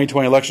this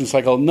 2020 election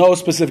cycle. No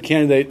specific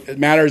candidate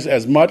matters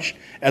as much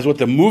as what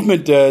the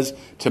movement does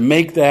to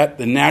make that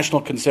the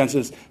national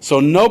consensus so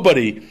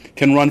nobody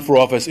can run for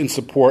office in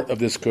support of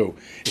this coup.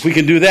 If we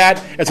can do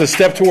that, it's a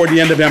step toward the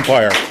end of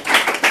empire.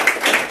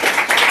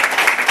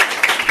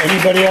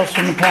 Anybody else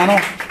from the panel?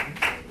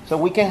 So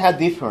we can have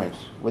difference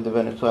with the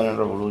Venezuelan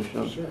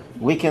revolution. Sure.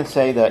 We can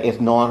say that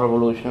it's not a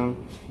revolution.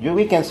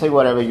 We can say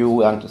whatever you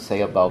want to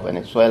say about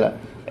Venezuela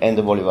and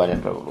the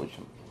Bolivarian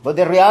revolution. But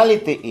the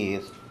reality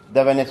is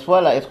that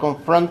Venezuela is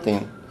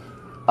confronting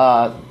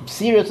a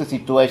serious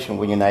situation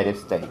with the United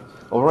States.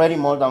 Already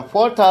more than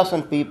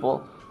 4,000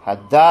 people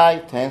have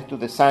died thanks to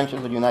the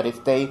sanctions of the United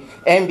States.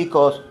 And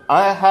because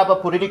I have a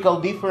political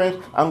difference,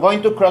 I'm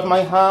going to cross my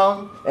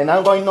hand and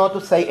I'm going not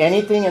to say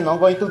anything and I'm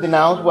going to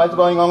denounce what's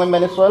going on in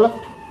Venezuela.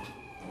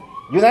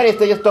 The United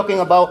States is talking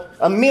about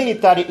a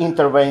military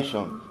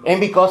intervention. And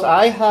because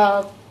I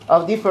have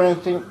a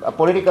difference, a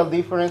political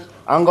difference,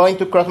 I'm going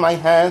to cross my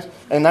hands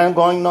and I'm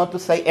going not to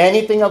say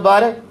anything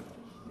about it.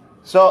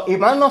 So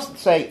if I'm not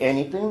say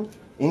anything,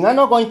 and I'm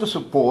not going to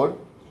support,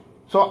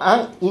 so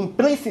I'm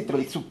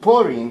implicitly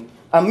supporting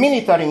a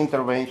military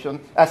intervention,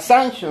 a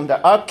sanction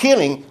that are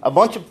killing a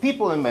bunch of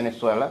people in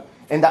Venezuela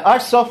and that are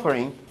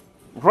suffering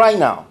right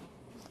now.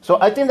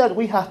 So I think that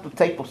we have to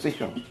take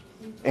position.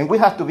 And we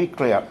have to be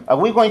clear. Are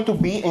we going to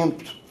be in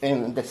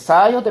the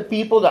side of the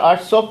people that are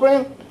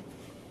suffering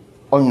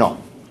or not?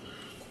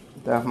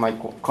 That's my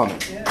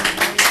comment. Sarah,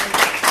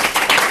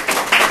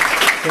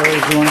 do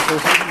you want to say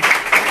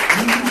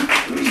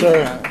something?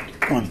 Sarah,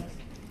 come on.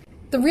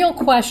 The real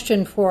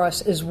question for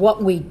us is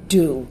what we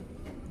do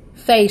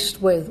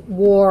faced with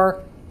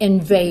war,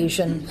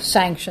 invasion,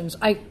 sanctions.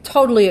 I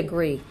totally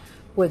agree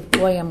with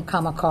William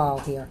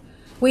Kamakarl here.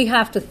 We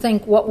have to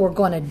think what we're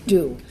going to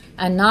do,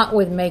 and not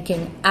with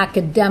making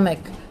academic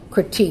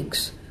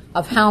critiques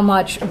of how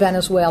much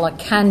Venezuela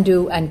can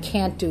do and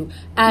can't do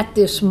at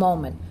this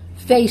moment,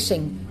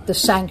 facing the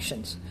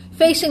sanctions,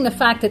 facing the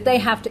fact that they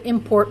have to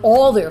import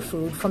all their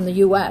food from the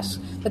U.S.,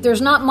 that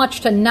there's not much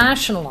to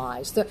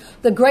nationalize.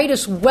 The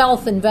greatest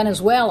wealth in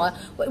Venezuela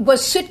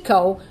was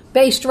Citgo,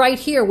 based right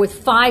here with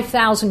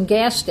 5,000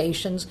 gas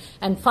stations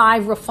and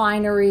 5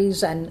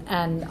 refineries and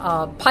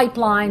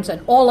pipelines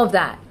and all of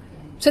that.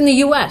 It's in the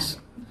U.S.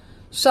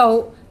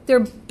 So there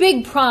are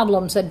big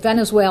problems that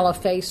Venezuela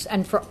face,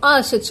 and for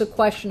us it's a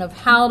question of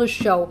how to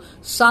show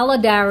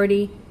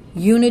solidarity,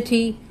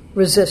 unity,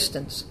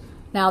 resistance.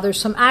 Now there's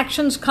some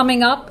actions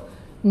coming up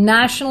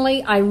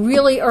Nationally, I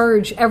really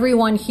urge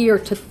everyone here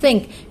to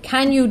think,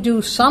 can you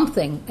do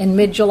something in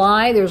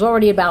mid-July? There's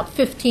already about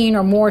 15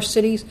 or more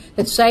cities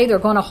that say they're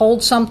going to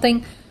hold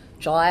something.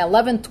 July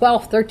 11th,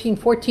 12th, 13th,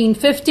 14th,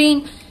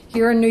 15th.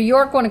 Here in New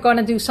York, we're going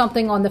to do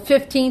something on the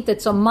 15th.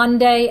 It's a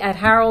Monday at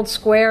Herald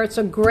Square. It's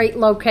a great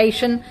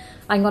location.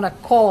 I'm going to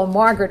call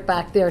Margaret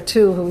back there,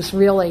 too, who's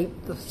really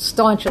the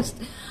staunchest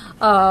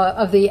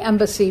of the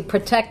embassy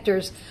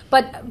protectors.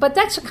 But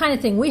that's the kind of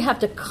thing. We have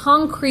to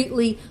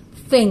concretely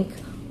think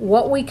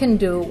what we can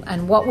do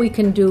and what we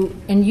can do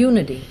in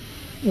unity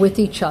with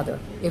each other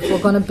if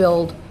we're going to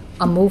build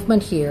a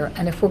movement here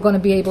and if we're going to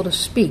be able to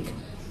speak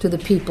to the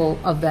people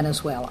of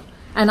Venezuela.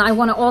 And I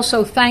want to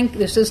also thank,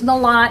 this isn't a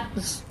lot,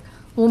 it's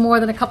a little more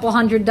than a couple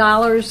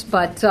 $100,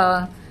 but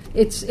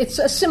it's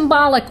a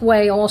symbolic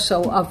way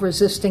also of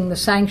resisting the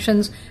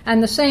sanctions,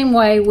 and the same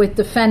way with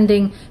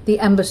defending the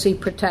embassy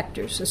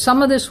protectors.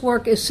 Some of this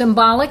work is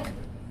symbolic,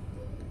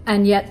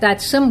 and yet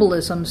that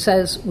symbolism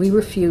says we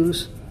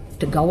refuse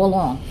to go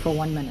along for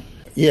 1 minute.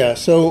 Yeah,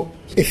 so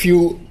if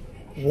you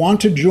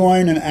want to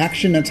join an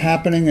action that's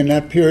happening in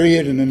that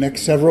period in the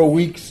next several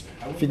weeks,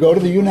 if you go to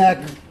the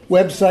UNAC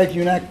website,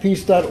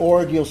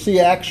 unacpeace.org, you'll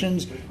see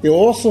actions. You'll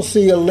also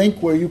see a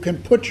link where you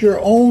can put your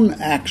own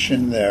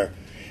action there.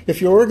 If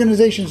your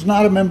organization is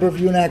not a member of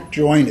UNAC,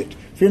 join it.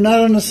 If you're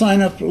not on the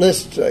sign-up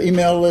list,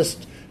 email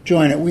list,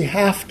 join it. We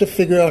have to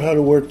figure out how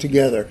to work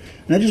together.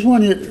 And I just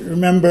want you to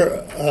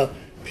remember a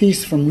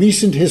piece from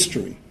recent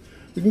history.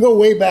 We can go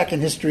way back in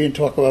history and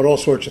talk about all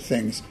sorts of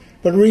things,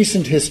 but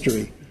recent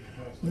history.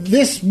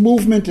 This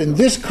movement in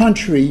this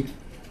country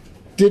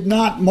did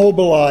not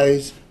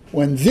mobilize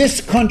when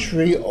this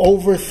country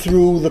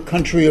overthrew the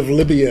country of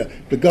Libya,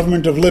 the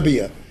government of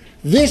Libya.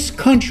 This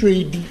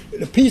country,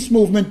 the peace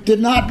movement, did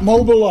not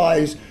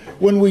mobilize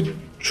when we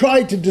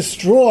tried to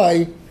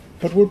destroy,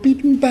 but were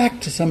beaten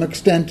back to some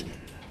extent,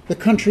 the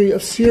country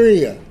of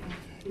Syria.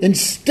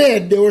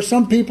 Instead, there were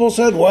some people who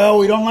said, well,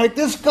 we don't like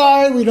this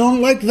guy, we don't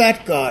like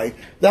that guy.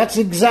 That's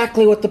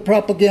exactly what the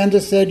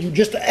propaganda said. You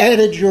just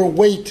added your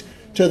weight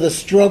to the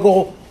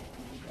struggle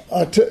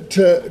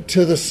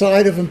to the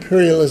side of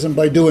imperialism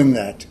by doing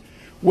that.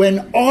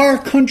 When our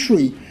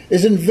country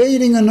is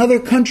invading another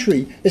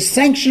country, is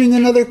sanctioning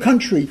another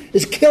country,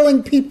 is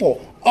killing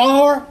people,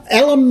 our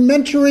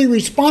elementary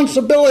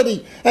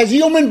responsibility as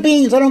human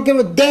beings, I don't give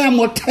a damn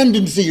what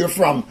tendency you're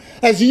from,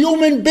 as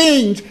human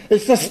beings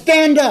is to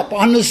stand up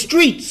on the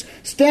streets,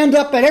 stand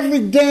up at every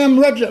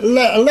damn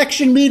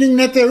election meeting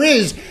that there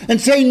is and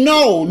say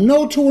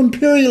no to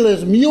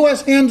imperialism,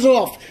 U.S. hands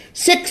off.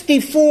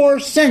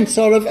 64 cents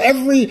out of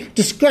every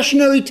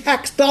discretionary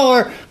tax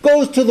dollar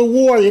goes to the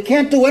war. You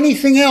can't do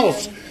anything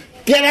else.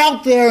 Get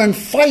out there and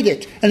fight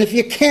it. And if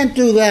you can't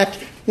do that,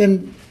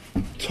 then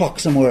talk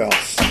somewhere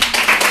else.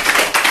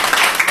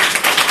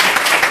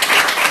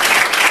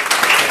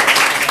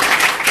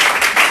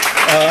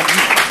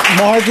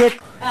 Margaret?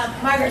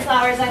 Margaret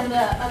Flowers, I'm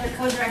the other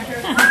co-director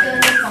of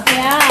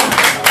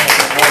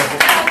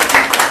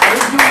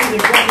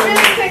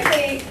Really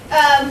quickly,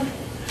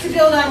 to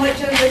build on what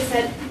Joe just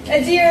said,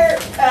 a dear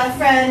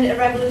friend, a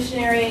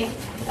revolutionary,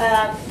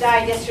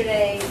 died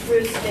yesterday,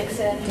 Bruce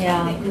Dixon.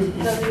 Yeah. I think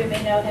those of you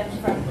may know him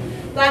from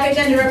Black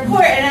Agenda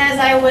Report. And as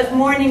I was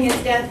mourning his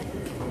death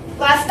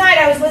last night,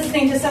 I was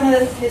listening to some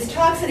of his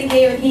talks that he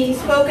gave, and he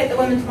spoke at the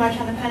Women's March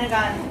on the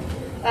Pentagon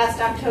last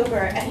October,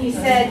 and he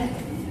said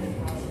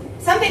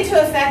something to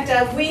the effect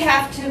of, we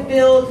have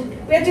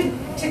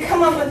to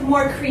come up with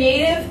more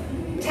creative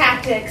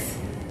tactics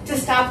to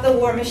stop the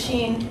war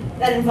machine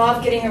that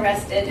involve getting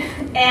arrested.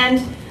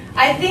 And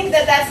I think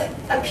that that's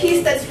a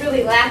piece that's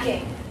really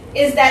lacking,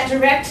 is that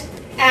direct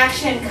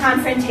action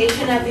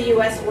confrontation of the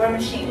U.S. war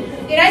machine.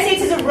 The United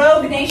States is a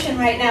rogue nation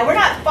right now. We're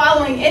not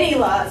following any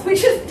laws. We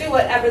just do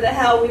whatever the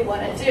hell we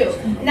want to do.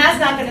 And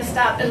that's not going to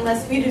stop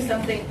unless we do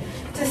something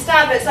to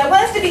stop it. So I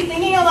want us to be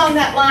thinking along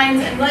that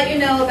lines and let you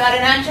know about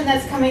an action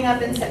that's coming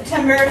up in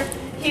September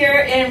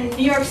here in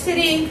New York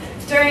City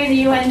during the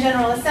UN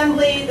General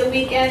Assembly, the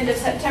weekend of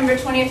September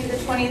 20th to the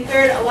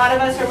 23rd. A lot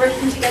of us are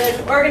working together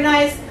to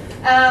organize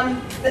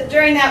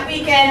during that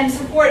weekend and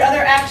support other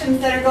actions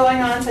that are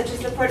going on, such as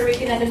the Puerto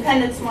Rican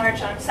Independence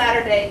March on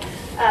Saturday,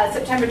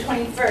 September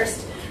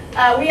 21st.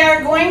 We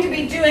are going to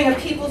be doing a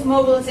people's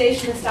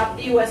mobilization to stop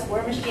the U.S.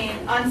 war machine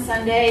on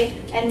Sunday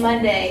and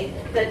Monday,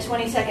 the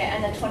 22nd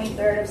and the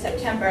 23rd of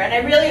September. And I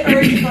really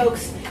urge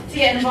folks to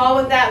get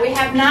involved with that. We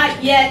have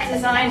not yet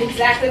designed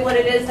exactly what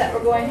it is that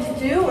we're going to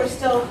do. We're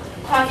still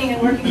talking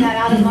and working that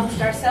out amongst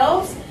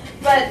ourselves.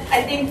 But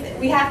I think that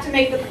we have to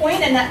make the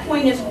point, and that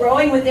point is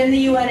growing within the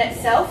UN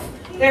itself.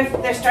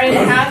 They're starting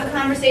to have a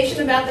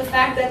conversation about the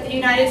fact that the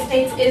United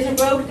States is a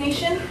rogue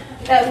nation,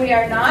 that we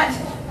are not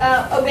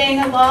obeying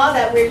a law,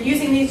 that we're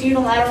using these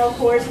unilateral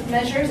coercive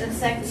measures and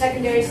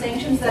secondary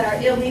sanctions that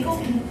are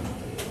illegal.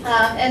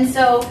 And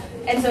so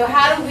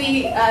how do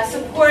we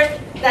support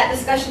that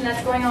discussion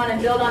that's going on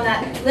and build on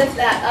that, lift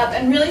that up,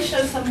 and really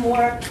show some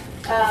more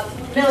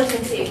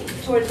militancy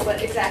towards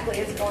what exactly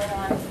is going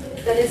on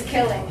that is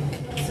killing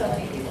so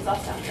many people? questions,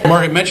 I'll stop there.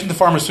 Margaret, mention the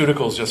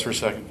pharmaceuticals just for a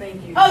second.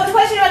 Thank you. Oh, the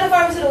question about the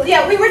pharmaceuticals.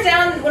 Yeah, we were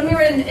down, when we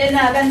were in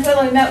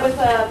Venezuela, we met with,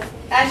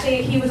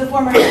 actually, he was a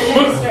former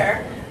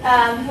minister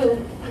who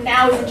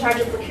now is in charge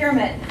of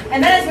procurement.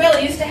 And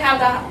Venezuela used to have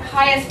the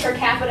highest per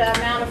capita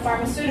amount of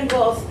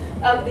pharmaceuticals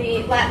of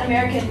the Latin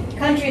American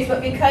countries,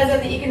 but because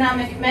of the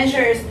economic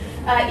measures,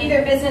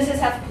 either businesses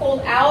have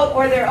pulled out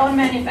or their own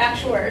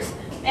manufacturers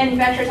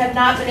have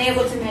not been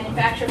able to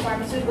manufacture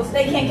pharmaceuticals.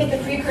 They can't get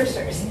the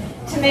precursors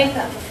to make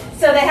them.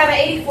 So they have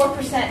an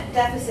 84%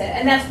 deficit,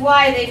 and that's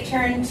why they've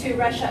turned to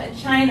Russia and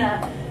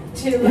China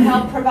to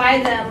help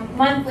provide them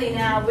monthly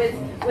now with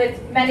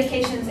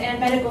medications and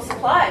medical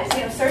supplies,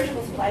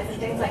 surgical supplies and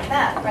things like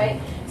that, right?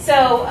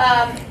 So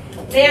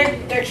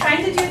they're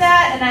trying to do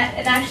that,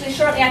 and actually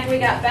shortly after we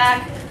got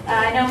back,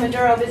 I know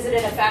Maduro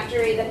visited a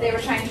factory that they were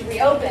trying to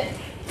reopen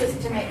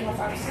to make more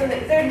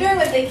pharmaceuticals. So they're doing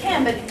what they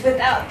can, but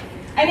without.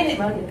 I mean,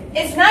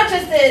 it's not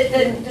just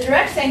the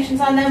direct sanctions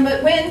on them,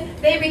 but when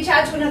they reach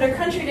out to another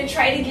country to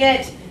try to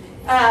get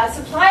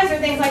supplies or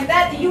things like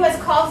that, the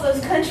U.S. calls those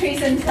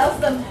countries and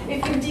tells them,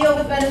 if you deal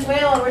with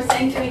Venezuela, we're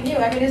sanctioning you.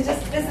 I mean, this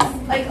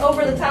is like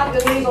over the top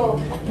illegal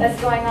that's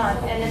going on,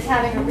 and it's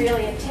having a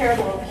really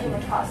terrible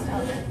human cost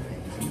out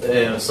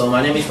there. So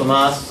my name is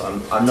Tomas.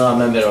 I'm not a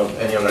member of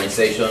any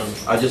organization.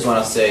 I just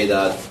want to say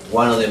that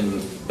one of the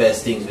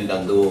best things we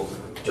can do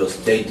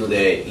just day to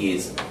day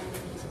is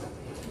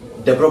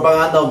the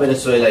propaganda of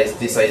Venezuela is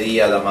this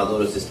idea that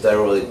Maduro is a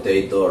terrible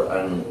dictator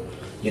and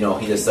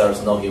he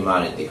deserves no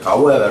humanity.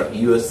 However,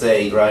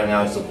 USA right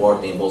now is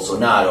supporting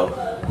Bolsonaro,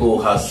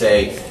 who has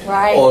said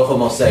all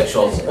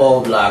homosexuals, all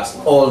blacks,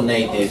 all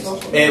natives,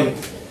 and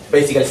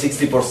basically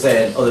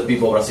 60% of the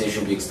people of Brazil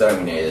should be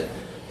exterminated.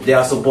 They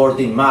are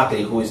supporting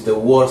Macri, who is the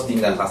worst thing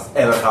that has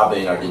ever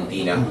happened in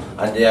Argentina,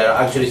 and they are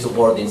actually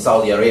supporting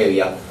Saudi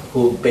Arabia,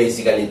 who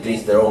basically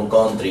treats their own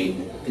country.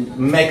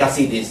 Mecca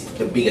City is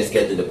the biggest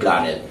ghetto in the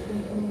planet,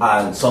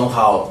 and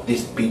somehow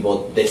these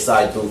people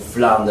decide to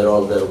flounder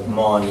all their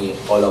money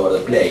all over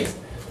the place.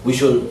 We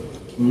should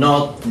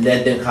not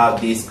let them have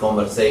this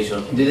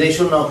conversation. They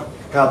should not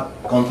have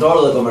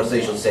control of the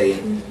conversation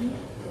saying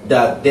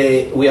that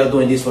we are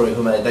doing this for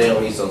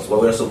humanitarian reasons, where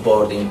we are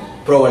supporting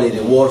probably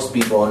the worst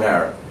people on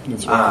earth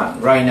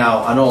right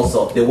now, and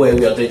also the way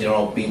we are treating our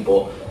own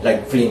people,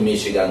 like Flint,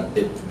 Michigan,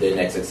 the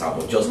next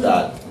example. Just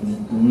that,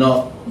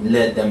 not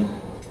let them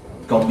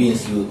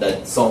convince you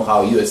that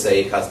somehow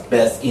USA has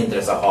best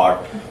interests at heart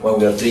when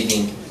we are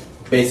treating,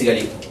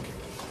 basically,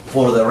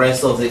 for the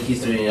rest of the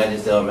history of the United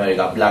States of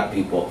America, black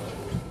people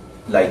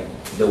like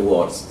the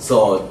worst.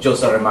 So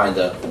just a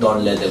reminder,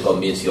 don't let them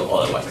convince you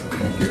otherwise.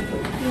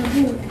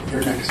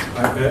 You're next.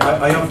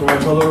 I am from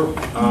Ecuador,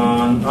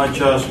 and I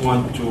just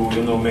want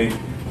to make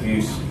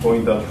this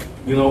point that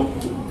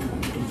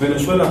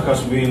Venezuela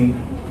has been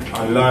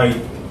a light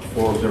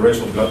for the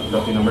rest of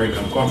Latin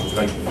American countries,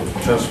 like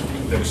just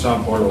the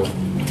example of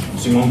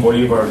Simón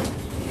Bolívar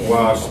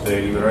was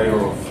the liberator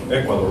of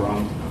Ecuador,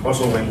 and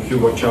also when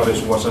Hugo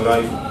Chavez was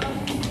alive,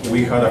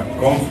 we had a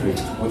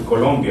conflict with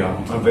Colombia,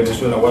 and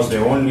Venezuela was the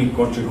only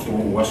country who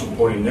was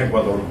supporting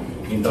Ecuador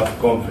in that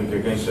conflict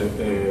against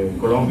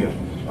Colombia.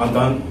 And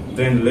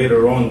then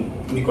later on,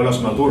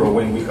 Nicolás Maduro,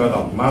 when we had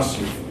a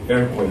massive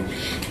earthquake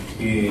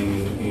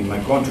in my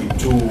country,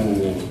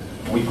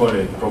 we call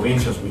it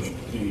provincias, which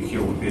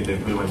here would be the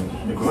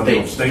equivalent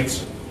of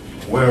states,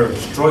 were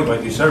destroyed by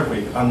this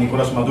earthquake, and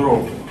Nicolás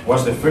Maduro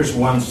was the first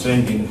one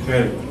sending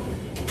help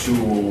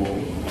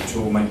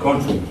to my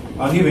country.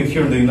 And even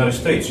here in the United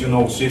States,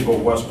 Citgo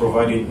was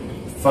providing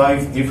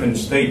 5 different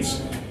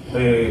states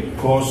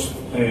cost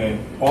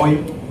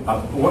oil.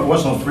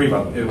 Was not free,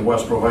 but it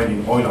was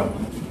providing oil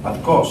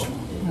at cost.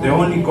 The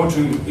only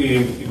country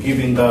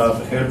giving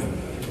that help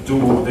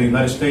to the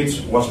United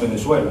States was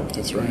Venezuela.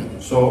 That's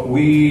right. So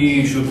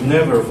we should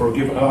never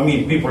forgive. I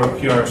mean, people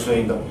here are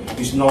saying that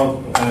it's not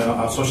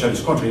a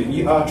socialist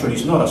country. Actually,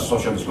 it's not a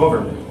socialist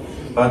government,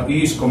 but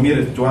it is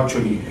committed to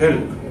actually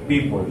help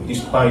people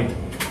despite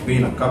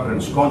being a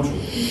capitalist country.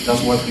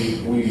 That's what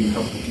we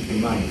have to keep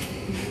in mind.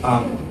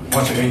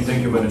 Once again,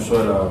 thank you,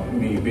 Venezuela,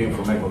 me being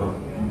from Ecuador.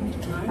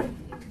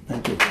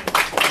 Thank you.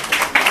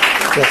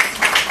 Yes.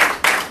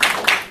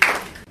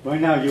 Right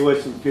now,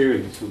 U.S.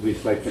 imperialism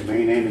is like the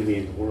main enemy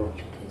in the world.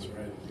 That's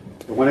right.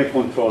 They want to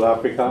control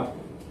Africa.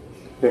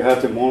 They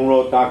have the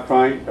Monroe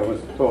Doctrine that was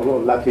total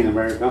Latin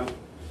America,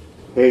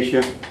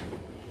 Asia.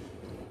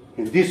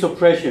 And this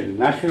oppression,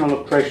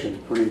 national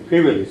oppression from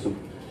imperialism,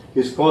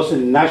 is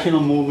causing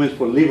national movements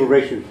for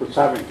liberation, for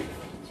sovereignty.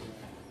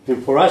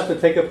 And for us to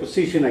take a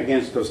position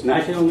against those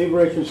national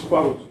liberation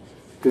struggles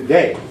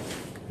today,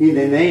 in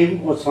the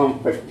name of some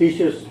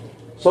fictitious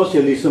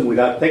socialism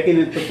without taking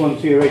into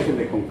consideration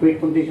the concrete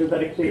conditions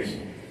that exist,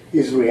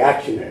 is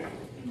reactionary.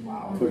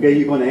 Okay,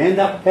 you're going to end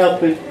up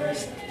helping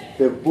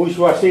the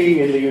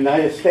bourgeoisie in the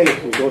United States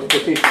with those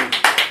positions,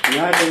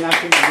 not the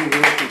national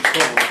liberation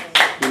struggle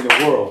in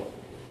the world.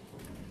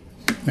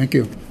 Thank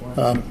you.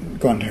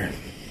 Go on, Terry.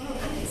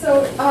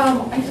 So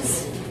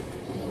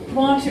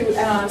want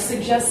to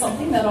suggest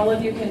something that all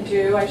of you can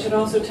do. I should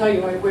also tell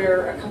you I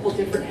wear a couple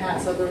different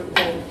hats other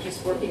than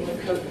just working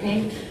with Code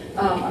Pink.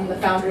 I'm the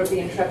founder of the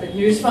Intrepid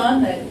News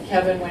Fund, and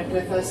Kevin went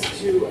with us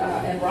to,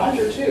 and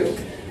Roger too,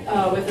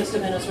 with us to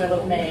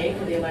Venezuela in May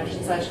for the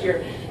elections last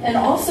year. And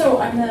also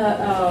I'm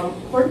the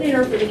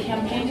coordinator for the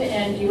campaign to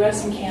end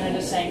U.S. and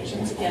Canada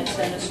sanctions against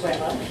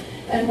Venezuela.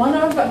 And one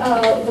of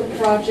the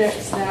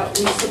projects that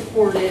we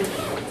supported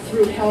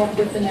through help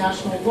with the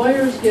National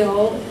Lawyers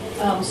Guild,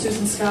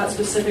 Susan Scott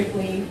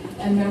specifically,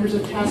 and members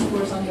of Task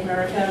Force on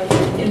America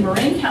in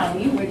Marin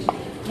County, which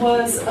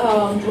was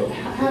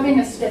having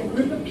a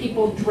group of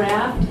people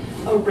draft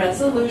a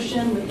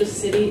resolution with the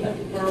city of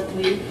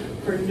Berkeley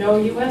for no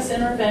U.S.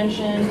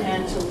 intervention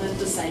and to lift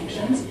the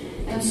sanctions.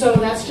 And so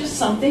that's just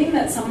something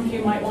that some of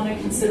you might want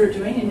to consider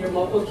doing in your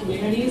local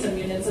communities and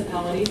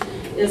municipalities,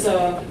 is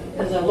a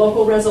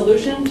local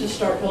resolution to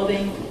start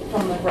building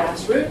from the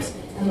grassroots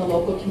in the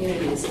local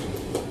communities.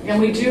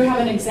 And we do have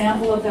an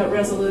example of that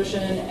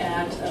resolution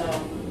at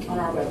on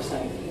our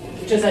website,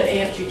 which is at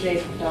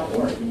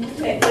afgj.org.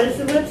 Okay, what is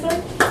the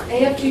website?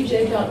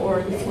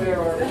 afgj.org is where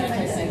our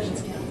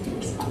anti-sanctions campaign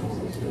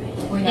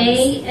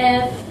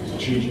is.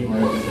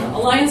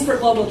 Alliance for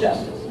Global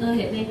Justice.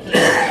 Okay,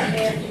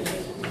 thank you.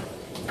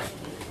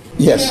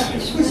 Yes. Yeah, I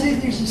was going to say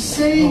there's a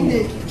saying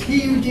that he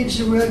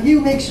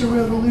who makes a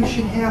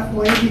revolution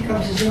halfway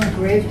becomes his own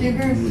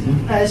gravedigger.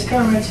 As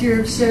comrades here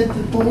have said,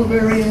 the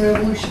Bolivarian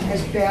Revolution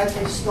has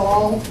badly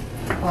stalled.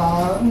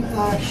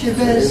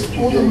 Chavez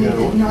ultimately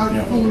did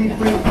not fully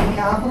break the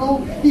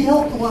capital. He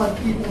helped a lot of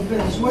people in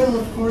Venezuela,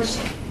 of course,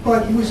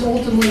 but he was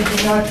ultimately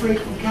did not break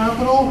the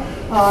capital.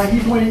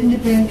 He wanted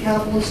independent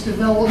capitalist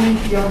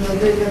development beyond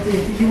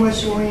the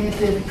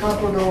U.S.-oriented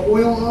copper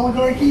oil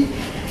oligarchy.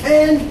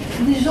 And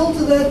the result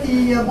of that,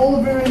 the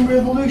Bolivarian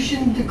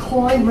Revolution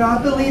declined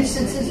rapidly.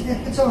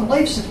 It's on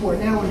life support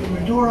now under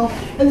Maduro,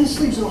 and this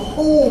leaves a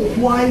hole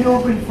wide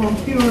open for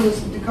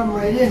imperialism to come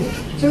right in.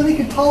 So I think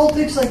in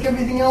politics, like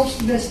everything else,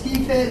 the best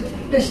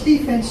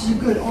defense is a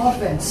good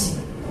offense.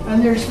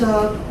 And there's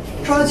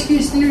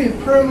Trotsky's theory of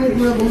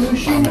permanent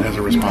revolution.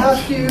 You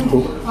have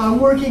to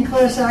working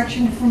class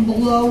action from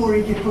below, or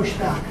you get pushed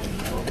back.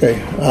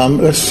 Okay,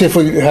 let's see if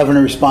we have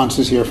any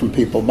responses here from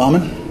people.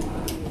 Bauman?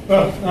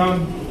 Well,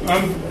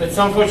 it's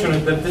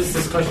unfortunate that this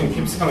discussion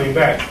keeps coming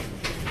back.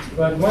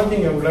 But one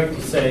thing I would like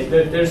to say,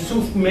 that there's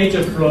two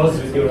major flaws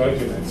with your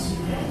arguments.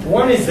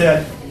 One is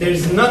that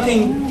there's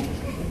nothing,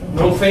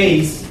 no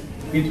phase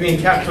between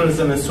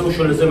capitalism and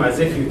socialism as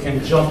if you can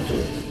jump to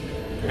it.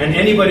 And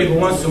anybody who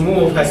wants to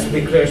move has to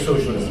declare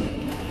socialism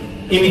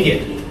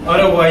immediately.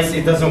 Otherwise,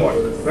 it doesn't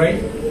work,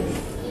 right?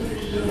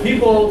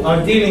 People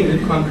are dealing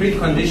with concrete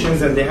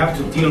conditions and they have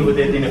to deal with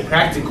it in a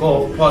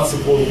practical,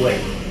 possible way.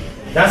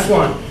 That's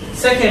one.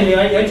 Secondly,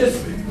 I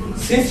just,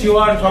 since you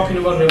are talking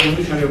about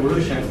revolution,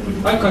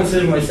 I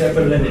consider myself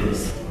a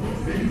Leninist.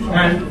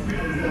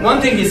 And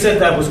one thing he said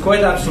that was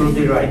quite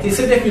absolutely right. He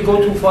said if you go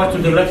too far to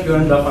the left, you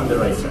end up on the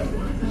right side.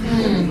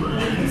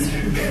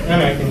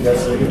 And I think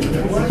that's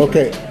it.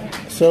 Okay,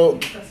 so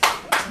she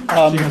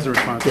has a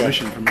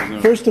responsibility from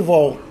Brazil. First of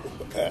all,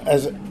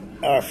 as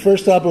our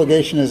first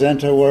obligation as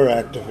anti-war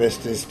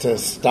activists is to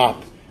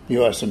stop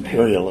U.S.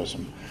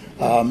 imperialism.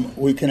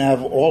 We can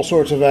have all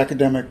sorts of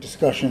academic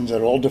discussions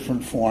at all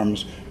different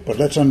forms, but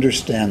let's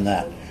understand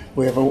that.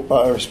 We have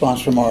a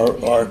response from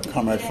our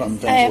comrade from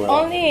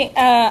Venezuela. Only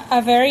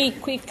a very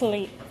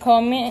quickly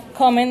comment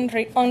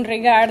on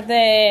regard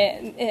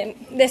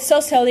the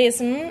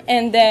socialism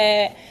and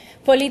the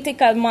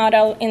political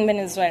model in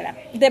Venezuela.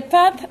 The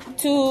path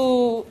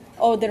to,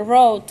 or the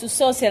road to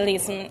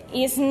socialism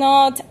is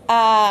not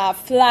a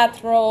flat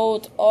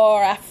road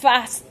or a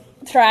fast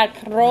track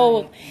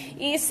road.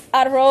 Is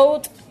a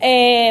road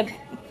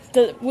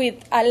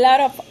with a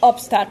lot of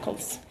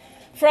obstacles.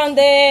 From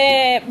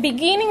the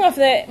beginning of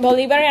the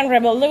Bolivarian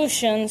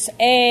revolutions,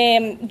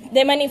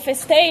 the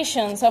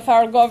manifestations of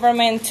our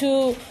government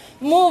to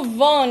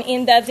move on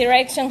in that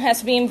direction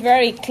has been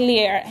very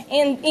clear.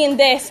 In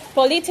this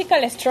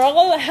political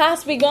struggle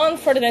has begun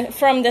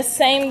from the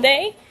same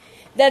day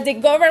that the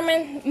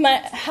government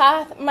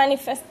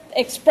has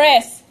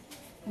expressed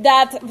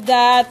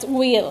that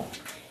will.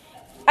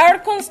 Our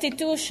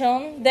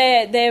constitution,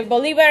 the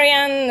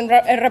Bolivarian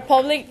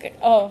Republic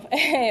of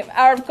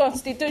our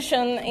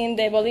constitution in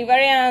the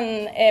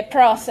Bolivarian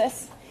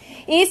process,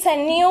 is a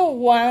new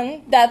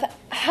one that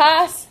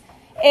has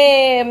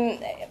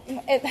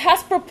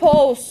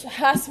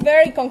has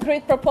very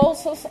concrete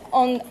proposals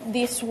on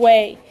this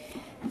way.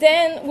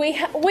 Then we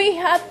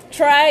have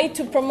tried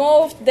to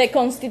promote the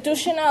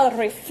constitutional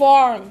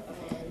reform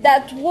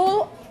that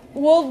will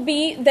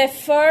be the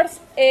first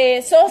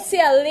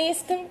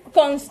socialist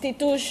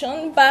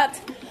constitution, but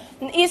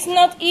it's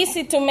not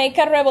easy to make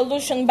a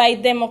revolution by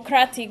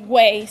democratic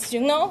ways, you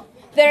know?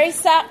 There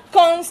is a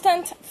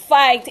constant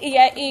fight.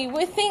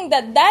 We think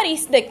that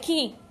is the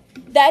key.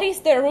 That is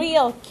the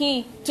real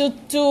key to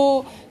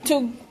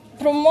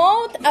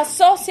promote a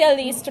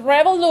socialist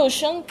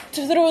revolution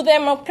through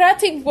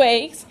democratic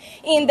ways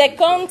in the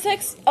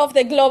context of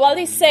the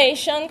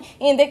globalization,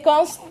 in the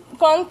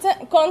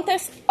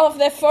context of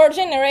the fourth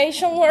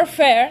generation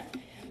warfare,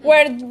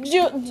 where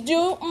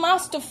you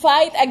must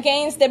fight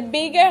against the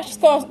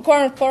biggest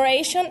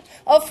corporation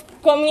of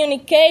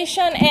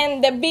communication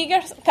and the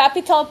biggest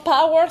capital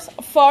powers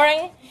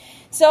foreign.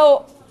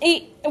 So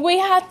we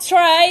had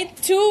tried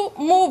to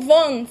move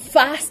on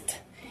fast,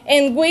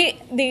 and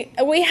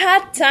we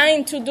had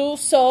time to do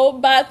so,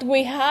 but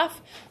we have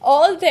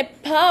all the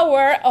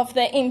power of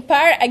the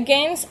empire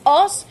against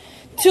us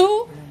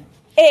to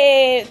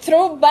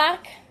throw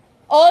back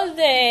all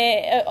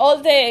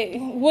the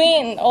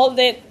win, all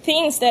the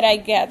things that I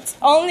get.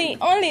 Only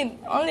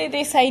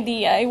this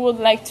idea I would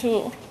like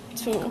to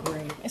explore.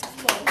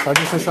 Can I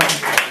just say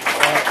something?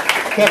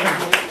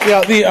 Kevin?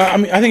 Yeah,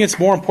 I think it's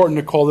more important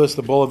to call this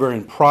the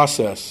Bolivarian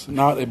process,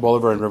 not a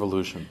Bolivarian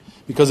revolution,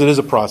 because it is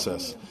a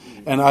process.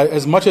 And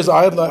as much as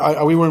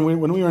when we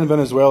were in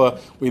Venezuela,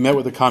 we met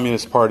with the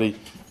Communist Party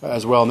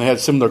as well, and they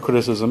had similar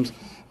criticisms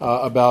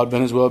about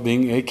Venezuela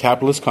being a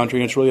capitalist country,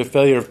 and it's really a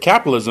failure of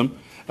capitalism,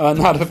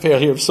 not a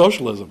failure of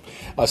socialism.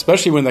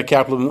 Especially when that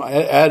capitalism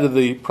added to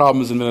the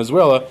problems in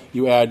Venezuela,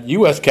 you add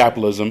U.S.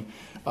 capitalism,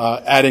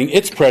 adding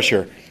its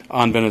pressure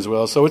on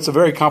Venezuela. So it's a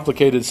very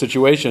complicated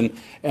situation,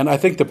 and I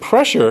think the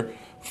pressure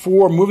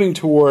for moving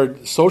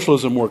toward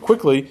socialism more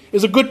quickly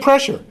is a good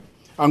pressure.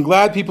 I'm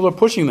glad people are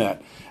pushing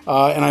that,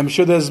 and I'm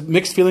sure there's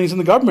mixed feelings in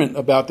the government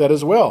about that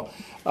as well.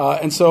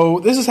 And so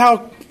this is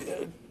how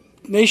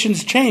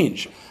nations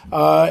change.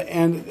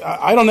 And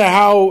I don't know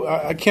how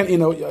I can't.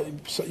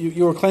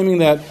 You were claiming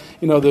that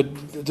the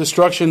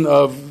destruction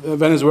of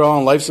Venezuela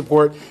on life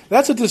support.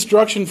 That's a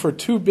destruction for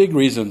two big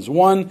reasons.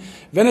 One,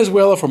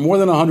 Venezuela for more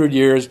than 100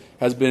 years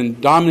has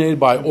been dominated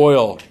by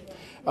oil.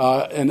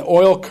 And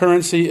oil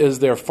currency is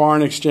their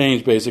foreign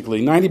exchange,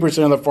 basically.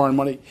 90% of the foreign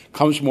money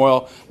comes from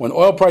oil. When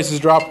oil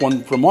prices dropped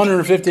from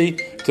 150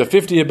 to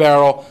 50 a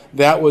barrel,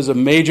 that was a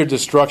major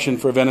destruction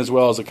for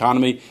Venezuela's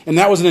economy, and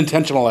that was an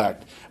intentional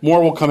act.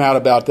 More will come out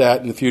about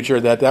that in the future,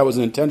 that was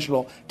an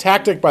intentional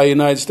tactic by the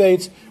United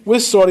States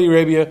with Saudi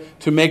Arabia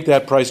to make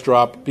that price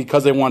drop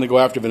because they wanted to go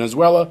after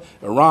Venezuela,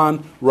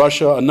 Iran,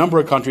 Russia, a number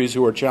of countries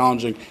who were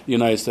challenging the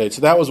United States.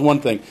 So that was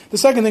one thing. The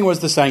second thing was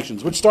the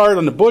sanctions, which started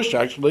under Bush,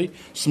 actually,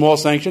 small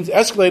sanctions,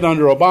 escalated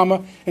under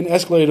Obama, and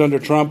escalated under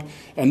Trump.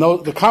 And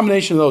the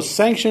combination of those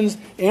sanctions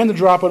and the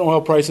drop in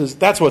oil prices,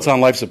 that's what's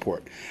on life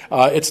support.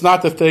 It's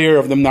not the failure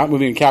of them not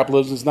moving in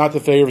capitalism. It's not the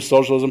failure of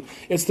socialism.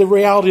 It's the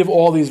reality of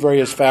all these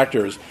various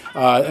factors.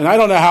 And I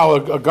don't know how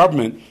a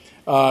government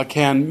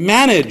can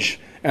manage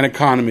an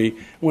economy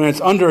when it's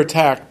under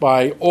attack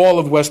by all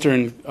of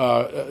Western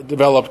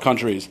developed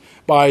countries,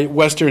 by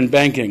Western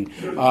banking,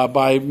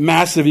 by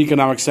massive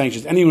economic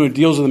sanctions. Anyone who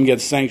deals with them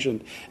gets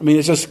sanctioned. I mean,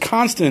 it's just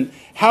constant.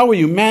 How will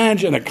you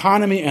manage an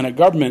economy and a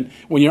government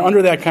when you're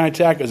under that kind of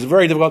attack is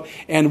very difficult.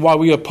 And while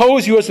we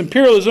oppose U.S.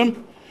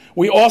 imperialism,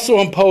 we also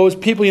impose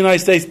people in the United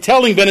States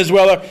telling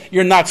Venezuela,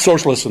 you're not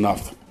socialist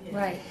enough.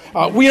 Right.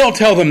 We don't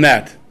tell them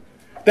that.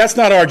 That's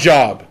not our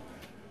job.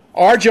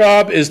 Our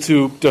job is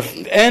to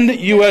end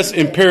U.S.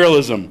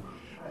 imperialism.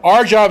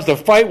 Our job is to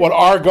fight what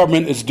our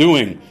government is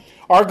doing.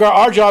 Our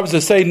job is to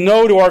say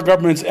no to our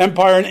government's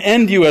empire and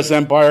end U.S.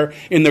 empire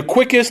in the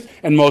quickest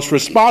and most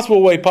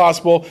responsible way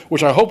possible,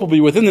 which I hope will be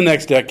within the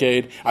next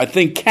decade, I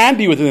think can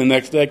be within the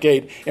next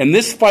decade. And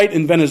this fight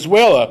in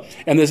Venezuela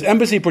and this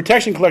Embassy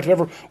Protection Collective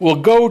effort will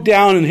go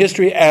down in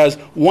history as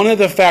one of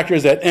the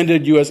factors that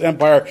ended U.S.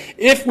 empire.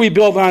 If we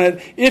build on it,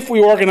 if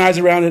we organize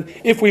around it,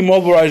 if we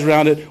mobilize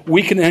around it,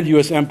 we can end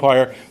U.S.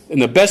 empire in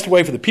the best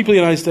way for the people of the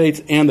United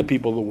States and the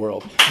people of the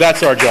world.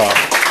 That's our job.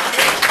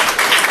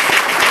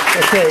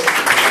 Okay,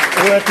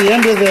 we're at the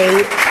end of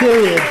the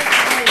period.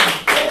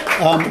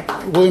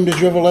 William, did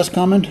you have a last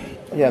comment?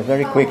 Yeah,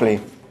 very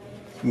quickly.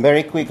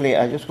 Very quickly,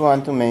 I just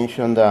want to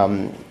mention,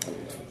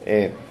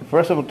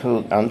 first of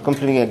all, I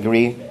completely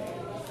agree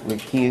with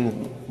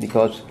Kevin,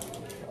 because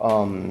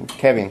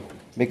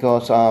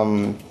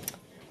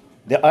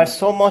there are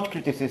so much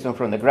criticism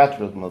from the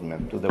grassroots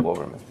movement to the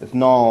government.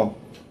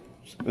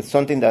 It's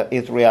something that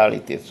is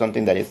reality, it's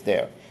something that is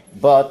there.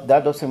 But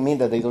that doesn't mean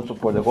that they don't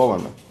support the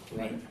government.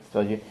 Right.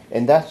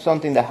 And that's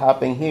something that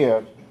happened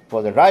here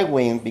for the right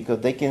wing, because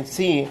they can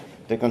see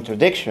the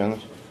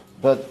contradictions,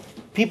 but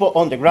people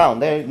on the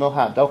ground, they don't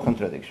have that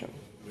contradiction.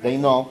 They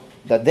know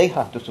that they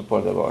have to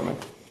support the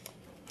government.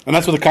 And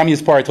that's what the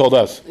Communist Party told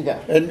us. Yeah.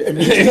 And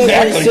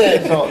exactly.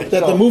 Said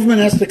that the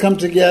movement has to come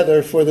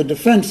together for the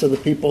defense of the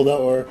people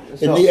that were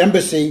in the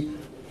embassy.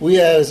 We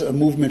as a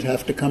movement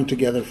have to come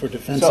together for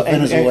defense of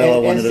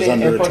Venezuela when it is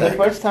under attack. For the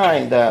first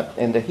time that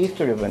in the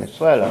history of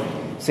Venezuela,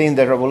 since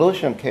the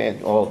revolution came,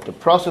 or the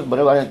process,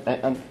 whatever,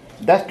 and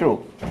that's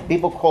true.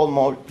 People call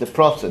more the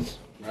process,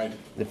 right?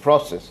 The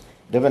process,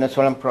 the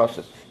Venezuelan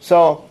process.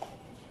 So,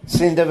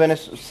 since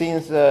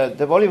the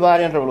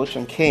Bolivarian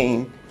revolution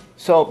came,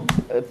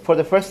 for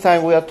the first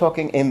time we are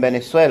talking in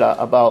Venezuela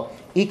about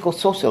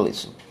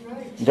eco-socialism.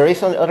 There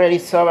is already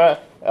several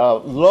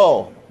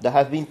law that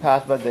has been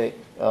passed by the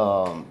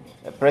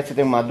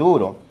President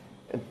Maduro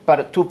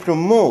to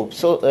promote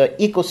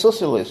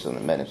eco-socialism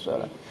in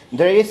Venezuela.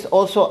 There is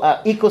also an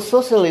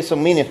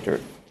eco-socialism minister.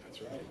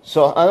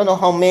 So I don't know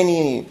how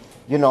many,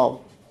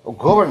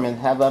 government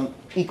have an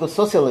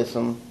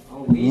eco-socialism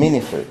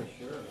minister.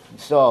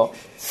 So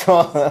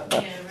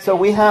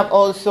we have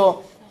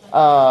also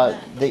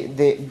the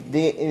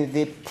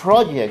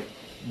project.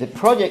 The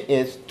project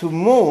is to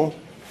move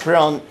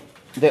from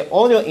the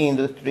oil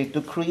industry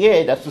to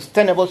create a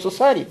sustainable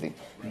society.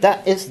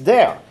 That is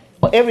there.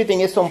 But everything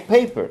is on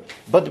paper.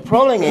 But the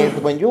problem is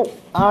when you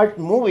are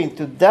moving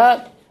through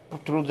that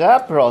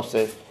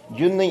process,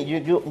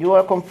 you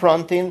are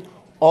confronting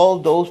all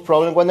those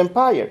problems with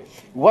empire.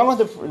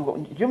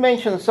 You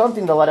mentioned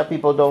something that a lot of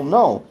people don't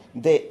know.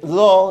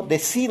 The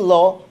sea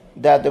law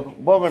that the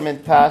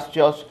government passed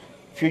just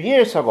a few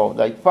years ago,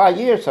 like 5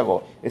 years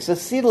ago. It's a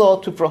sea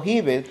law to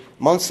prohibit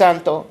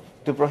Monsanto,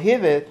 to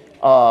prohibit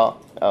all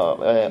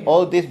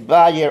this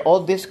Bayer,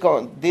 all this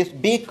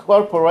big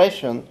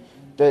corporation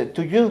to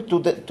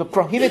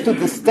prohibit to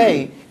the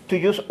state to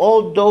use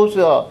all those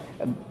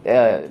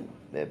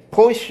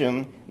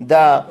poison,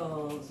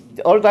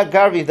 all that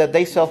garbage that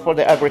they sell for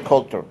the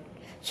agriculture.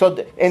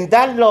 And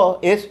that law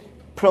is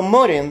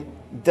promoting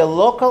the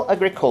local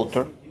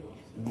agriculture.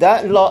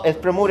 That law is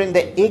promoting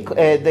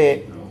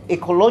the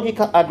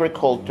ecological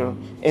agriculture,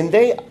 and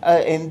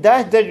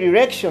that's the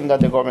direction that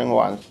the government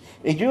wants.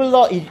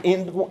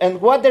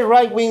 And what the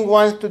right wing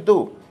wants to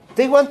do,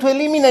 they want to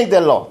eliminate the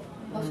law.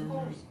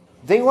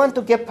 They want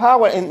to get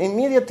power and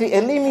immediately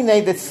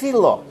eliminate the sea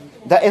law.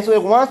 That is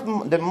one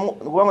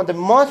of the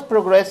most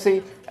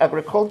progressive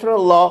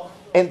agricultural law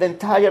in the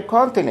entire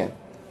continent.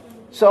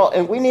 So,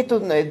 and we need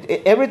to,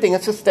 everything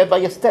is a step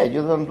by step.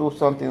 You don't do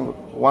something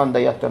one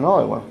day after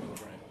another one.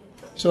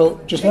 So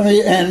just let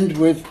me end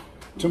with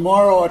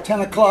tomorrow at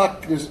 10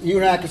 o'clock,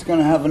 UNAC is going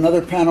to have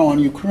another panel on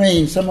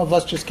Ukraine. Some of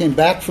us just came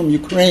back from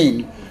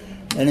Ukraine,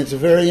 and it's a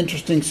very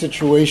interesting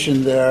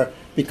situation there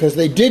because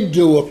they did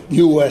do a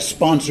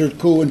U.S.-sponsored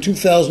coup in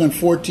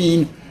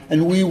 2014,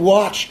 and we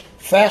watched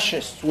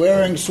fascists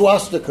wearing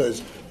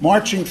swastikas,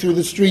 marching through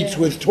the streets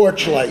with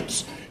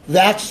torchlights.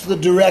 That's the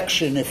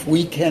direction if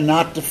we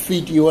cannot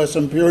defeat U.S.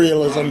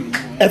 imperialism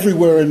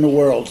everywhere in the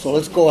world. So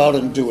let's go out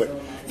and do it.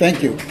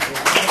 Thank you.